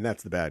 Yeah. I mean,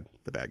 that's the bad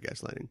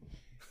gaslighting.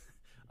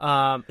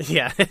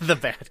 Yeah, the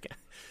bad guy.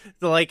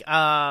 Like,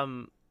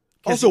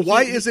 also,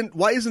 why isn't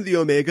the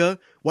Omega,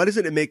 why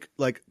doesn't it make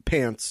like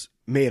pants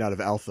made out of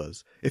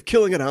alphas? If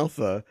killing an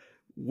alpha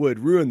would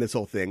ruin this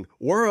whole thing,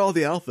 where are all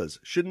the alphas?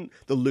 Shouldn't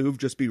the Louvre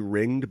just be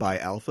ringed by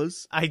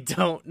alphas? I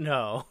don't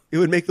know. It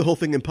would make the whole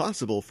thing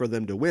impossible for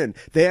them to win.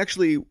 They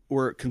actually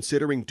were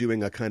considering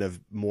doing a kind of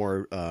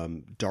more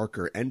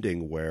darker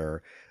ending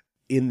where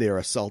in their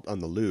assault on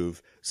the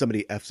Louvre,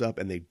 somebody F's up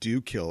and they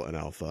do kill an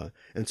alpha.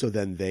 And so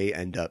then they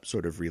end up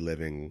sort of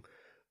reliving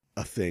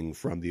a thing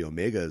from the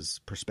Omega's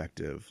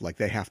perspective. Like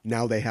they have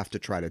to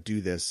try to do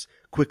this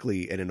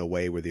quickly and in a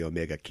way where the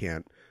Omega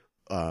can't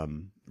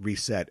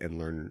reset and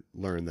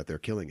learn that they're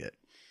killing it.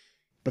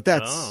 But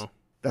that's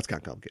kind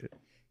of complicated.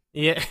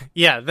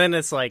 Yeah. Then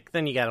it's like,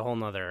 then you got a whole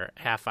nother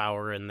half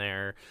hour in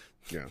there.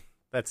 Yeah.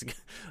 That's,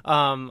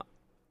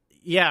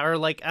 or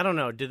like, I don't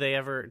know. Do they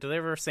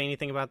ever say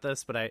anything about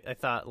this? But I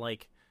thought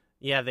like,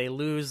 yeah, they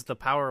lose the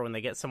power when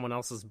they get someone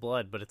else's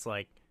blood, but it's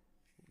like,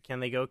 can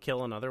they go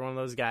kill another one of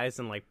those guys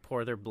and like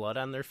pour their blood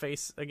on their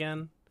face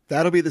again?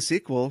 That'll be the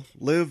sequel.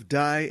 Live,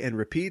 die, and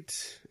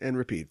repeat and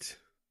repeat.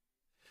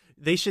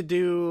 They should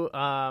do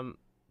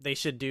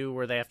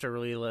where they have to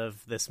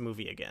relive this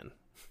movie again.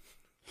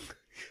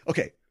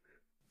 Okay.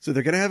 So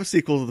they're going to have a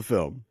sequel to the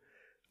film.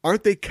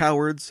 Aren't they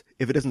cowards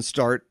if it doesn't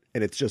start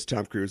and it's just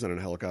Tom Cruise on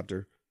a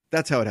helicopter?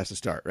 That's how it has to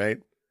start, right?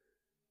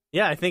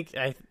 Yeah, I think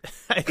so.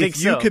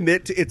 If you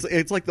commit to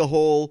it's like the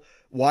whole,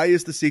 why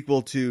is the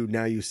sequel to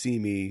Now You See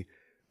Me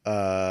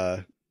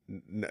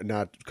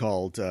not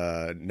called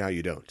Now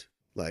You Don't?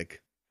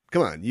 Like,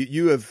 come on,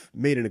 you have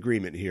made an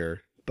agreement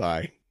here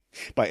by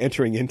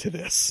entering into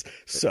this.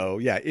 So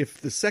yeah,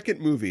 if the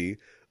second movie,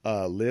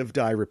 Live,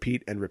 Die,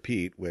 Repeat, and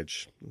Repeat,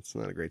 which it's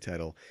not a great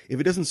title, if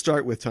it doesn't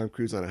start with Tom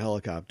Cruise on a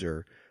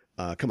helicopter,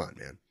 come on,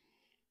 man.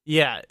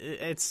 Yeah,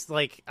 it's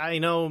like, I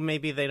know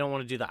maybe they don't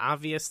want to do the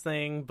obvious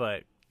thing,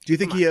 but do you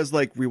think he has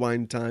like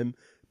rewind time,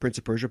 Prince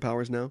of Persia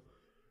powers now?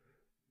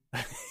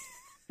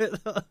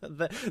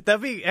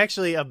 That'd be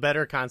actually a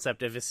better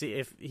concept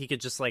if he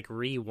could just like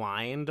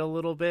rewind a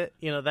little bit,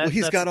 you know.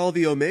 He's got all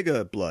the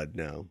Omega blood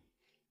now.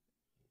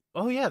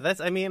 Oh yeah,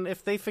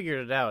 if they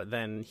figured it out,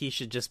 then he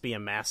should just be a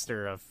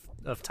master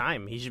of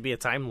time. He should be a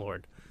time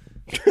lord.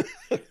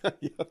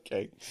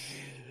 Okay.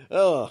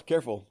 Oh,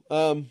 careful.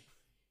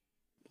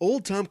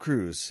 Old Tom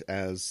Cruise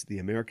as the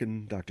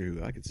American Doctor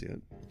Who. I could see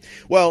it.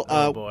 Well,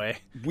 oh boy,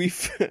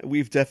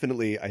 we've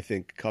definitely, I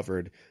think,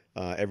 covered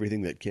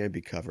everything that can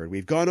be covered.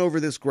 We've gone over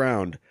this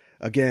ground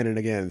again and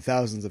again,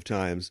 thousands of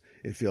times,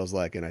 it feels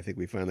like, and I think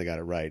we finally got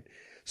it right.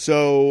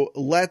 So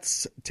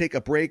let's take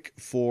a break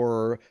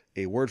for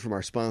a word from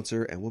our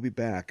sponsor, and we'll be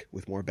back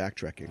with more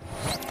BackTrekking.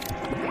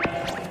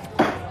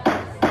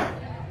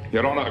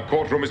 Your Honor, a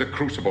courtroom is a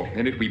crucible.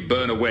 In it we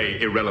burn away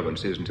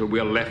irrelevancies until we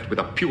are left with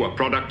a pure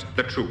product,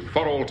 the truth,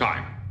 for all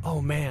time. Oh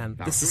man,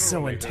 this is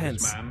so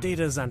intense.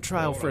 Data's on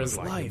trial for his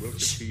life.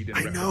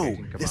 I know.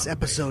 This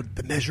episode,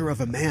 The Measure of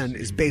a Man,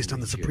 is based on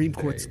the Supreme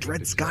Court's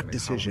Dred Scott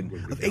decision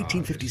of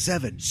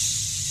 1857.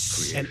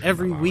 And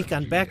every week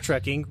on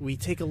BackTrekking, we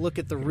take a look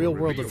at the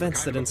real-world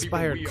events that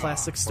inspired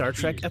classic Star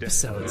Trek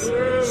episodes.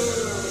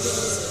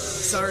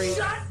 Sorry.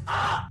 Shut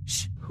up!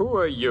 Who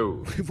are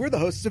you? We're the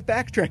hosts of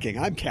BackTrekking.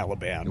 I'm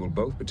Caliban. You will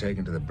both be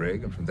taken to the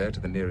brig and from there to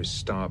the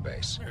nearest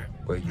starbase,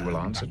 where you will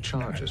answer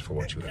charges for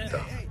what you have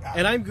done.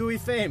 And I'm Gooey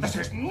Fame. This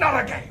is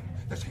not a game.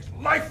 This is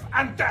life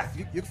and death.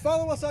 You can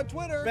follow us on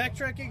Twitter.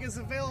 BackTrekking is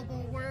available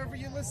wherever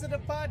you listen to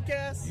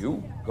podcasts.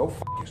 You go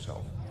fuck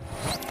yourself.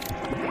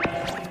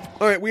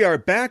 All right, we are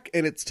back,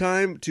 and it's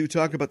time to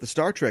talk about the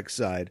Star Trek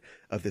side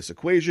of this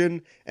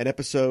equation, an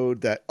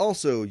episode that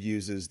also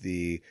uses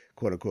the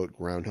quote-unquote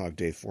Groundhog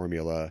Day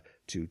formula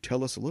to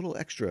tell us a little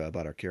extra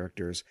about our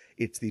characters.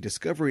 It's the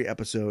Discovery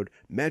episode,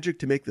 Magic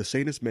to Make the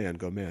Sanest Man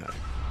Go Mad.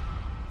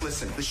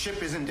 Listen, the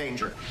ship is in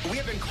danger. We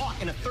have been caught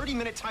in a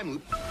 30-minute time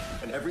loop,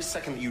 and every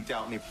second that you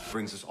doubt me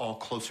brings us all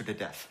closer to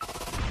death.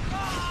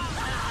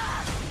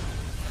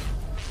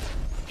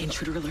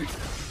 Intruder alert.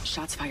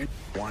 Shots fired.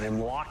 Want him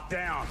locked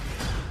down.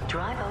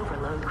 Drive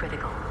overload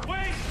critical.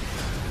 Wait!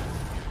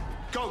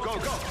 Go, go,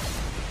 go!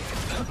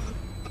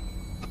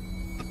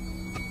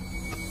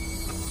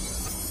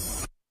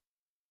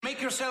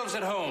 Make yourselves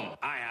at home.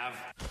 I have.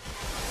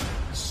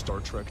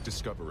 Star Trek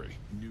Discovery.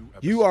 New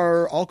episodes. You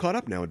are all caught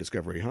up now in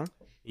Discovery, huh?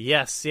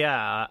 Yes,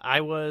 yeah. I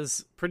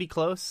was pretty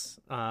close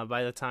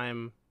by the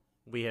time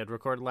we had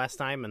recorded last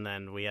time, and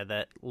then we had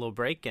that little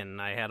break,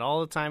 and I had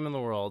all the time in the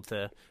world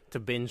to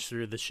binge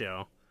through the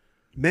show.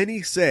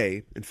 Many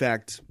say, in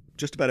fact,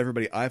 just about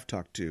everybody I've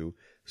talked to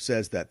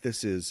says that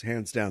this is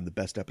hands down the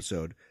best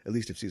episode, at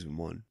least of season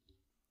 1.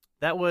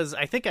 That was,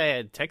 I think I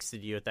had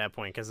texted you at that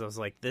point because I was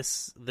like,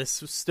 this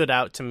stood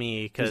out to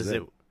me because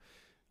it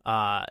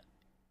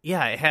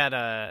had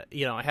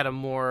a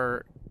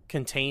more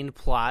contained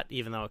plot,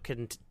 even though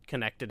it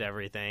connected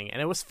everything,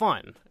 and it was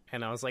fun.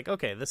 And I was like,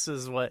 okay, this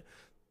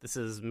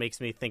makes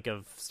me think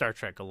of Star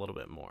Trek a little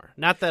bit more.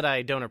 Not that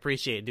I don't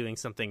appreciate doing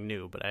something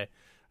new, but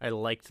I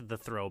liked the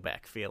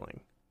throwback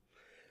feeling.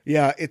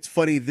 Yeah, it's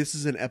funny. This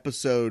is an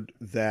episode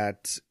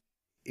that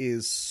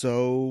is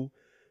so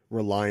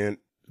reliant,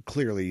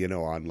 clearly,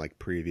 on like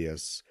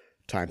previous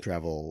time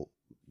travel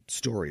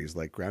stories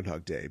like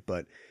Groundhog Day,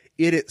 but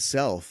it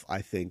itself,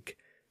 I think,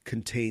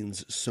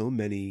 contains so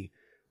many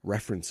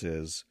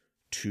references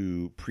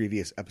to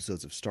previous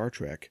episodes of Star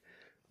Trek.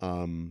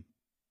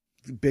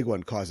 Big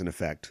one, Cause and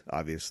Effect,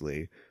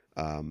 obviously.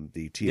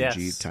 The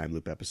TNG time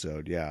loop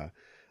episode, yeah.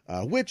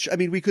 Which, I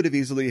mean, we could have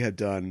easily had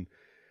done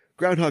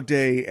Groundhog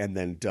Day and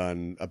then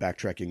done a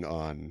backtracking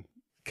on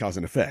Cause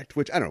and Effect,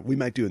 which I don't know, we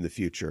might do in the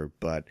future,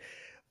 but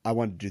I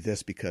wanted to do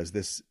this because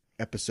this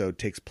episode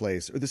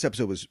this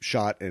episode was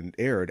shot and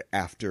aired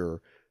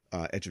after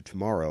Edge of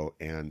Tomorrow,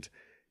 and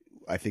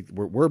I think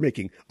we're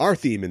making our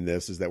theme in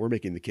this is that we're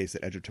making the case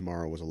that Edge of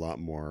Tomorrow was a lot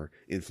more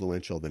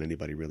influential than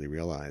anybody really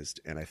realized.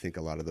 And I think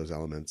a lot of those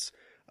elements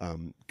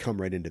come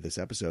right into this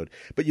episode,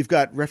 but you've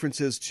got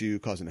references to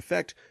Cause and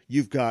Effect.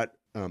 You've got,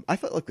 I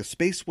felt like the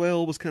space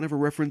whale was kind of a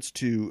reference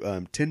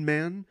to Tin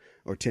Man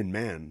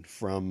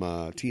from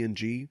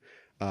TNG,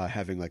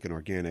 having like an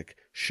organic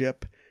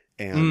ship.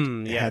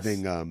 And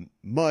having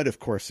Mud, of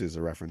course, is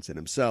a reference in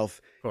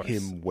himself.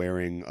 Him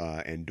wearing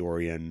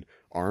Andorian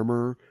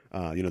armor,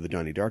 the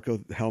Donnie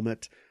Darko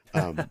helmet.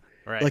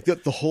 Right. Like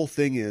the whole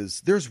thing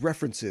is there's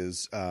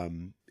references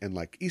and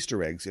like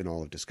Easter eggs in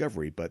all of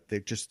Discovery, but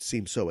they just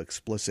seem so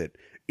explicit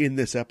in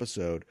this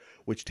episode,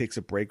 which takes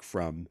a break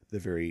from the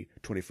very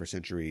 21st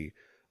century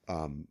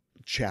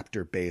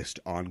chapter-based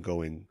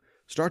ongoing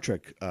Star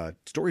Trek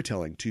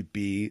storytelling to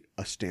be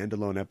a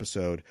standalone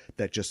episode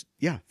that just,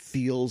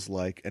 feels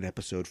like an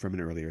episode from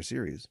an earlier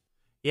series.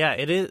 Yeah,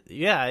 it is.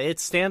 Yeah,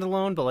 it's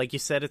standalone, but like you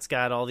said, it's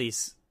got all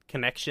these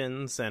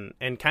connections and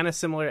kind of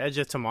similar Edge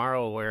of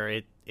Tomorrow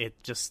where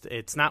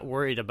it's not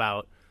worried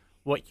about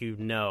what you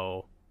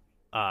know.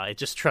 It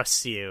just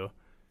trusts you.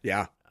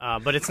 Yeah.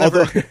 But it's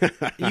never,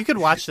 you could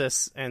watch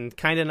this and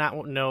kind of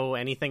not know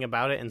anything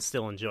about it and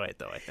still enjoy it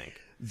though, I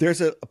think.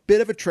 There's a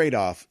bit of a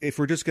trade-off. If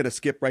we're just going to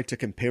skip right to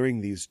comparing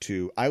these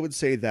two, I would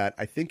say that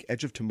I think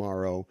Edge of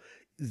Tomorrow,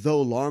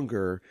 though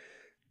longer,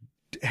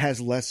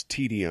 has less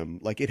tedium.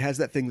 Like it has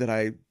that thing that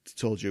I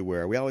told you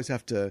where we always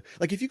have to,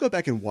 like if you go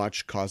back and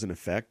watch Cause and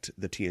Effect,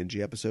 the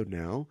TNG episode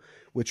now,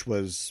 which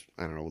was,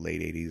 I don't know,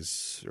 late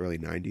 80s, early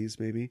 90s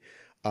maybe,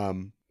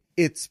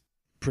 it's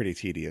pretty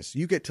tedious.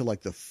 You get to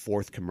like the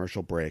fourth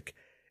commercial break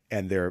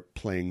and they're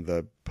playing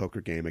the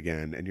poker game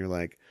again and you're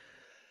like,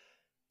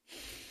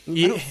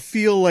 I don't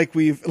feel like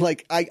we've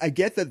like I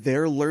get that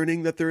they're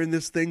learning that they're in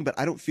this thing, but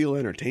I don't feel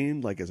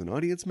entertained like as an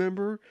audience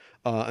member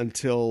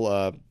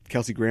until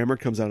Kelsey Grammer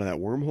comes out of that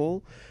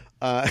wormhole.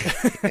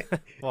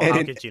 Well,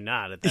 how could you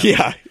not at that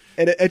point?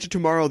 And at Edge of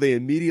Tomorrow, they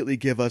immediately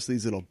give us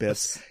these little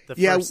bits. The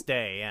first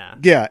day,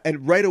 Yeah,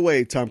 and right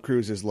away, Tom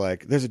Cruise is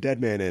like, there's a dead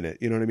man in it.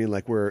 You know what I mean?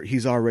 Like where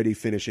he's already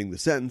finishing the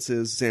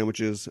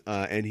sandwiches,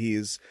 and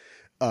he's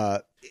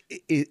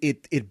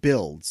it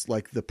builds,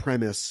 like the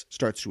premise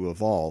starts to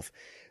evolve.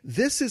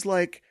 This is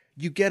like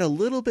you get a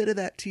little bit of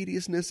that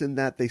tediousness in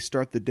that they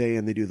start the day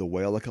and they do the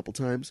whale a couple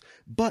times,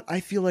 but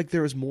I feel like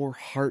there is more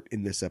heart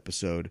in this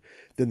episode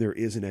than there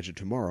is in Edge of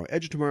Tomorrow.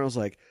 Edge of Tomorrow is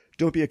like,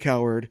 don't be a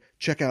coward.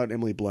 Check out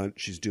Emily Blunt.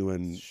 She's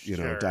doing,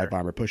 dive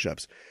bomber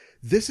push-ups.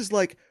 This is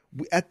like,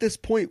 at this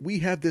point, we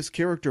have this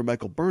character,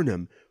 Michael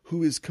Burnham,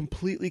 who is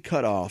completely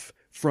cut off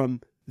from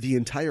the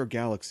entire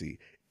galaxy.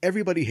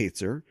 Everybody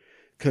hates her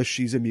because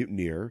she's a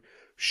mutineer.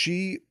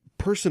 She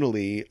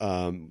personally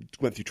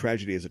went through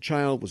tragedy as a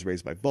child, was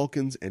raised by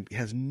Vulcans, and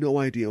has no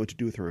idea what to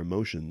do with her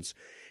emotions.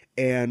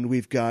 And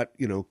we've got,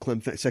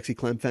 sexy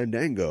Clem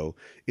Fandango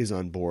is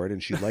on board,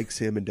 and she likes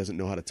him and doesn't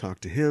know how to talk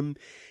to him.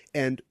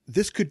 And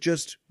we could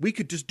just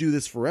do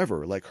this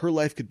forever. Like, her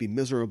life could be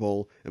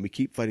miserable, and we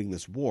keep fighting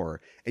this war.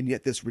 And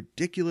yet this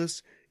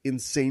ridiculous,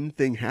 insane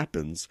thing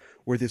happens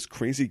where this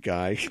crazy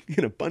guy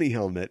in a bunny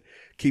helmet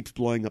keeps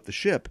blowing up the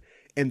ship.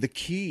 And the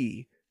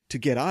key to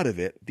get out of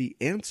it, the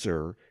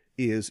answer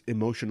is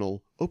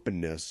emotional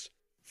openness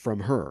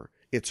from her.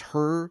 It's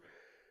her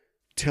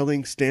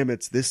telling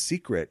Stamets this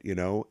secret,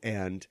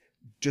 and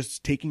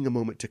just taking a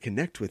moment to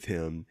connect with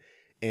him.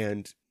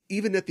 And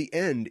even at the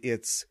end,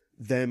 it's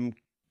them,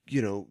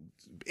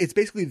 it's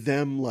basically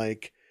them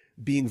like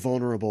being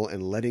vulnerable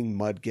and letting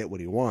Mudd get what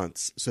he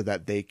wants so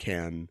that they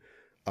can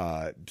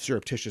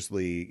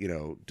surreptitiously,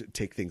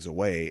 take things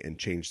away and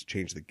change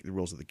the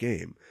rules of the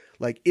game.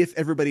 Like, if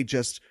everybody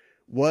just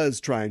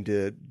was trying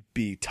to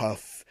be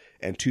tough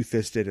and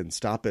two-fisted and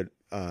stop it,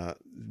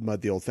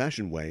 Mudd the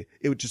old-fashioned way,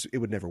 it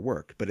would never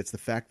work. But it's the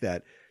fact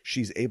that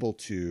she's able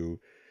to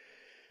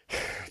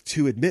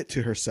admit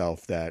to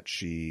herself that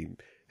she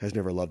has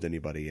never loved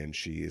anybody and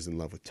she is in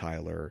love with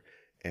Tyler,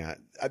 and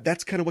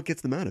that's kind of what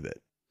gets them out of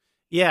it.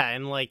 Yeah,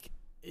 and like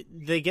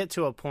they get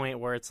to a point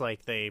where it's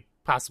like they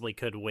possibly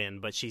could win,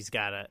 but she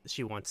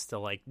wants to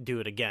like do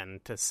it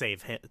again to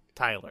save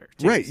Tyler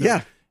too. Right? So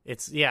yeah.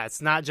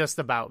 It's not just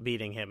about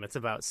beating him. It's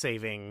about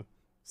saving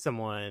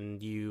someone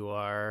you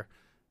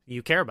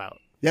care about.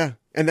 Yeah,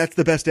 and that's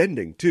the best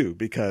ending, too,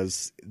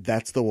 because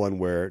that's the one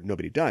where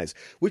nobody dies.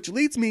 Which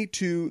leads me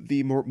to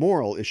the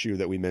moral issue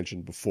that we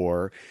mentioned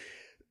before.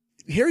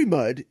 Harry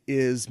Mudd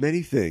is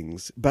many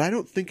things, but I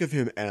don't think of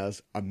him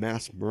as a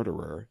mass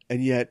murderer,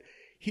 and yet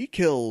he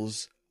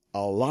kills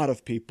a lot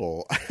of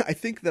people. I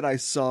think that I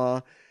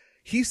saw...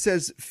 He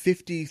says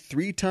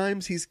 53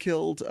 times he's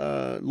killed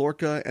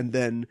Lorca, and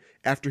then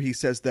after he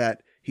says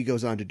that, he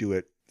goes on to do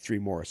it 3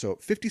 more. So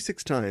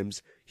 56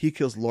 times he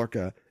kills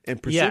Lorca,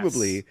 and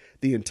presumably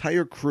the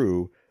entire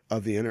crew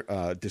of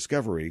the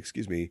Discovery,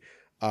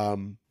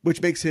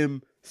 which makes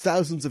him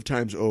thousands of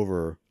times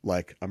over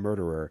like a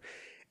murderer.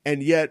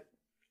 And yet,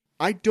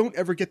 I don't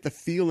ever get the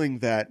feeling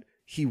that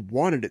he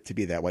wanted it to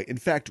be that way. In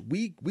fact,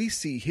 we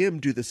see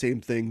him do the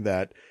same thing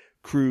that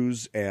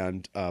Cruz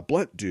and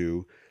Blunt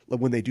do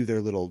when they do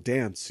their little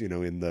dance, in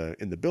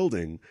the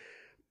building.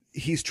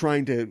 He's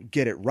trying to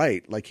get it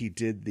right, like he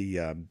did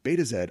the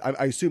Beta Z.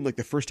 I assume like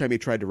the first time he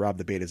tried to rob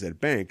the Beta Z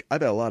bank, I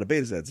bet a lot of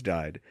Beta Zs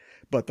died.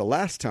 But the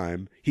last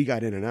time he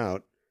got in and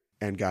out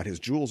and got his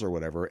jewels or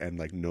whatever, and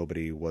like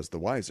nobody was the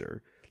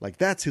wiser. Like,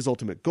 that's his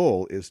ultimate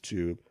goal, is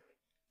to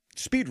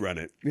speed run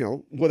it,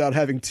 without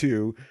having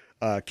to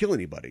kill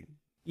anybody.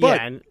 But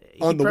yeah, and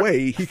on the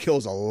way, he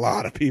kills a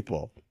lot of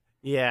people.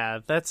 Yeah,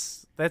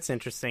 that's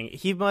interesting.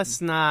 He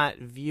must not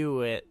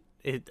view it.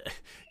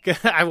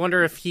 I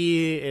wonder if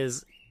he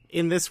is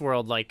in this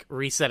world, like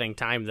resetting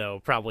time, though.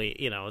 Probably,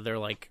 they're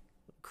like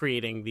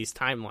creating these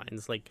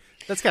timelines. Like,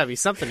 that's got to be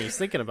something he's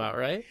thinking about,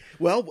 right?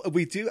 Well,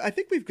 we do. I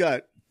think we've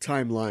got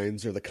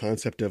timelines, or the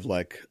concept of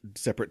like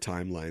separate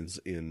timelines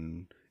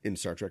in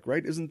Star Trek,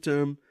 right? Isn't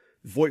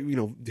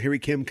Harry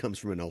Kim comes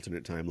from an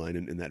alternate timeline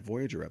in that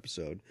Voyager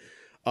episode,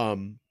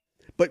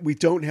 but we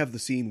don't have the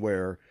scene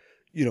where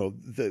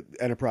the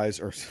Enterprise,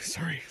 I'm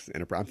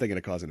thinking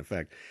of cause and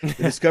effect. The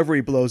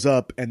Discovery blows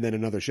up, and then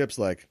another ship's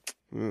like,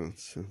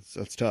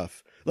 that's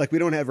tough. Like, we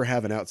don't ever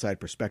have an outside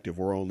perspective.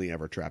 We're only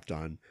ever trapped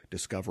on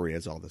Discovery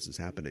as all this is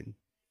happening.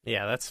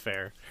 Yeah, that's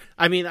fair.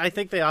 I mean, I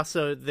think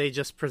they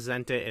just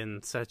present it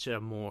in such a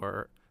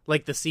more,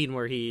 like the scene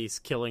where he's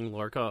killing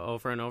Lorca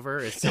over and over.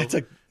 It's so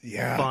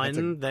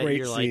fun that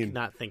you're like scene.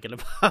 Not thinking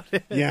about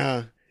it.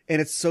 Yeah, and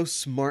it's so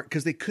smart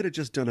because they could have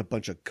just done a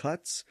bunch of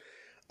cuts.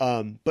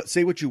 But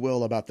say what you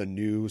will about the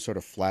new sort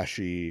of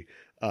flashy,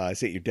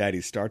 say your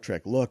daddy's Star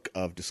Trek look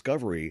of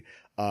Discovery.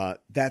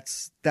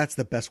 That's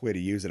the best way to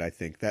use it, I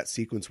think. That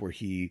sequence where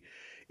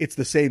it's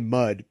the same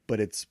Mudd, but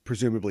it's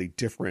presumably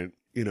different,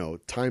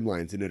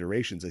 timelines and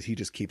iterations, as he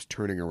just keeps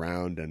turning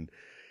around, and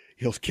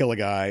he'll kill a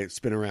guy,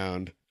 spin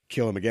around,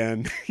 kill him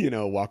again,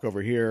 walk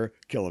over here,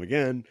 kill him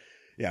again.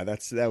 Yeah,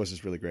 that was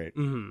just really great.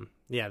 Mm-hmm.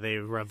 Yeah, they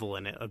revel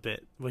in it a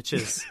bit, which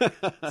is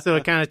so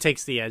it kind of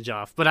takes the edge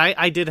off. But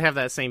I did have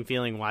that same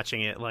feeling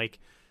watching it, like,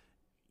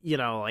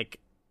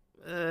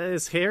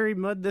 is Harry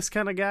Mudd this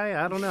kind of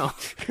guy? I don't know.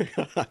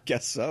 I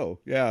guess so.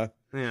 Yeah.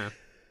 Yeah.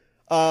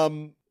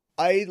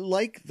 I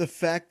like the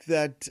fact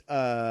that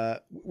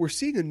we're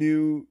seeing a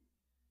new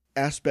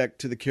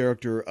aspect to the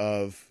character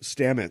of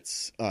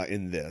Stamets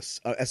in this.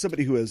 As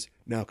somebody who has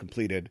now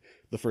completed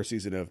the first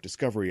season of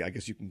Discovery, I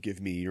guess you can give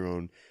me your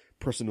own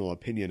personal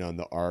opinion on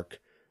the arc.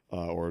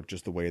 Or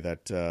just the way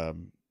that the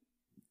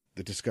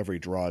Discovery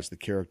draws the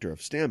character of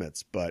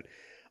Stamets, but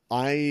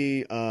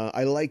I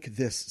like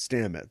this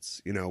Stamets.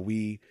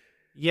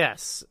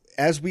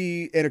 As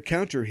we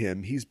encounter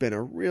him, he's been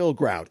a real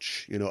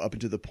grouch. Up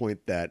until the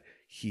point that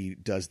he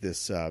does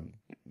this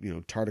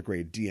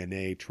tardigrade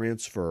DNA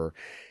transfer,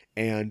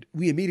 And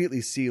we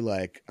immediately see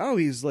like, oh,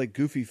 he's like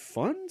goofy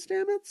fun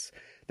Stamets.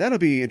 That'll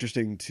be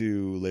interesting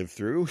to live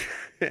through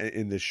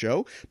in this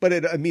show. But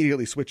it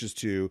immediately switches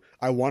to,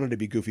 I wanted to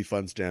be goofy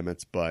fun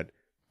Stamets, but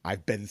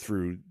I've been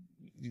through,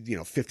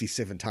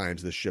 57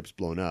 times this ship's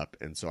blown up.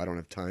 And so I don't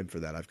have time for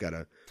that. I've got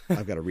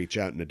to reach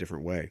out in a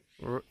different way.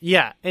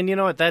 Yeah. And you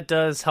know what? That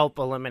does help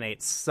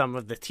eliminate some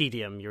of the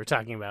tedium you were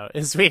talking about,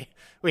 is we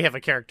have a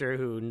character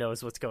who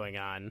knows what's going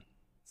on.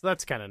 So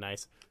that's kind of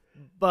nice.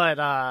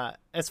 But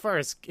as far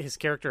as his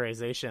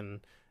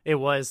characterization, it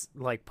was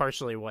like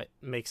partially what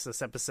makes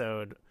this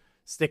episode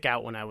stick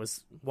out when I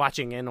was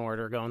watching in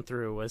order going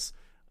through was,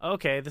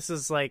 okay, this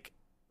is like,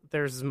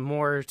 there's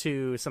more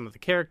to some of the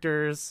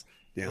characters,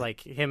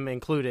 like him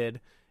included,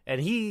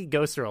 and he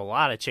goes through a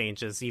lot of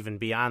changes even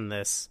beyond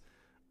this.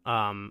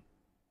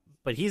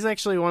 But he's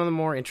actually one of the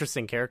more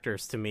interesting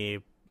characters to me,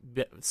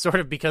 sort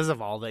of because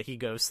of all that he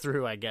goes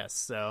through, I guess.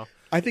 So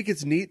I think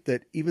it's neat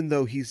that even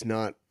though he's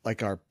not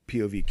like our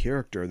POV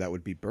character, that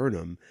would be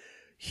Burnham,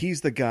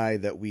 he's the guy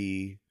that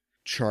we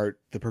chart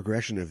the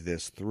progression of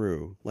this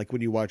through. Like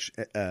when you watch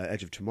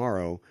Edge of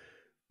Tomorrow,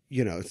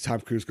 Tom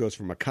Cruise goes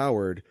from a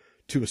coward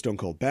to a stone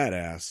cold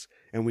badass,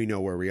 and we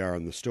know where we are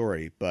in the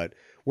story. But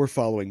we're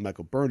following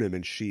Michael Burnham,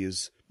 and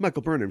she's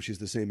Michael Burnham. She's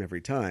the same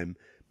every time.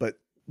 But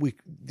we,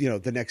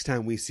 the next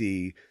time we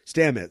see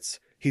Stamets,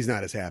 he's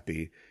not as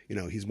happy.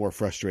 He's more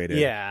frustrated.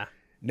 Yeah.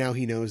 Now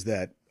he knows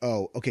that,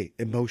 oh, okay,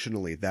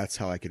 emotionally, that's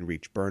how I can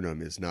reach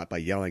Burnham, is not by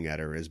yelling at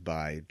her, is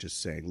by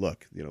just saying,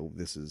 look,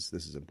 this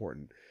is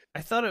important.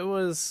 I thought it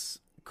was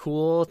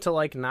cool to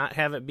like not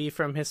have it be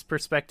from his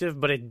perspective,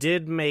 but it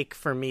did make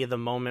for me the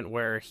moment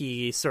where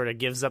he sort of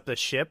gives up the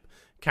ship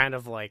kind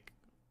of like,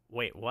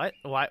 wait, what?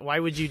 Why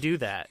would you do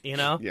that?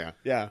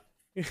 Yeah.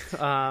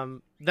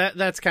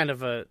 That's kind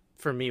of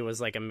for me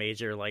was like a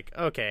major, like,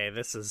 okay,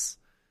 this is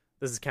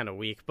kind of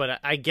weak, but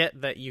I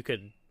get that you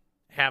could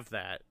have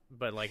that,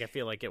 but like I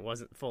feel like it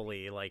wasn't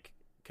fully like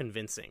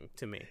convincing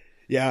to me.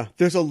 Yeah,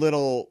 there's a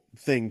little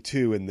thing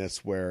too in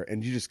this where,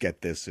 and you just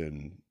get this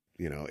in,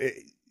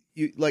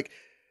 you like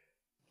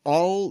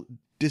all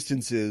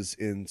distances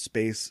in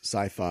space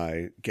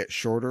sci-fi get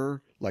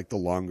shorter, like the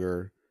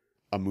longer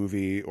a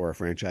movie or a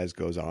franchise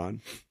goes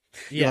on.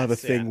 You'll have a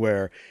thing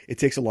where it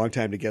takes a long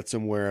time to get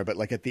somewhere, but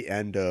like at the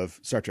end of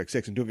Star Trek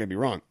 6, and don't get me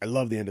wrong, I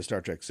love the end of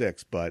Star Trek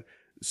 6, but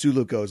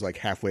Sulu goes like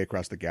halfway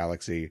across the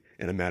galaxy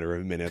in a matter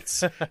of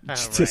minutes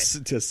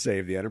to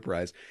save the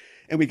Enterprise.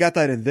 And we got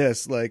that in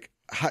this, like,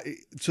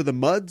 so the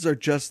Muds are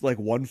just like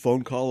one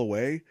phone call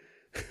away.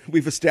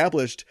 We've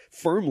established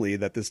firmly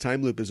that this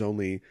time loop is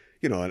only,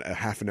 a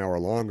half an hour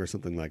long or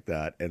something like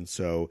that. And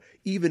so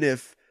even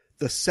if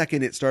the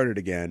second it started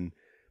again,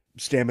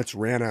 Stamets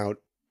ran out,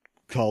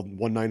 called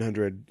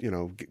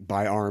 1-900,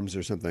 buy arms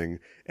or something,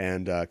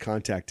 and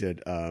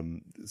contacted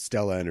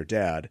Stella and her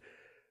dad,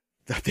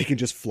 they can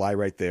just fly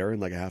right there in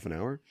like a half an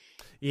hour.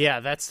 Yeah,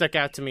 that stuck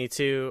out to me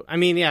too. I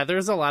mean, yeah,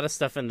 there's a lot of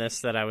stuff in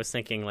this that I was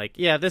thinking like,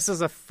 yeah, this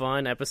is a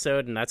fun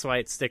episode and that's why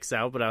it sticks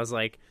out. But I was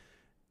like,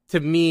 to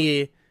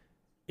me,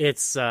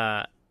 it's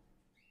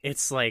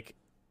like,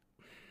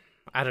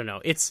 I don't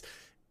know.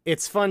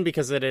 It's fun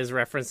because it is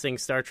referencing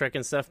Star Trek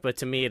and stuff. But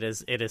to me, it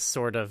is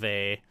sort of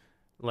an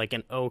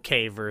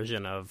okay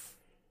version of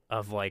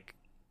like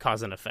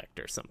cause and effect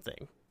or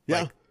something.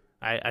 Yeah.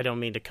 Like, I don't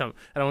mean to I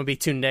don't want to be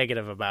too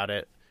negative about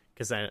it,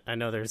 because I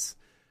know there's,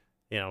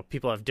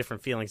 people have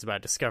different feelings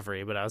about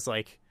Discovery, but I was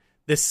like,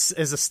 this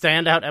is a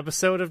standout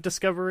episode of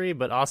Discovery,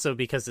 but also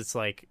because it's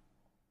like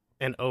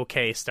an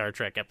okay Star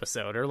Trek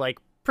episode, or like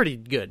pretty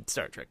good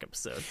Star Trek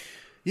episode.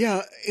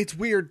 Yeah, it's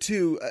weird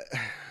too.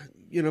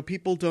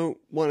 People don't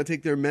want to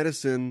take their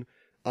medicine.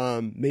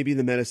 Maybe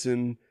the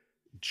medicine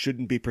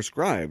shouldn't be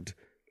prescribed.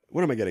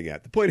 What am I getting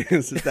at? The point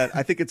is that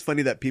I think it's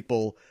funny that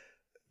people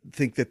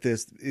think that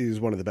this is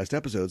one of the best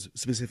episodes,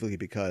 specifically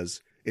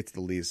because it's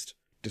the least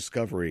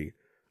Discovery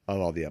of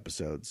all the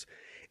episodes.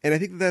 And I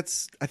think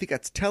that's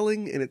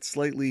telling, and it's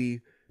slightly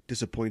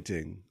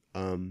disappointing.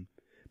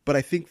 But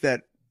I think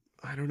that,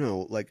 I don't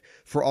know, like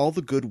for all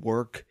the good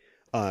work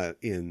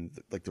in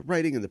like the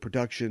writing and the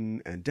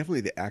production and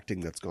definitely the acting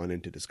that's gone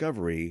into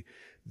Discovery,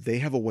 they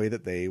have a way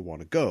that they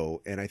want to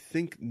go. And I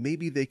think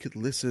maybe they could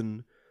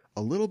listen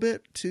a little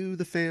bit to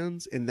the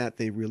fans in that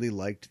they really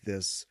liked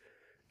this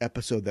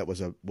episode that was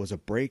a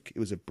break. It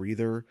was a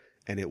breather,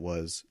 and it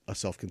was a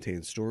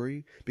self-contained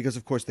story, because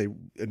of course they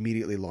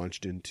immediately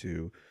launched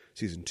into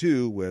season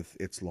 2 with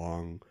its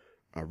long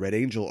Red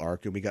Angel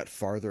arc, and we got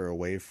farther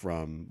away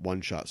from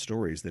one-shot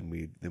stories than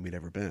we'd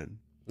ever been.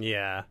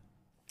 Yeah.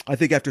 I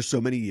think after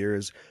so many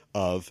years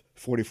of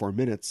 44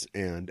 minutes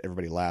and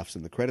everybody laughs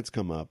and the credits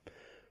come up,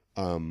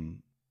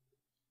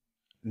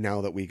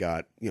 now that we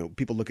got,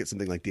 people look at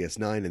something like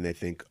DS9 and they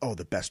think, oh,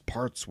 the best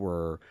parts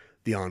were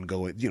the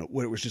ongoing,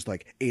 when it was just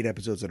like 8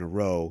 episodes in a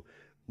row,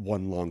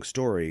 one long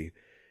story.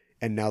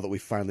 And now that we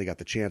finally got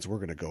the chance, we're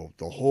going to go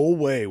the whole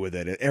way with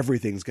it.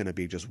 Everything's going to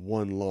be just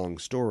one long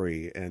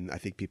story. And I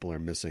think people are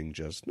missing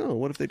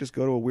what if they just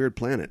go to a weird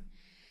planet?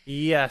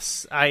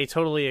 Yes, I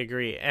totally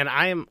agree. And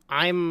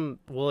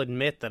will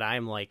admit that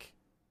I'm like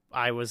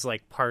I was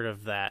like part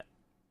of that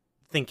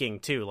thinking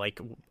too. Like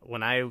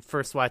when I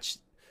first watched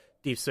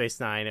Deep Space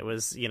Nine, it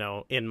was, you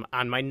know,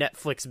 on my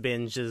Netflix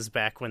binges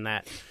back when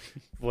that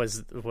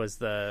was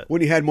the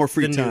when you had more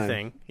free the time. New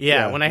thing.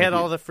 Yeah, when I had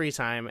all the free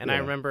time, and I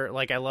remember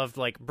like I loved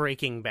like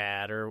Breaking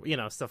Bad or, you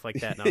know, stuff like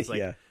that, and I was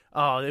like,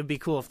 oh, it'd be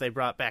cool if they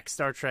brought back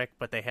Star Trek,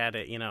 but they had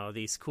it, you know,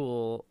 these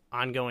cool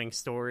ongoing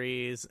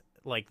stories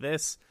like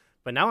this.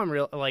 But now I'm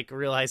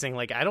realizing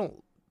like I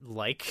don't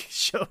like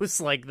shows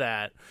like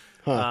that.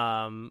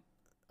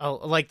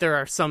 Like there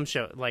are some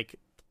shows like,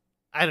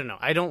 I don't know,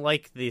 I don't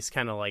like these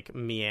kind of like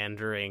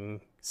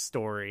meandering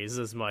stories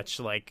as much.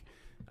 Like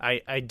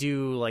I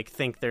do like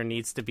think there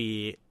needs to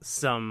be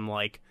some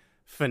like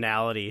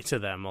finality to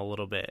them a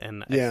little bit,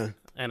 and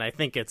I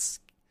think it's,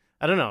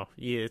 I don't know,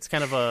 it's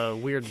kind of a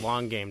weird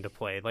long game to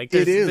play. Like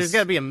there's got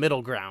to be a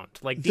middle ground.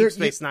 Like Deep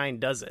Space Nine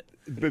does it.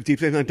 Deep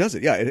Space Nine does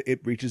it. Yeah,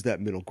 it reaches that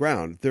middle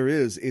ground. There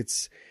is.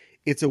 It's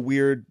a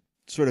weird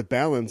sort of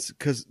balance,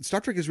 because Star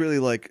Trek is really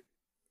like,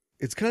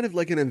 it's kind of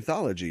like an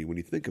anthology when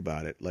you think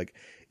about it. Like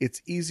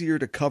it's easier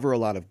to cover a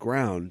lot of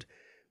ground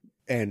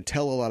and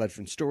tell a lot of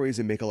different stories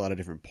and make a lot of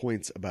different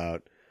points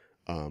about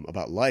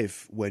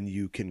life when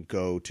you can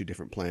go to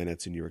different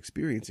planets and you're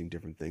experiencing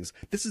different things.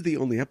 This is the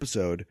only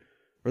episode,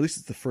 or at least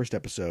it's the first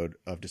episode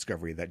of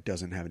Discovery that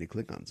doesn't have any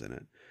Klingons in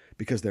it,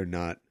 because they're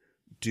not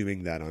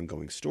doing that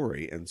ongoing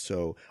story. And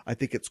so I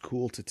think it's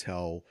cool to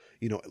tell,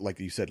 you know, like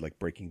you said, like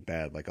Breaking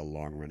Bad, like a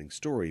long running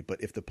story.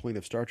 But if the point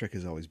of Star Trek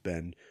has always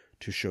been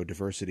to show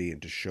diversity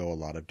and to show a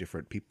lot of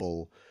different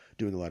people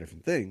doing a lot of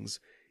different things,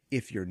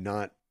 if you're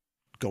not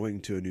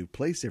going to a new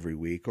place every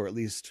week, or at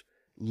least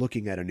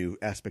looking at a new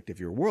aspect of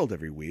your world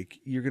every week,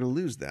 you're going to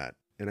lose that.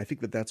 And I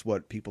think that that's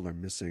what people are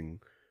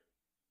missing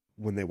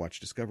when they watch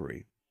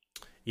Discovery.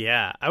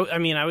 Yeah. I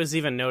mean, I was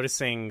even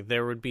noticing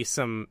there would be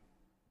some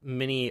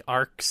mini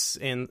arcs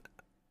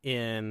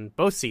in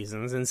both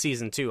seasons, in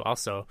season 2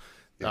 also,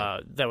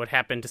 that would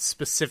happen to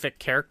specific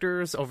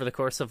characters over the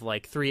course of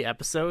like 3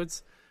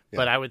 episodes.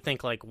 But I would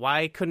think, like,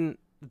 why couldn't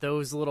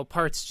those little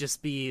parts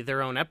just be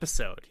their own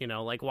episode? You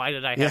know, like, why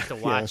did I have to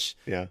watch?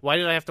 Why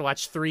did I have to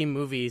watch 3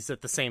 movies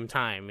at the same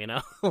time? You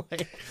know,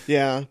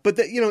 Yeah, but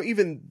that, you know,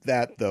 even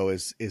that though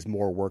is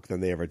more work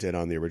than they ever did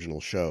on the original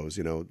shows.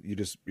 You know,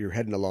 you're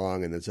heading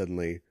along, and then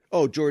suddenly,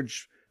 oh,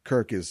 George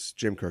Kirk is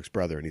Jim Kirk's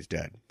brother, and he's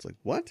dead. It's like,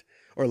 what?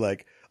 Or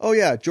like, oh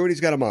yeah, Geordi's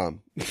got a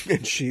mom,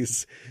 and she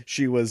was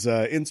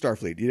in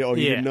Starfleet. You know,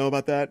 you didn't know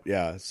about that?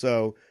 Yeah,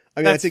 so. I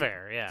mean, That's I think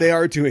fair, yeah. They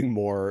are doing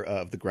more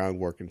of the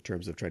groundwork in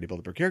terms of trying to build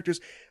up our characters,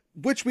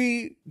 which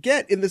we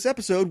get in this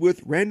episode with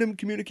Random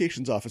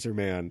Communications Officer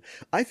Man.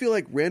 I feel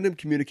like Random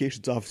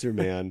Communications Officer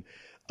Man,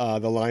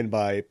 the line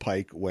by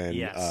Pike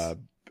when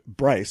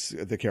Bryce,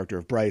 the character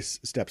of Bryce,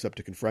 steps up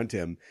to confront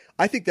him,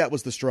 I think that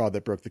was the straw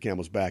that broke the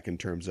camel's back in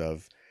terms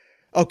of,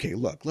 okay,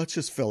 look, let's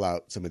just fill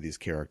out some of these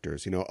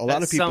characters. You know, a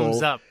lot of people...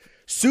 sums up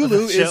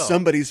Sulu is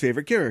somebody's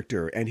favorite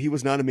character, and he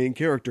was not a main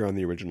character on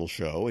the original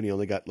show, and he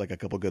only got like a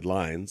couple good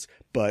lines,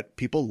 but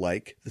people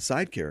like the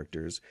side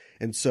characters.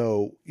 And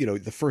so, you know,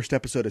 the first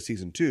episode of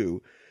season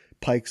 2,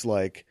 Pike's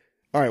like,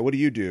 all right, what do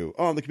you do?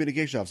 Oh, I'm the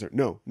communication officer.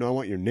 No, I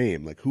want your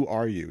name. Like, who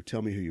are you?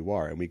 Tell me who you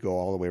are. And we go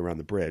all the way around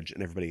the bridge,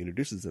 and everybody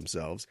introduces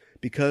themselves,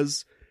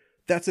 because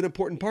that's an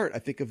important part, I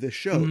think, of this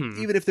show.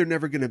 Mm-hmm. Even if they're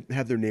never going to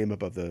have their name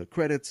above the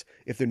credits,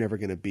 if they're never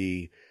going to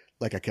be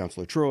like a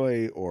Counselor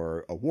Troy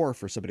or a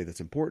Worf or somebody that's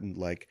important,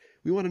 like,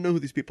 we want to know who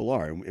these people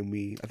are,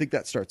 and I think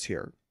that starts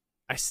here.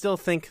 I still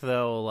think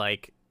though,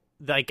 like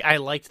I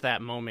liked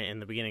that moment in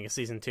the beginning of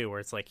season 2 where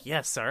it's like,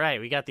 yes, all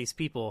right, we got these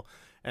people,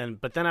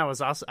 but then I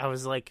was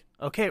like,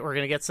 okay, we're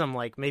gonna get some,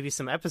 like, maybe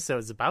some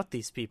episodes about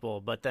these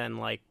people, but then,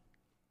 like,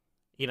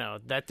 you know,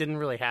 that didn't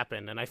really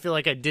happen, and I feel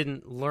like I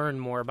didn't learn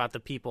more about the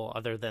people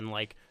other than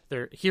like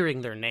they're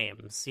hearing their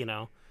names, you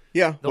know.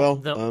 Yeah,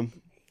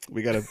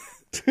 we gotta.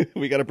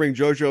 We got to bring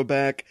JoJo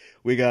back.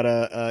 We got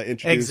to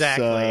introduce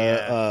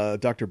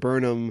Dr.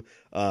 Burnham. We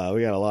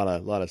got a lot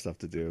of stuff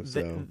to do.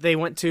 So they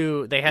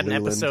had an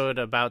episode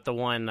about the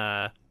one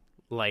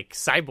like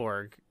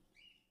cyborg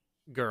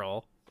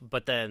girl,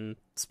 but then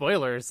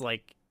spoilers,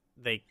 like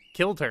they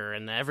killed her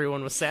and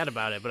everyone was sad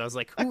about it. But I was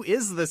like, who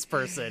is this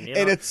person? You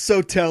know? And it's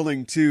so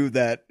telling too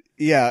that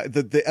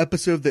the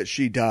episode that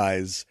she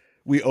dies,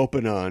 we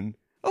open on,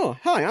 oh,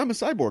 hi, I'm a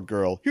cyborg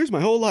girl. Here's my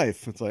whole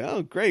life. It's like,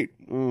 oh, great.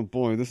 Oh,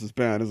 boy, this is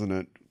bad, isn't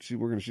it? She's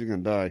gonna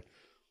die.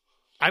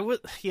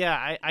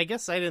 I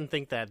guess I didn't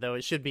think that, though.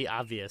 It should be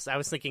obvious. I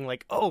was thinking,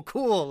 like, oh,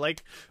 cool.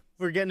 Like,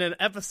 we're getting an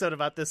episode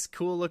about this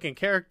cool-looking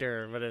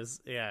character. But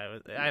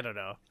I don't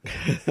know.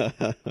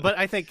 But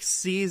I think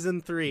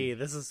season 3,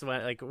 this is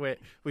when, like,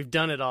 we've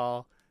done it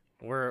all.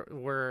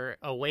 We're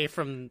away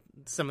from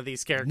some of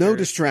these characters. No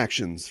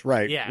distractions,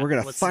 right. Yeah, we're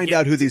going to find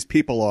out who these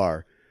people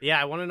are.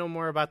 Yeah, I want to know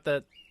more about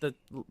the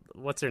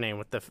what's her name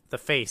with the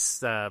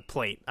face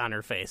plate on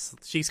her face.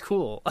 She's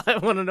cool. I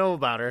want to know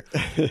about her.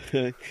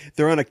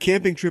 They're on a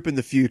camping trip in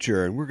the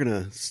future, and we're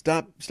gonna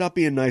stop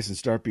being nice and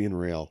start being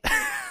real.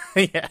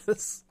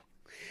 Yes.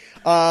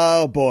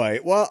 Oh, boy.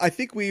 Well, I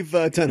think we've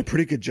done a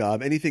pretty good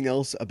job. Anything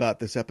else about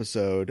this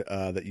episode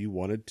that you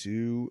wanted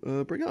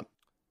to bring up?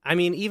 I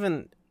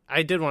mean,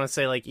 I did want to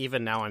say, like,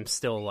 even now I'm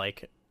still,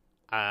 like,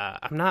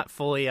 I'm not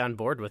fully on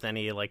board with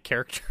any, like,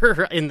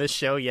 character in the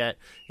show yet.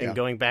 And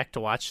going back to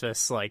watch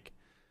this, like,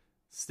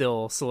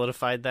 still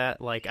solidified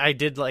that. Like, I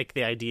did like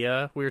the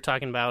idea we were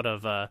talking about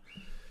of,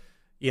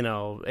 you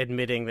know,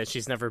 admitting that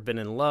she's never been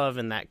in love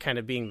and that kind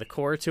of being the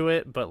core to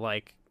it. But,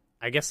 like,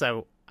 I guess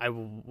I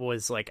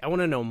was like, I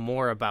want to know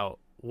more about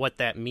what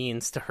that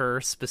means to her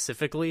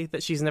specifically,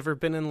 that she's never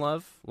been in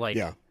love. Like,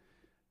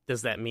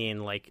 does that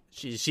mean, like,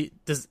 she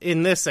does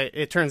in this,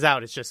 it turns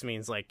out it just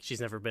means, like,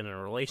 she's never been in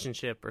a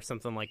relationship or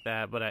something like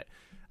that. But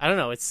I don't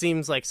know. It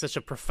seems like such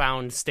a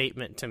profound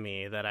statement to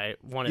me that I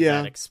wanted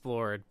that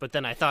explored. But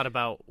then I thought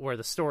about where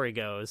the story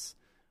goes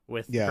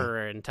with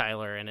her and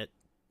Tyler, and it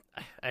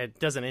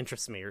doesn't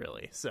interest me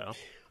really. So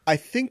I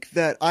think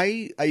that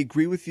I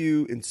agree with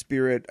you in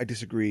spirit. I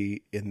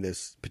disagree in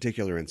this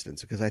particular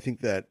instance, because I think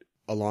that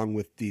along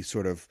with the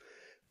sort of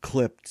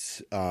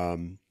clipped,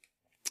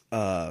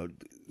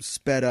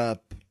 sped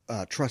up,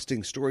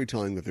 trusting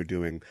storytelling that they're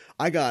doing,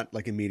 I got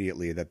like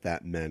immediately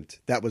that meant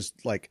that was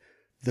like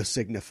the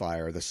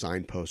signifier, the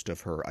signpost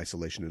of her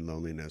isolation and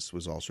loneliness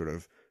was all sort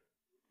of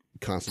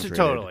concentrated.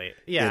 Totally.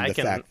 Yeah, I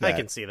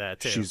can see that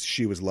too.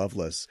 She was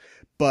loveless.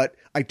 But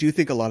I do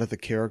think a lot of the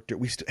character,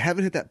 we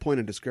haven't hit that point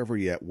in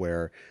Discovery yet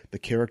where the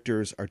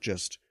characters are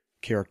just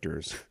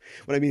characters.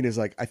 What I mean is,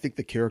 like, I think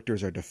the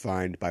characters are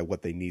defined by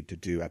what they need to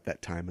do at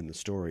that time in the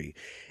story.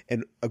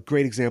 And a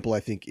great example, I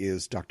think,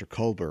 is Dr.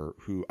 Culber,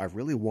 who I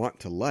really want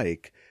to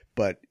like,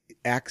 but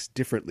acts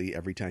differently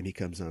every time he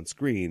comes on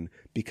screen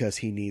because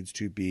he needs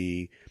to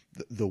be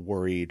the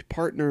worried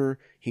partner.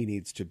 He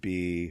needs to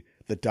be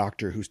the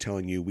doctor who's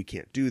telling you we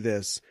can't do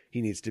this.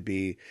 He needs to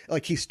be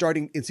like, he's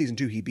starting in season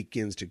 2. He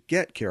begins to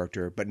get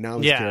character, but now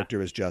his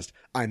character is just,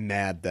 I'm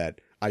mad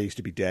that I used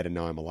to be dead and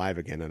now I'm alive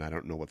again and I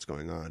don't know what's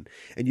going on.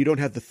 And you don't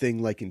have the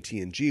thing like in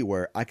TNG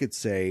where I could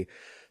say,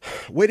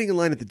 waiting in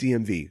line at the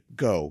DMV,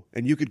 go.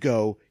 And you could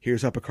go,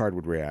 here's how Picard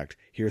would react.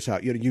 Here's how,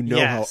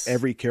 how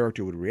every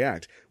character would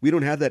react. We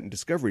don't have that in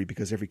Discovery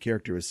because every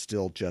character is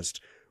still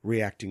just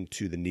reacting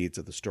to the needs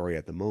of the story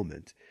at the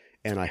moment.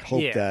 And I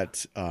hope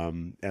that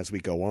as we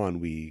go on,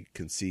 we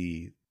can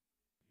see,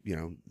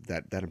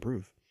 that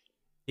improve.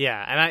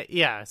 Yeah.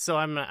 And so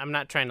I'm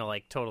not trying to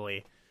like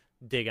totally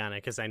dig on it,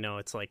 because I know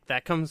it's like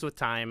that comes with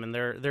time and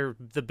they're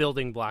the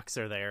building blocks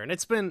are there. And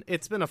it's been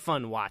a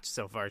fun watch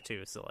so far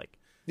too. So like,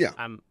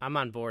 I'm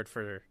on board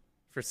for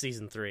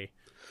season 3.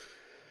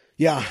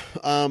 Yeah.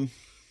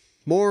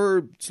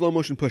 More slow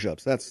motion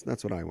push-ups. That's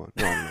what I want.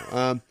 No, I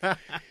don't know.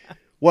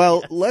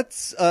 Well,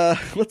 let's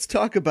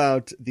talk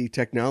about the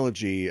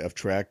technology of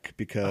Trek,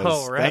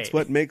 because that's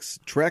what makes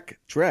Trek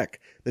Trek.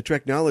 The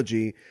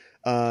technology,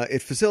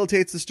 it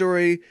facilitates the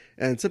story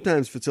and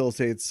sometimes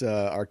facilitates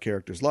our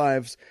characters'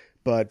 lives,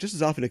 but just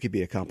as often it could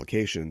be a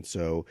complication.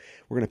 So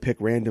we're going to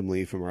pick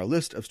randomly from our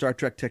list of Star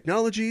Trek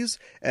technologies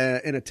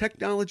in a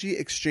technology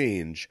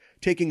exchange,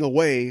 taking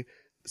away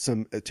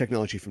some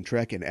technology from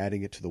Trek and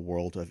adding it to the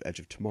world of Edge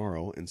of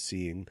Tomorrow and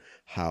seeing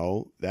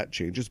how that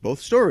changes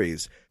both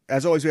stories.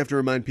 As always, we have to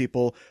remind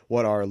people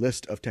what our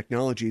list of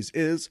technologies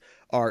is.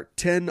 Our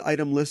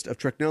 10-item list of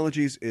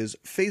technologies is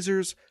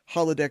phasers,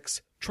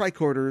 holodecks,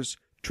 tricorders,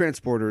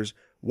 transporters,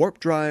 warp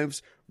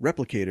drives,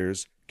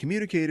 replicators,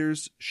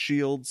 communicators,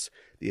 shields,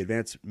 the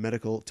advanced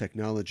medical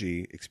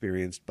technology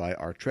experienced by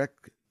our Trek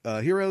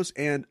heroes,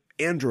 and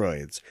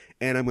androids.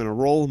 And I'm going to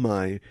roll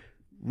my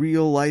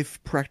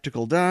real-life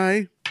practical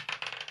die.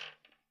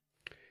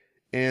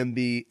 And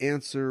the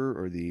answer,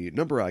 or the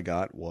number I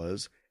got,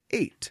 was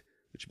 8.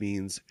 Which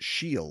means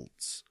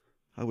shields.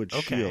 How would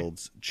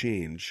shields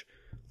change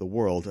the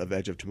world of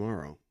Edge of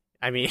Tomorrow?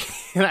 I mean,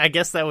 I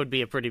guess that would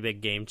be a pretty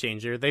big game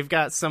changer. They've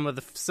got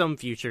some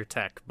future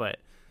tech, but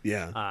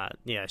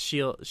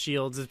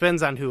shields. It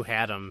depends on who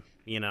had them.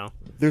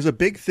 There's a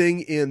big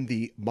thing in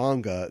the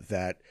manga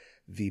that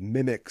the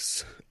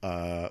mimics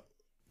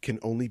can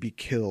only be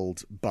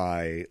killed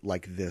by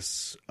like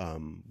this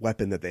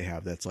weapon that they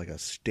have that's like a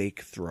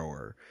stake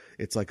thrower.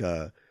 It's like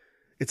a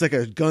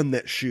gun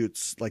that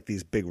shoots like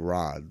these big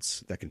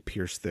rods that can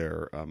pierce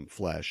their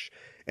flesh,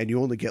 and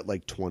you only get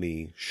like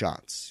 20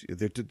 shots.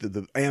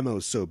 The ammo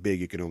is so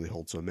big, it can only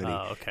hold so many.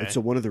 Oh, okay. And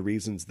so one of the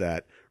reasons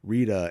that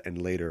Rita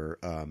and later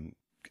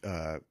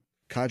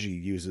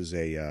Kaji uses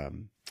a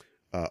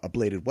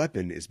bladed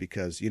weapon is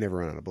because you never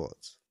run out of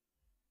bullets.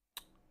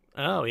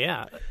 Oh,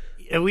 yeah.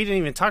 We didn't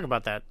even talk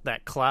about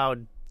that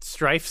cloud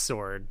strife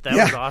sword. That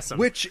was awesome.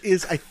 Which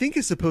is, I think,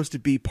 is supposed to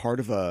be part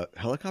of a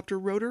helicopter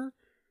rotor.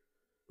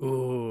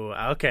 Ooh,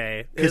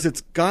 okay. Because it's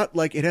got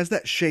like, it has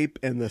that shape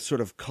and the sort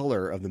of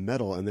color of the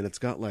metal, and then it's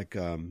got like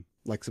some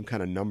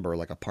kind of number,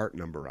 like a part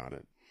number on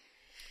it.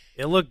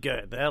 It looked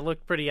good. That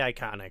looked pretty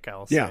iconic,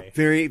 I'll say. Yeah,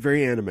 very,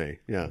 very anime.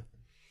 Yeah.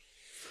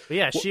 But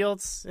yeah,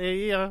 shields.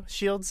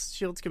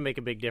 Shields can make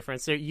a big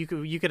difference. You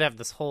could have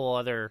this whole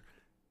other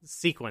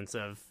sequence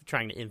of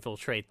trying to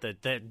infiltrate the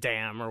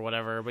dam or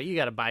whatever, but you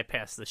got to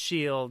bypass the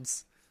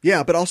shields.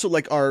 Yeah, but also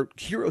like our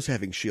heroes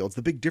having shields.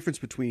 The big difference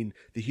between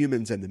the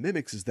humans and the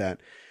mimics is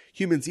that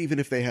humans, even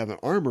if they have an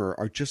armor,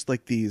 are just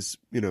like these,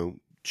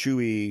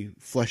 chewy,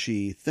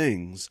 fleshy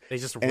things. They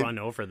just run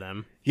over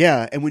them.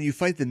 Yeah, and when you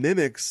fight the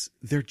mimics,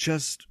 they're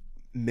just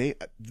they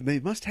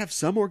must have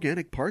some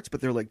organic parts,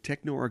 but they're like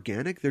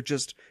techno-organic. They're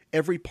just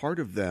every part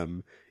of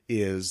them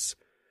is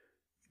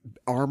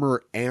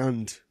armor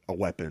and a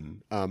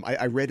weapon.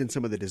 I read in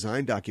some of the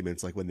design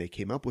documents, like when they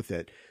came up with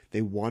it,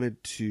 they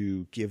wanted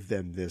to give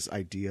them this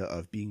idea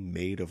of being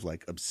made of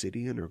like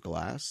obsidian or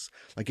glass.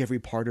 Like every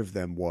part of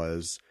them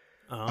was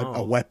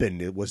a weapon.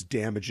 It was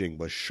damaging,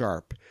 was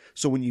sharp.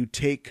 So when you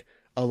take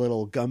a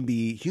little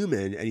Gumby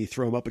human and you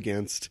throw him up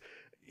against,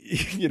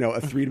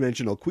 a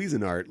three-dimensional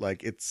Cuisinart,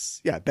 like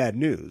it's, bad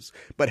news.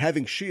 But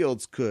having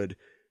shields could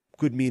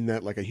mean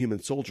that like a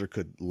human soldier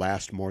could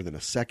last more than a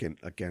second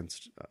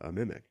against a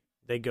mimic.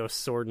 They go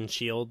sword and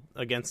shield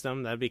against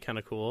them. That'd be kind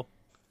of cool.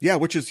 Yeah,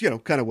 which is,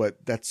 kind of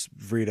that's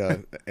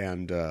Vrita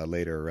and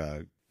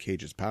later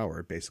Cage's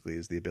power, basically,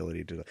 is the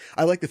ability to...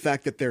 I like the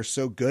fact that they're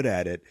so good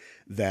at it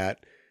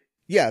that,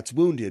 it's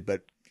wounded,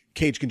 but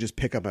Cage can just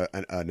pick up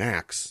an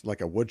axe,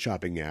 like a wood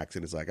chopping axe,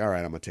 and it's like, all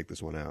right, I'm going to take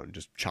this one out and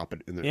just chop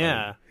it in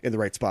the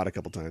right spot a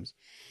couple times.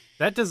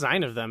 That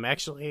design of them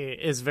actually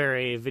is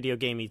very video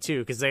gamey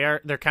too, because they're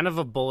kind of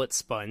a bullet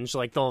sponge.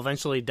 Like they'll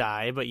eventually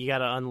die, but you got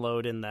to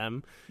unload in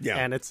them. Yeah,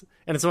 and it's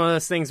one of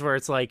those things where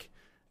it's like,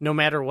 no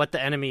matter what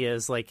the enemy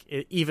is, like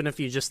even if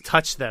you just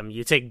touch them,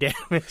 you take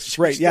damage.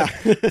 Right? Yeah,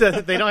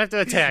 they don't have to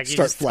attack. You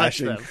start just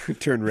flashing, touch them.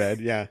 Turn red.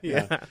 Yeah,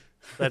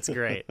 that's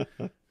great.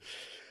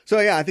 So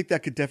I think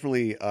that could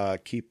definitely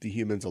keep the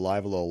humans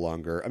alive a little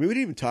longer. I mean, we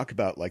didn't even talk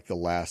about like the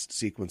last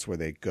sequence where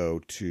they go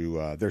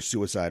to their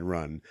suicide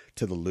run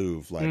to the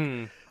Louvre.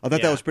 Like, I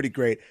thought that was pretty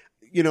great.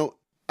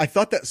 I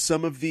thought that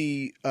some of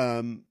the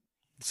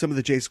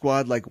J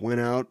Squad like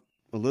went out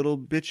a little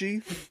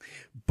bitchy,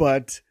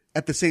 but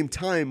at the same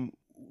time,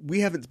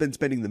 we haven't been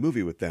spending the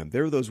movie with them.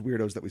 They're those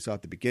weirdos that we saw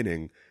at the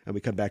beginning, and we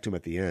come back to them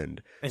at the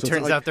end. It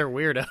turns out they're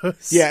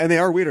weirdos. Yeah, and they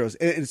are weirdos.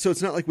 And so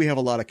it's not like we have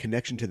a lot of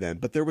connection to them,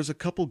 but there was a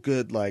couple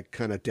good, like,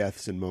 kind of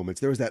deaths and moments.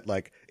 There was that,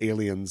 like,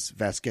 Aliens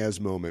Vasquez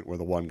moment where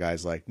the one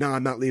guy's like, no,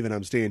 I'm not leaving.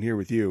 I'm staying here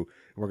with you.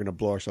 We're going to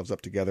blow ourselves up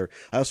together.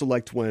 I also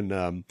liked when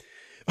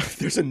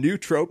there's a new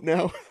trope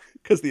now,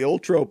 because the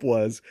old trope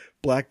was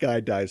black guy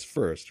dies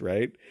first,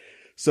 right?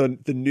 So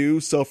the new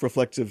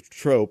self-reflexive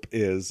trope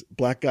is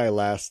black guy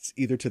lasts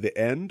either to the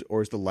end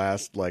or is the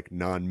last like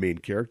non-main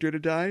character to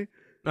die.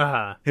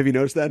 Uh-huh. Have you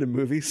noticed that in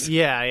movies?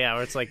 Yeah,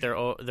 where it's like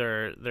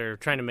they're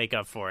trying to make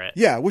up for it.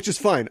 Yeah, which is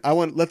fine.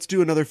 Let's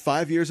do another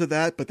 5 years of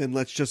that, but then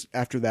let's just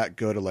after that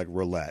go to like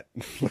roulette.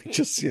 Like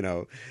just,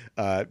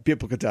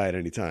 people could die at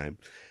any time.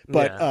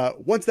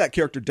 But once that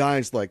character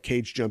dies, like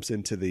Cage jumps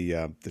into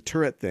the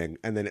turret thing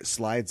and then it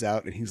slides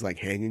out and he's like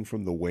hanging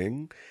from the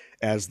wing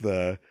as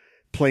the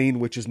plane,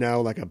 which is now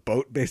like a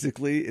boat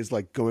basically, is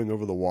like going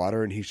over the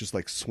water and he's just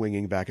like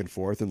swinging back and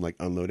forth and like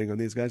unloading on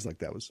these guys. Like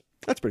that's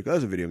pretty cool. That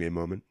was a video game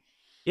moment.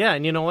 Yeah,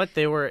 and you know what?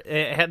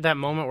 It had that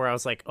moment where I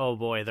was like, oh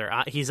boy,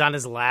 he's on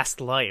his last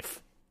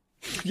life.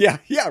 Yeah,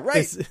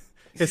 right.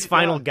 His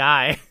final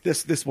guy.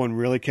 This one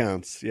really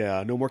counts.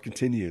 Yeah, no more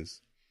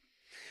continues.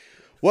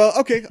 Well,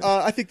 okay,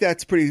 I think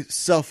that's pretty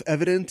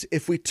self-evident.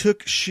 If we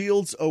took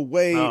shields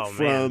away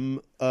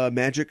from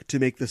magic to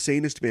make the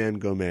sanest man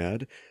go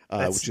mad,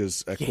 which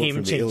is a quote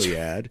from the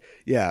Iliad,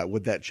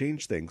 would that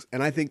change things?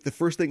 And I think the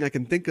first thing I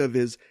can think of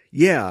is,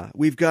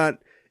 we've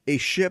got a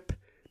ship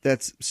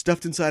that's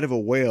stuffed inside of a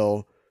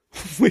whale,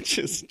 which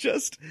is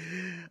just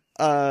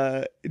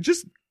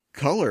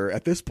color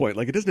at this point.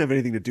 Like it doesn't have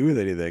anything to do with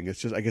anything. It's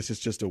just, I guess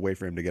it's just a way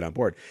for him to get on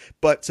board.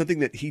 But something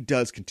that he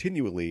does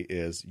continually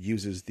is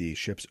uses the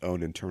ship's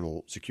own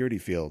internal security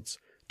fields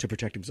to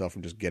protect himself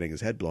from just getting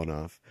his head blown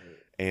off.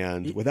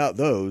 And without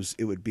those,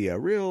 it would be a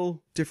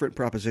real different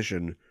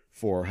proposition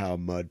for how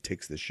Mudd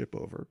takes this ship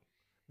over.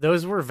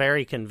 Those were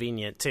very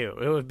convenient too.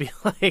 It would be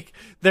like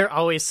they're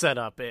always set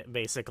up.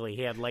 Basically,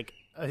 he had like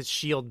a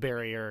shield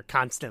barrier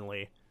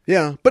constantly.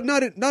 Yeah, but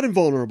not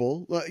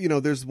invulnerable.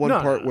 There's one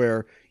part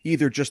where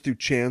either just through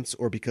chance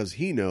or because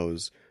he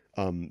knows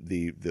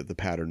the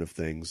pattern of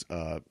things,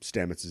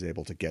 Stamets is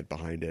able to get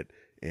behind it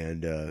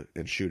and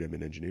shoot him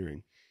in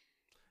engineering.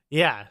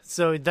 Yeah,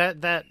 so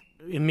that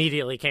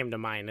immediately came to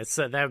mind.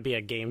 That would be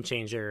a game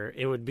changer.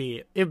 It'd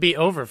be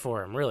over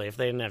for him really if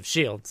they didn't have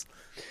shields.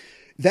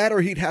 That,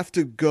 or he'd have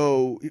to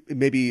go.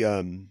 Maybe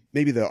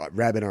the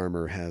rabbit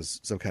armor has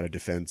some kind of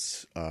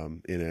defense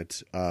in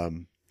it,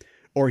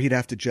 or he'd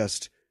have to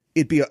just.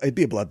 It'd be a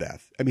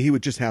bloodbath. I mean, he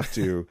would just have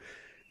to,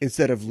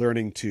 instead of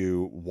learning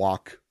to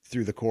walk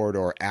through the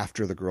corridor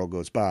after the girl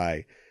goes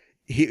by,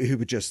 he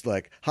would just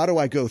like, how do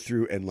I go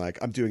through and like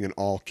I'm doing an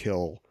all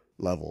kill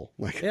level?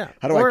 Like,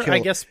 how do I kill? I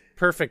guess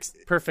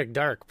perfect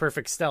dark,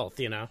 perfect stealth.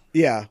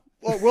 Yeah.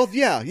 Well,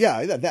 yeah,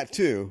 that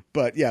too.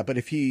 But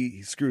if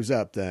he screws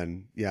up,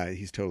 then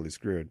he's totally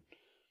screwed.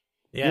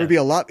 Yeah, it would be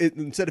a lot.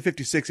 Instead of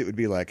 56, it would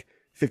be like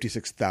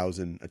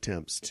 56,000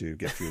 attempts to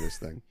get through this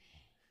thing.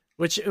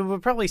 Which it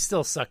would probably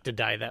still suck to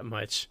die that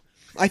much.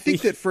 I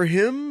think that for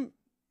him,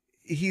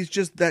 he's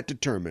just that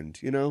determined,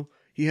 you know?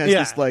 He has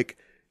this, like,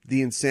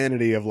 the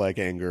insanity of, like,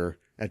 anger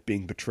at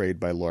being betrayed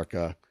by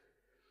Lorca.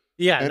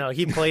 Yeah, no,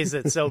 he plays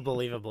it so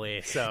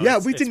believably. So yeah,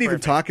 we didn't even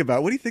talk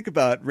about, what do you think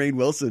about Rainn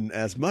Wilson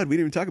as Mud? We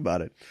didn't even talk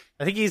about it.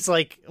 I think he's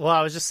like, well,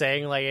 I was just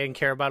saying, like, I didn't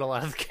care about a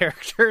lot of the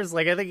characters.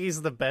 Like, I think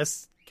he's the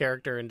best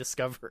character in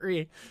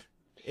Discovery.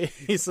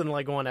 He's in,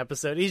 like, one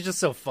episode. He's just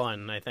so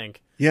fun, I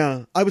think.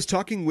 Yeah, I was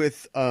talking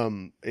with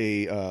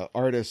a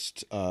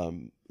artist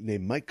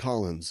named Mike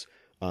Collins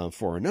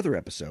for another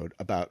episode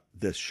about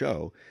this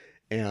show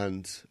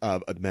and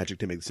Magic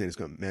to Make the Sanest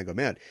Man Go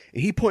Mad.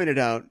 And he pointed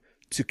out,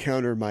 to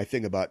counter my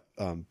thing about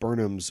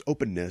Burnham's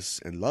openness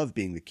and love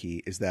being the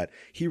key, is that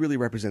he really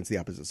represents the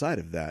opposite side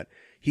of that.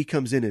 He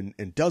comes in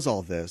and does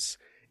all this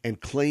and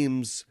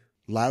claims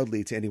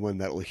loudly to anyone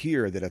that will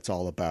hear that it's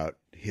all about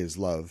his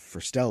love for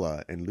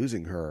Stella and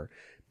losing her.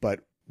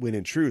 But when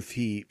in truth,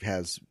 he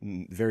has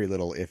very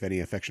little, if any,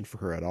 affection for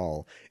her at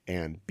all.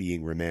 And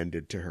being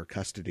remanded to her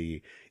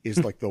custody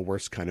is like the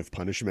worst kind of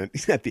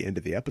punishment at the end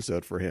of the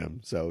episode for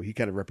him. So he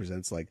kind of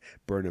represents like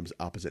Burnham's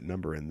opposite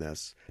number in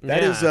this.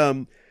 That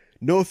is,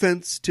 no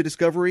offense to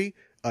Discovery.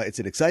 It's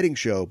an exciting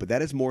show, but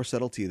that is more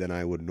subtlety than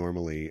I would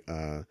normally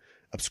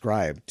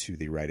ascribe to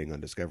the writing on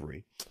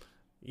Discovery.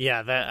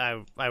 Yeah,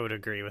 that I would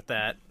agree with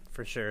that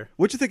for sure.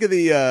 What'd you think of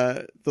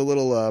the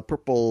little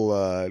purple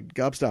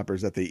gobstoppers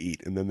that they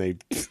eat and then they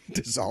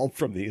dissolve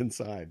from the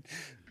inside?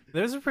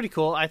 Those are pretty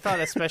cool. I thought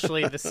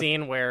especially the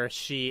scene where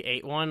she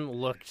ate one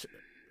looked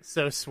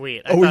so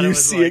sweet. Where you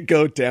see it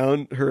go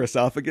down her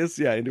esophagus,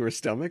 into her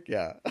stomach,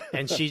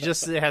 and she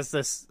just has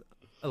this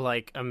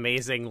like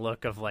amazing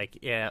look of like,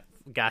 yeah,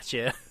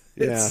 gotcha.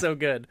 It's so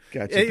good.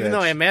 Gotcha, even though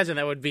I imagine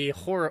that would be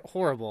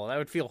horrible. That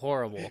would feel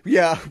horrible.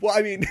 Yeah, well,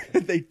 I mean,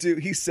 they do.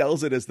 He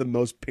sells it as the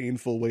most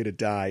painful way to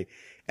die,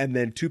 and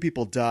then two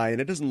people die, and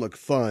it doesn't look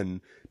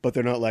fun, but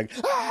they're not like,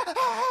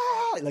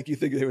 like you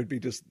think they would be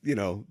just,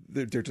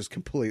 they're just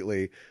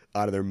completely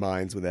out of their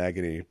minds with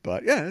agony.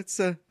 But yeah, it's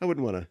I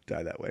wouldn't want to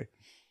die that way.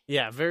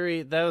 Yeah,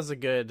 that was a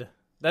good,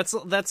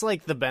 that's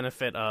like the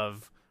benefit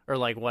of, or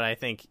like what I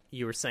think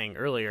you were saying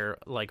earlier,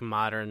 like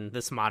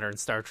this modern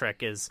Star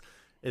Trek is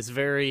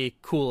very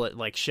cool at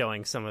like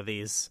showing some of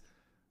these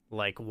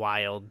like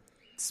wild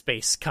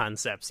space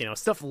concepts,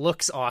 stuff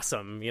looks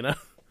awesome,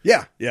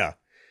 Yeah. I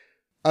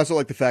also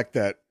like the fact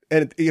that,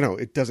 and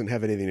it doesn't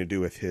have anything to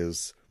do with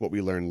what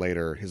we learn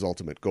later, his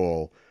ultimate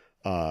goal,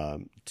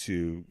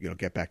 to,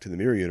 get back to the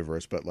mirror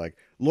universe. But like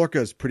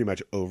Lorca's pretty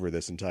much over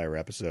this entire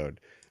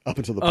episode up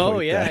until the point. Oh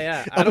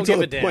yeah. I don't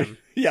give a damn.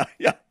 Yeah.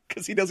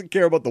 Because he doesn't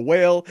care about the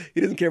whale.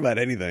 He doesn't care about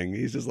anything.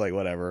 He's just like,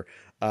 whatever.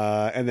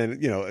 And then,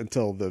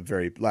 until the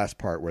very last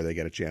part where they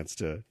get a chance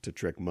to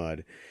trick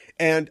Mud.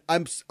 And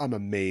I'm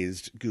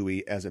amazed,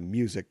 Gooey, as a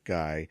music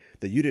guy,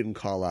 that you didn't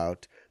call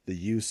out the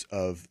use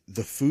of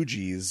the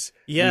Fugees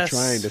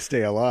trying to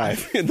stay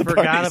alive in the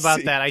forgot party about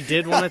scene. that. I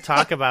did want to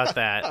talk about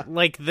that.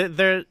 Like,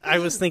 I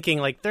was thinking,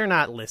 like, they're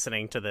not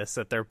listening to this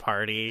at their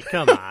party.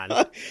 Come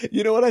on.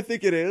 You know what I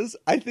think it is?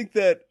 I think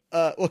that,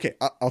 okay,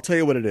 I'll tell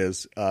you what it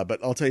is, but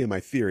I'll tell you my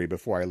theory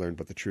before I learned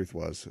what the truth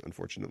was,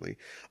 unfortunately.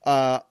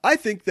 I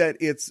think that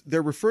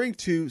they're referring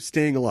to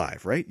staying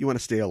alive, right? You want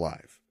to stay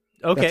alive.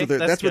 Okay,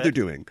 that's what they're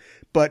doing.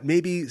 But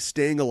maybe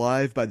Staying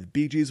Alive by the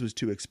Bee Gees was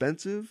too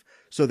expensive,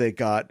 so they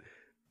got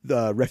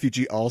the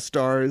Refugee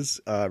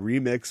All-Stars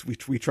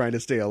remix, We Trying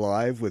to Stay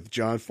Alive with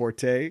John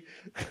Forte.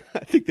 I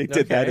think they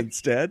did that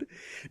instead.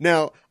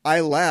 Now, I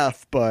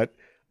laugh, but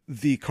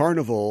the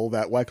Carnival,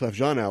 that Wyclef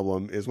Jean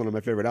album, is one of my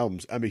favorite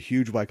albums. I'm a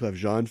huge Wyclef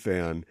Jean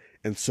fan,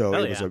 and so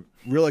it was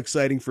real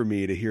exciting for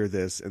me to hear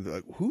this. And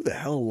like, who the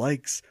hell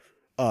likes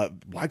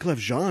Wyclef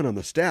Jean on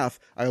the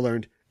staff? I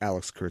learned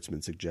Alex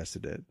Kurtzman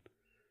suggested it.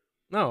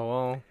 Oh,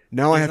 well.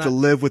 Now I have to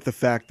live with the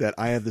fact that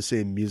I have the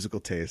same musical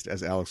taste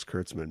as Alex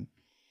Kurtzman.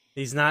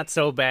 He's not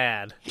so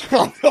bad.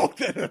 Oh,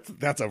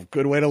 that's a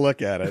good way to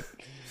look at it.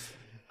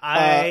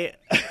 I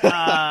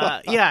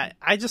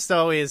just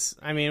always,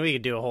 I mean, we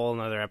could do a whole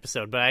another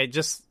episode, but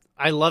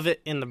I love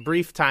it in the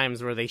brief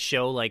times where they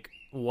show like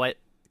what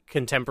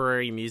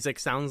contemporary music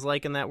sounds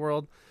like in that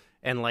world.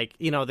 And like,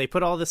 they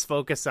put all this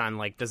focus on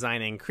like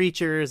designing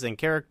creatures and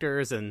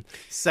characters and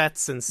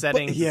sets and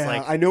settings. But,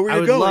 like, I know where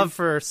you're going. I would love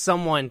for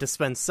someone to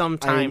spend some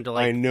time to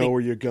like. I know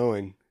where you're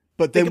going.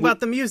 But then think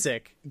about the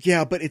music.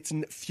 Yeah, but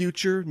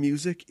future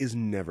music is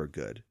never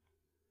good.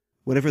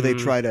 Whenever they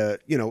try to,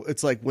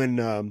 it's like when.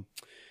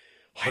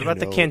 What about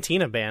the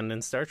Cantina Band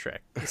in Star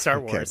Wars?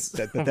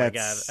 Oh my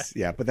God.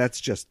 Yeah, but that's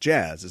just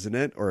jazz, isn't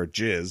it? Or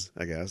jizz,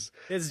 I guess.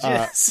 It's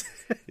jizz.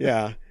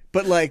 Yeah.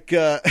 But like, we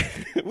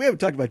haven't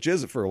talked about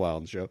jizz for a while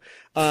on the show.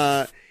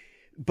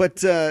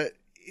 But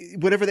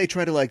whenever they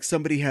try to like,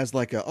 somebody has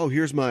like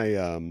here's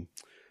my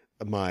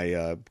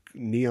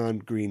neon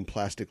green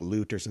plastic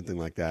lute or something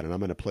like that, and I'm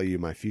going to play you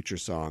my future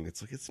song.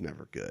 It's like, it's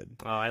never good.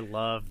 Oh, I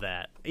love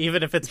that.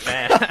 Even if it's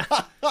bad.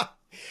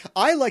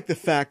 I like the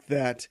fact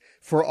that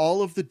for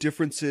all of the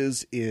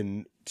differences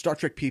in Star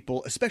Trek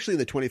people, especially in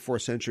the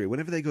 24th century,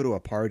 whenever they go to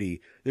a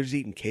party, they're just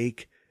eating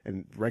cake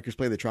and Riker's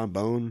playing the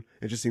trombone.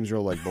 It just seems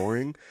real like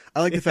boring.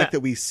 I like the fact that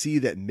we see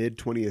that mid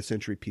 20th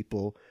century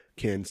people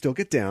can still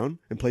get down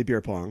and play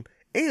beer pong,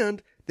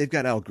 and they've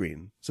got Al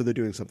Green, so they're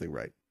doing something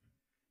right.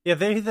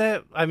 Yeah,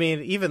 I mean,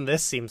 even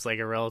this seems like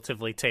a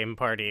relatively tame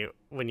party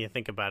when you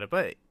think about it,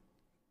 but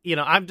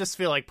I just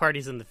feel like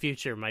parties in the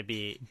future might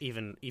be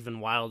even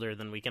wilder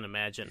than we can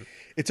imagine.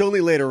 It's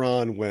only later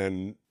on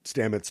when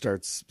Stamets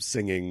starts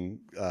singing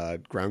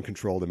Ground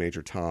Control to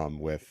Major Tom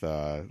with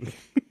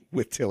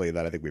with Tilly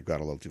that I think we've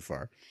gone a little too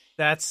far.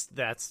 That's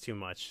too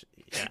much.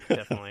 Yeah,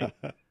 definitely.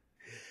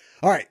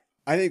 All right.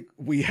 I think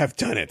we have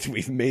done it.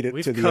 We've made it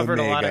to the Omega. We've covered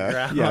a lot of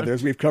ground. Yeah,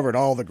 we've covered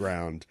all the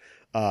ground.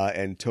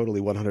 And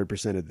totally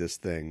 100%ed this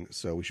thing.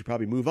 So we should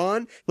probably move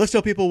on. Let's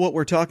tell people what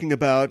we're talking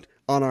about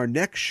on our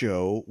next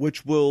show,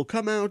 which will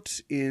come out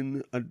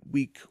in a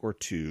week or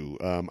two.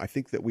 I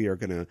think that we are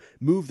going to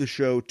move the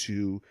show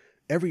to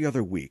every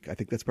other week. I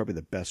think that's probably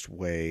the best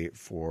way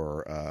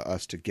for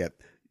us to get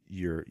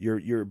your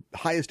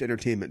highest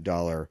entertainment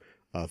dollar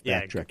of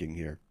backtracking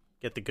here.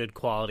 Get the good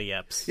quality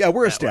eps. Yeah,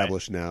 we're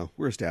established now.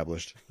 We're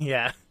established.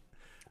 Yeah.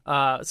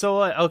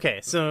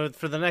 So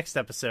for the next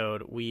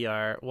episode,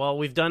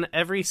 we've done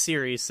every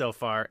series so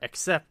far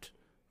except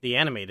the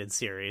animated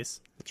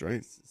series. That's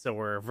right. So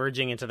we're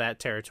verging into that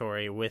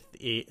territory with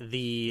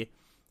the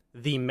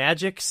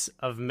Magics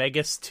of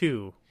Megas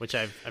 2, which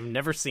I've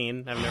never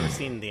seen. I've never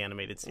seen the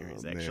animated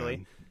series, actually.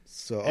 Man.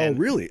 So,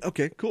 really?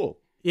 Okay, cool.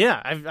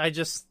 Yeah,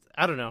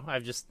 I don't know.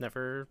 I've just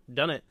never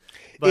done it.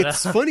 But,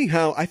 it's funny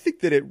how I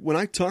think that when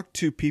I talk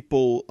to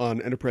people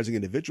on Enterprising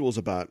Individuals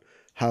about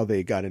how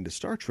they got into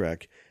Star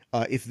Trek,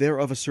 if they're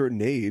of a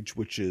certain age,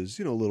 which is,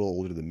 a little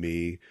older than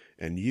me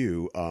and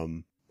you,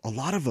 a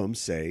lot of them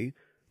say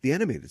the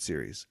animated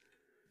series.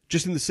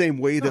 Just in the same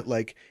way that,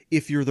 like,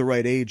 if you're the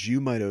right age,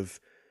 you might have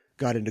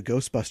got into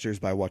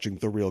Ghostbusters by watching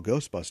The Real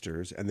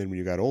Ghostbusters, and then when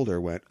you got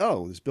older, went,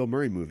 oh, this Bill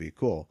Murray movie,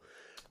 cool.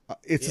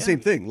 It's the same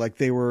thing. Like,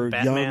 they were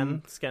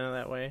Batman, it's kind of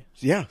that way.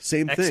 Yeah,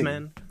 same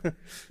X-Men. thing.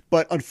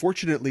 But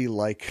unfortunately,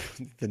 like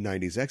the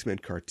 90s X-Men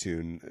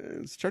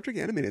cartoon, Star Trek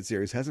animated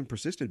series hasn't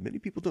persisted. Many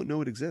people don't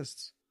know it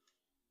exists.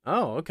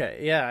 Oh, okay.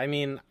 Yeah, I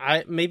mean,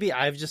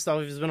 I've just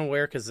always been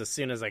aware because as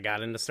soon as I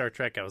got into Star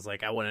Trek, I was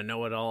like, I want to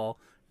know it all.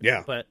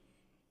 Yeah. But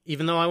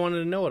even though I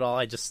wanted to know it all,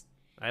 I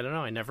don't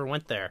know, I never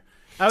went there.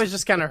 I was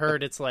just kind of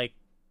heard it's like,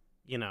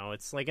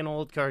 it's like an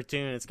old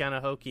cartoon. It's kind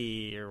of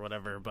hokey or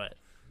whatever, but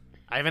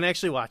I haven't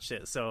actually watched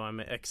it, so I'm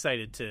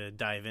excited to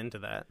dive into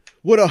that.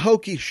 Would a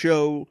hokey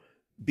show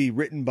be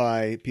written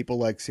by people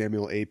like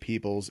Samuel A.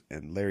 Peebles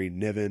and Larry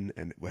Niven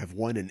and have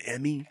won an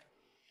Emmy?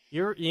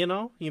 You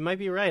might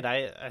be right.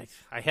 I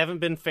haven't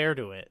been fair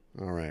to it.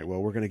 All right.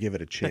 Well, we're going to give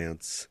it a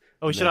chance.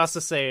 We should also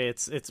say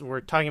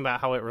we're talking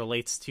about how it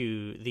relates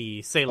to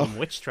the Salem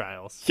witch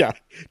trials. Yeah.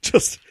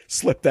 Just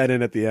slip that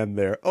in at the end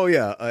there. Oh,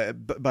 yeah.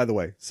 By the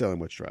way, Salem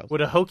witch trials.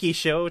 Would a hokey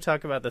show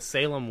talk about the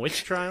Salem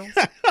witch trials?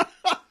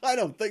 I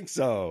don't think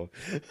so.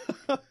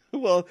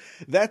 Well,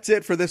 that's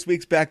it for this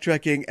week's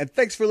Backtracking, and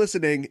thanks for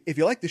listening. If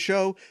you like the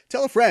show,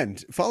 tell a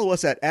friend. Follow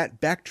us at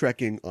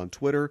BackTrekking on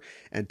Twitter,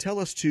 and tell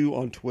us, too,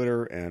 on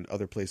Twitter and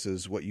other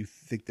places what you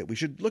think that we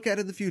should look at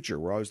in the future.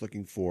 We're always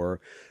looking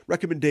for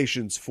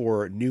recommendations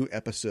for new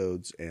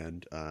episodes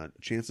and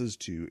chances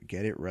to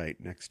get it right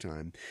next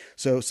time.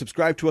 So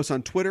subscribe to us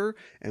on Twitter,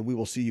 and we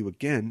will see you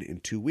again in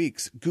 2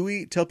 weeks.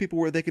 Gooey, tell people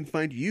where they can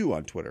find you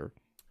on Twitter.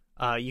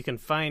 You can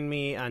find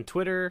me on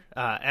Twitter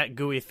at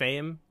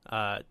GUIFame.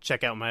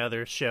 Check out my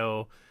other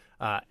show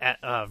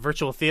at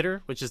Virtual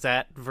Theater, which is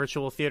at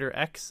Virtual Theater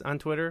X on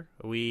Twitter.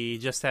 We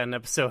just had an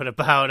episode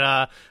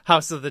about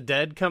House of the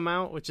Dead come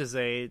out, which is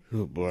a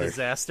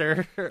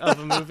disaster of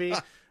a movie.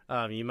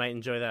 You might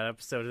enjoy that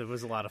episode. It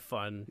was a lot of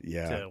fun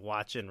to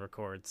watch and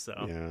record. So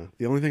yeah,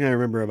 the only thing I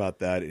remember about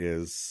that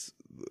is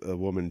a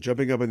woman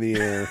jumping up in the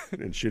air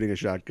and shooting a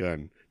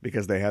shotgun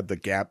because they had the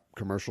Gap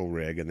commercial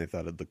rig and they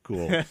thought it'd look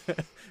cool.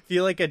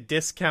 Feel like a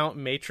discount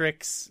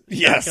Matrix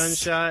shotgun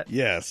shot.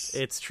 Yes.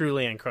 It's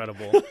truly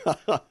incredible.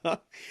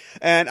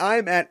 And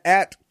I'm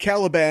at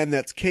Caliban,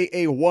 that's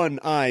K-A-1-I-B-A-N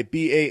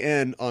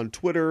on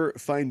Twitter.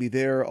 Find me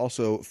there.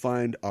 Also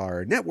find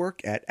our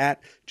network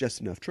at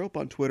Just Enough Trope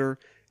on Twitter.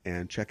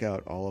 And check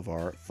out all of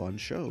our fun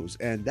shows.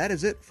 And that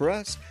is it for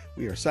us.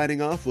 We are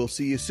signing off. We'll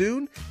see you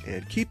soon.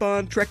 And keep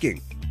on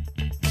trekking.